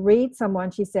started to read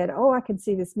someone. She said, oh, I can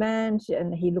see this man,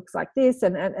 and he looks like this,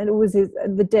 and it was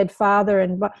the dead father,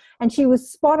 and she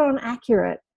was spot on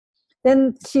accurate.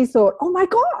 Then she thought, oh my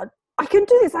God, I can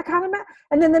do this. I can't imagine.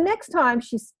 And then the next time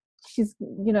she's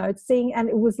seeing, and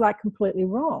it was like completely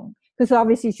wrong. Because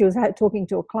obviously she was talking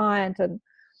to a client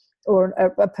or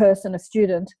a person, a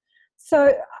student.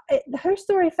 So her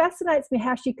story fascinates me,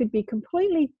 how she could be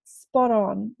completely spot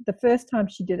on the first time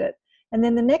she did it, and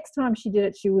then the next time she did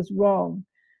it, she was wrong.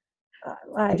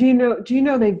 Do you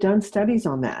know they've done studies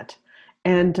on that,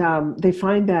 and they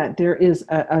find that there is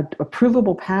a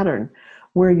provable pattern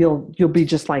where you'll be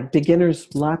just like beginner's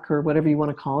luck or whatever you want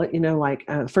to call it.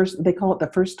 They call it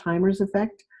the first timers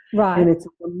effect. Right. And it's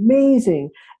amazing.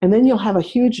 And then you'll have a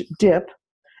huge dip.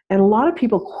 And a lot of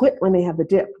people quit when they have the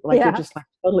dip. They're just like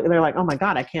totally, they're like, oh my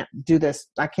God, I can't do this.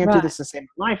 I can't do this the same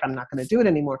life. I'm not going to do it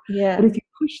anymore. Yeah. But if you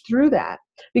push through that,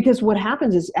 because what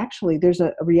happens is actually there's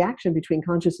a reaction between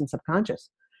conscious and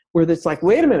subconscious where it's like,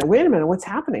 wait a minute, what's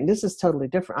happening? This is totally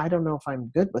different. I don't know if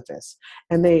I'm good with this.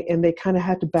 And they kind of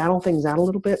had to battle things out a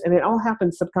little bit. And it all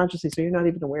happens subconsciously. So you're not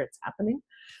even aware it's happening,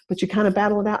 but you kind of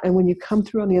battle it out. And when you come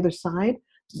through on the other side,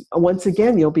 once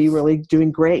again, you'll be really doing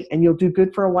great, and you'll do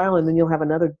good for a while, and then you'll have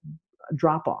another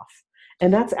drop off.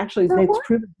 And that's actually, it's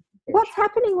proven. What's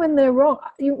happening when they're wrong?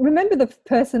 You remember the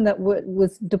person that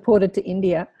was deported to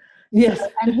India? Yes.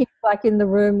 And he's like in the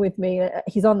room with me.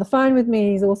 He's on the phone with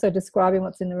me. He's also describing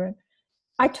what's in the room.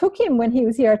 I took him when he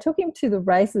was here. I took him to the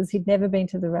races. He'd never been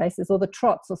to the races or the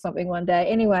trots or something one day.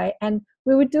 Anyway, and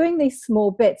we were doing these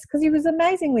small bets because he was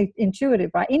amazingly intuitive,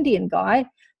 right? Indian guy,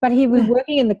 but he was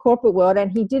working in the corporate world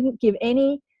and he didn't give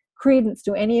any credence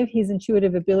to any of his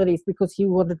intuitive abilities because he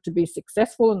wanted to be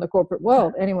successful in the corporate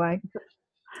world. Anyway,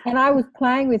 and I was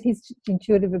playing with his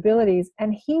intuitive abilities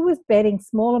and he was betting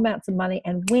small amounts of money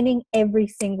and winning every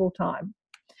single time.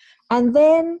 And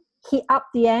then he upped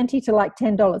the ante to like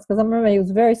 $10 because I remember he was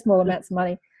very small amounts of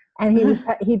money and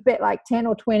he'd bet like $10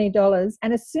 or $20.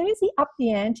 And as soon as he upped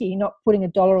the ante, not putting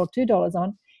 $1 or $2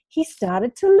 on, he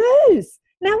started to lose.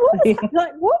 Now,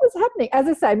 what was happening? As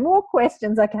I say, more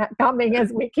questions are coming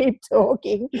as we keep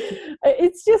talking.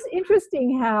 It's just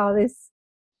interesting how this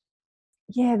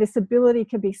ability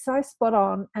can be so spot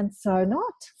on and so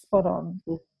not spot on.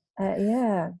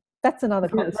 That's another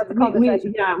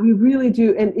conversation. We really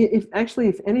do. And if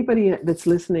anybody that's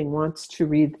listening wants to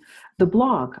read the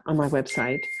blog on my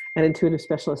website at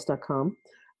intuitivespecialist.com,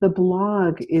 the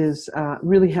blog is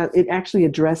it actually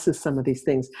addresses some of these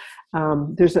things.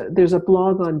 There's a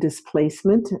blog on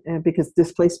displacement because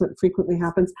displacement frequently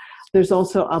happens. There's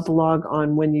also a blog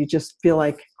on when you just feel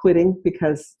like quitting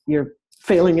because you're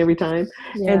failing every time.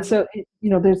 Yeah. And so,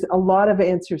 there's a lot of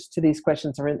answers to these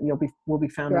questions will be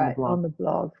found on the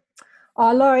blog.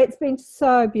 Oh, Laurie, it's been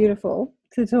so beautiful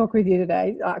to talk with you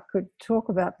today. I could talk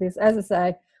about this. As I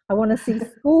say, I want to see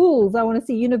schools. I want to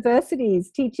see universities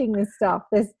teaching this stuff.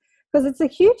 Because it's a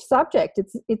huge subject.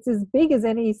 It's as big as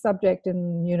any subject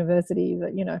in university.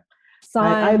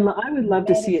 Science. I would love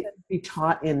to see it be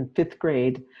taught in 5th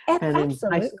grade and in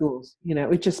high schools. It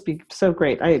would just be so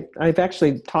great. I've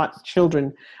actually taught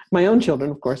children, my own children,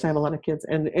 of course. I have a lot of kids,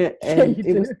 and it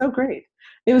was so great.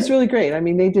 It was really great. I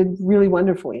mean, they did really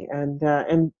wonderfully, and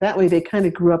that way they kind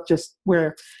of grew up just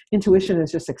where intuition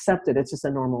is just accepted. It's just a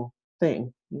normal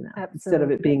thing, instead of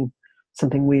it being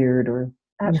something weird or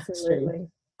absolutely.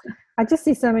 I just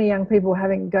see so many young people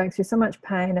going through so much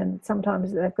pain, and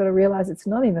sometimes they've got to realize it's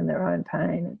not even their own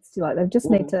pain. It's like they just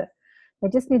need to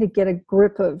get a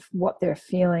grip of what they're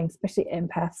feeling, especially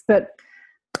empaths. But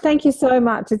thank you so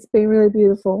much. It's been really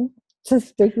beautiful to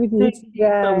speak with you. Thank you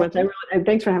so much. And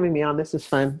thanks for having me on. This is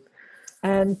fun.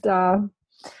 And the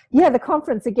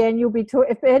conference again. You'll be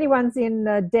if anyone's in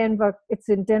Denver, it's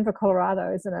in Denver,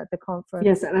 Colorado, isn't it? The conference.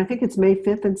 Yes, and I think it's May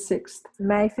 5th and 6th.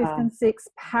 May 5th and 6th,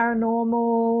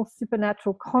 Paranormal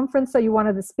Supernatural Conference. So you're one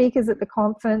of the speakers at the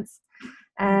conference,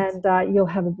 and you'll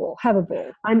have a ball.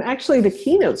 I'm actually the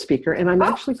keynote speaker, and I'm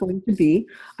actually going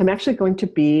to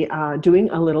be doing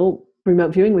a little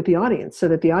remote viewing with the audience, so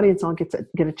that the audience all get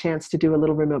a chance to do a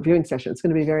little remote viewing session. It's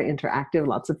going to be very interactive,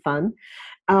 lots of fun.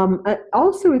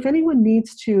 Also, if anyone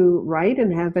needs to write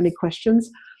and have any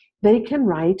questions, they can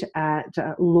write at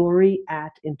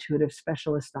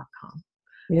Laurie@intuitivespecialist.com.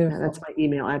 Yeah, that's my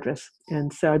email address.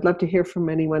 And so I'd love to hear from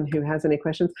anyone who has any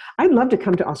questions. I'd love to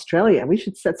come to Australia. We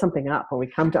should set something up when we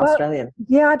come to Australia.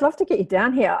 Yeah, I'd love to get you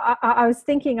down here. I was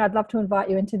thinking I'd love to invite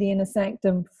you into the Inner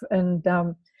Sanctum and,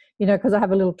 because I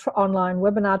have a little online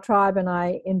webinar tribe, and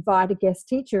I invite a guest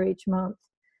teacher each month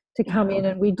to come in,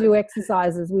 and we do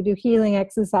exercises, we do healing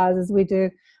exercises,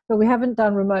 but we haven't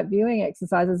done remote viewing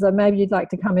exercises. So maybe you'd like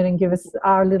to come in and give us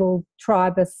our little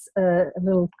tribe a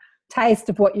little taste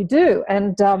of what you do,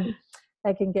 and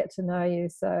they can get to know you.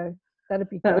 So that would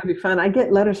be fun. I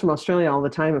get letters from Australia all the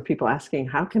time of people asking,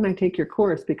 how can I take your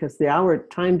course? Because the hour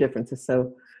time difference is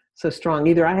so strong.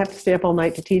 Either I have to stay up all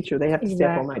night to teach, or they have to stay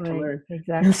up all night to learn.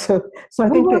 Exactly. So I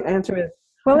think the answer is,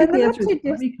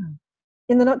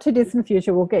 in the not too distant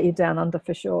future, we'll get you down under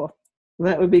for sure.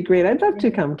 That would be great. I'd love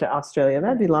to come to Australia.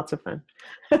 That'd be lots of fun.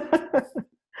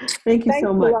 Thank you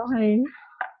so much.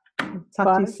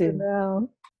 Talk to you soon.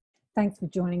 Thanks for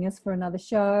joining us for another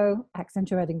show,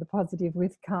 Accentuating the Positive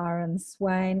with Karen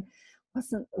Swain.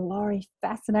 Wasn't Laurie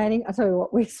fascinating? I tell you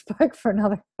what, we spoke for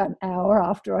an hour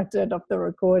after I turned off the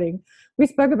recording. We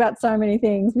spoke about so many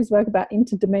things. We spoke about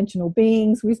interdimensional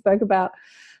beings. We spoke about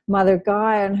Mother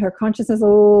Gaia and her consciousness.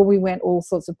 We went all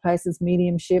sorts of places,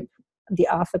 mediumship, the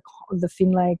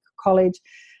Finlay College.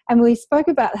 And we spoke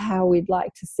about how we'd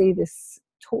like to see this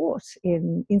taught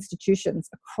in institutions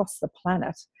across the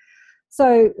planet.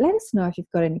 So let us know if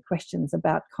you've got any questions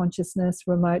about consciousness,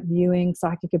 remote viewing,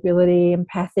 psychic ability,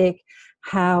 empathic,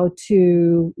 how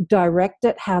to direct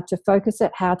it, how to focus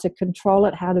it, how to control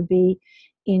it, how to be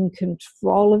in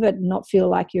control of it and not feel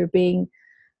like you're being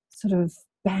sort of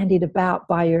bandied about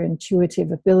by your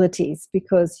intuitive abilities.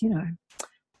 Because, the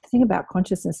thing about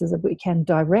consciousness is that we can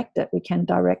direct it. We can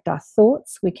direct our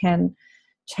thoughts. We can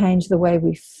change the way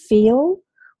we feel.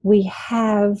 We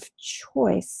have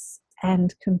choice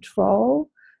and control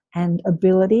and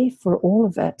ability for all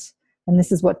of it. And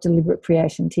this is what deliberate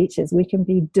creation teaches. We can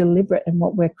be deliberate in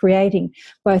what we're creating,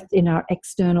 both in our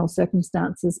external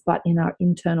circumstances, but in our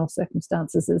internal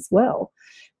circumstances as well.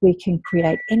 We can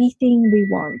create anything we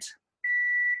want.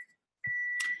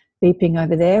 Beeping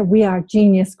over there. We are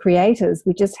genius creators.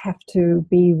 We just have to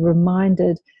be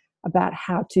reminded about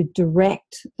how to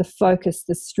direct the focus,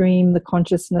 the stream, the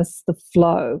consciousness, the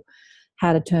flow,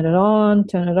 how to turn it on,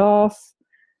 turn it off.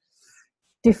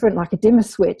 Different, like a dimmer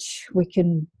switch. We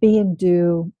can be and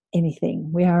do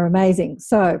anything. We are amazing.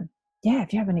 So, yeah,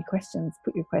 if you have any questions,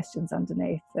 put your questions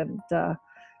underneath, and go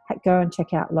and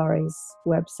check out Laurie's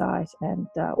website, and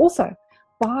also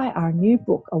buy our new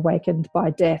book, Awakened by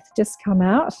Death, just come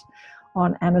out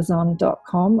on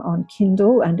Amazon.com on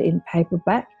Kindle and in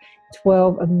paperback.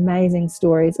 12 amazing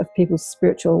stories of people's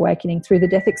spiritual awakening through the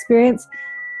death experience,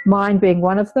 mine being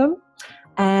one of them.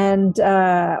 And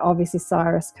obviously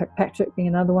Cyrus Kirkpatrick being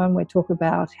another one. We talk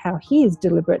about how he is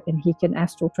deliberate and he can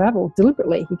astral travel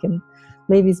deliberately. He can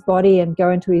leave his body and go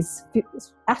into his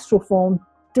astral form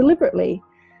deliberately.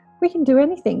 We can do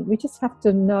anything. We just have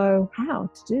to know how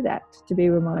to do that, to be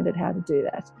reminded how to do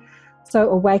that. So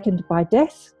Awakened by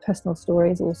Death, Personal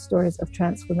Stories or Stories of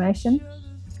Transformation,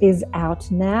 is out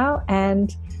now.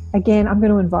 And again, I'm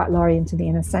going to invite Laurie into the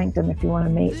Inner Sanctum if you want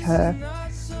to meet her.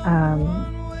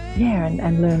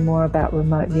 And learn more about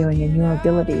remote viewing and your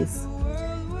abilities.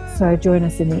 So join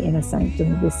us in the Inner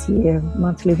Sanctum this year,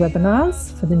 monthly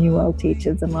webinars for the New World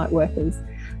teachers and light workers.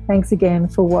 Thanks again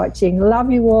for watching.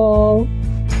 Love you all.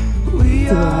 See you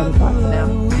later. Bye for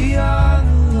now.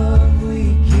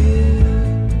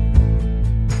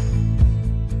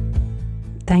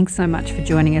 Thanks so much for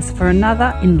joining us for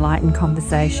another enlightened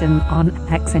conversation on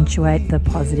Accentuate the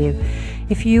Positive.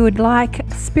 If you would like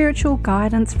spiritual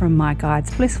guidance from my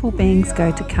guides, blissful beings,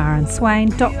 go to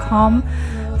karenswain.com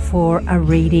for a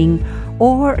reading,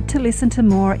 or to listen to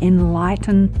more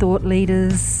enlightened thought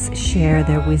leaders share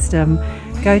their wisdom.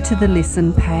 Go to the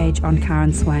listen page on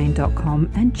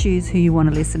karenswain.com and choose who you want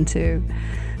to listen to.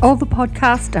 All the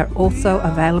podcasts are also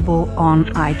available on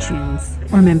iTunes.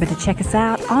 Remember to check us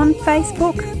out on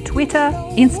Facebook, Twitter,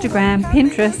 Instagram,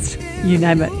 Pinterest, you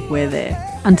name it, we're there.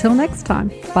 Until next time,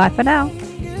 bye for now.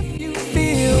 If you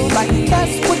feel like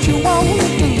that's what you want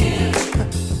to do,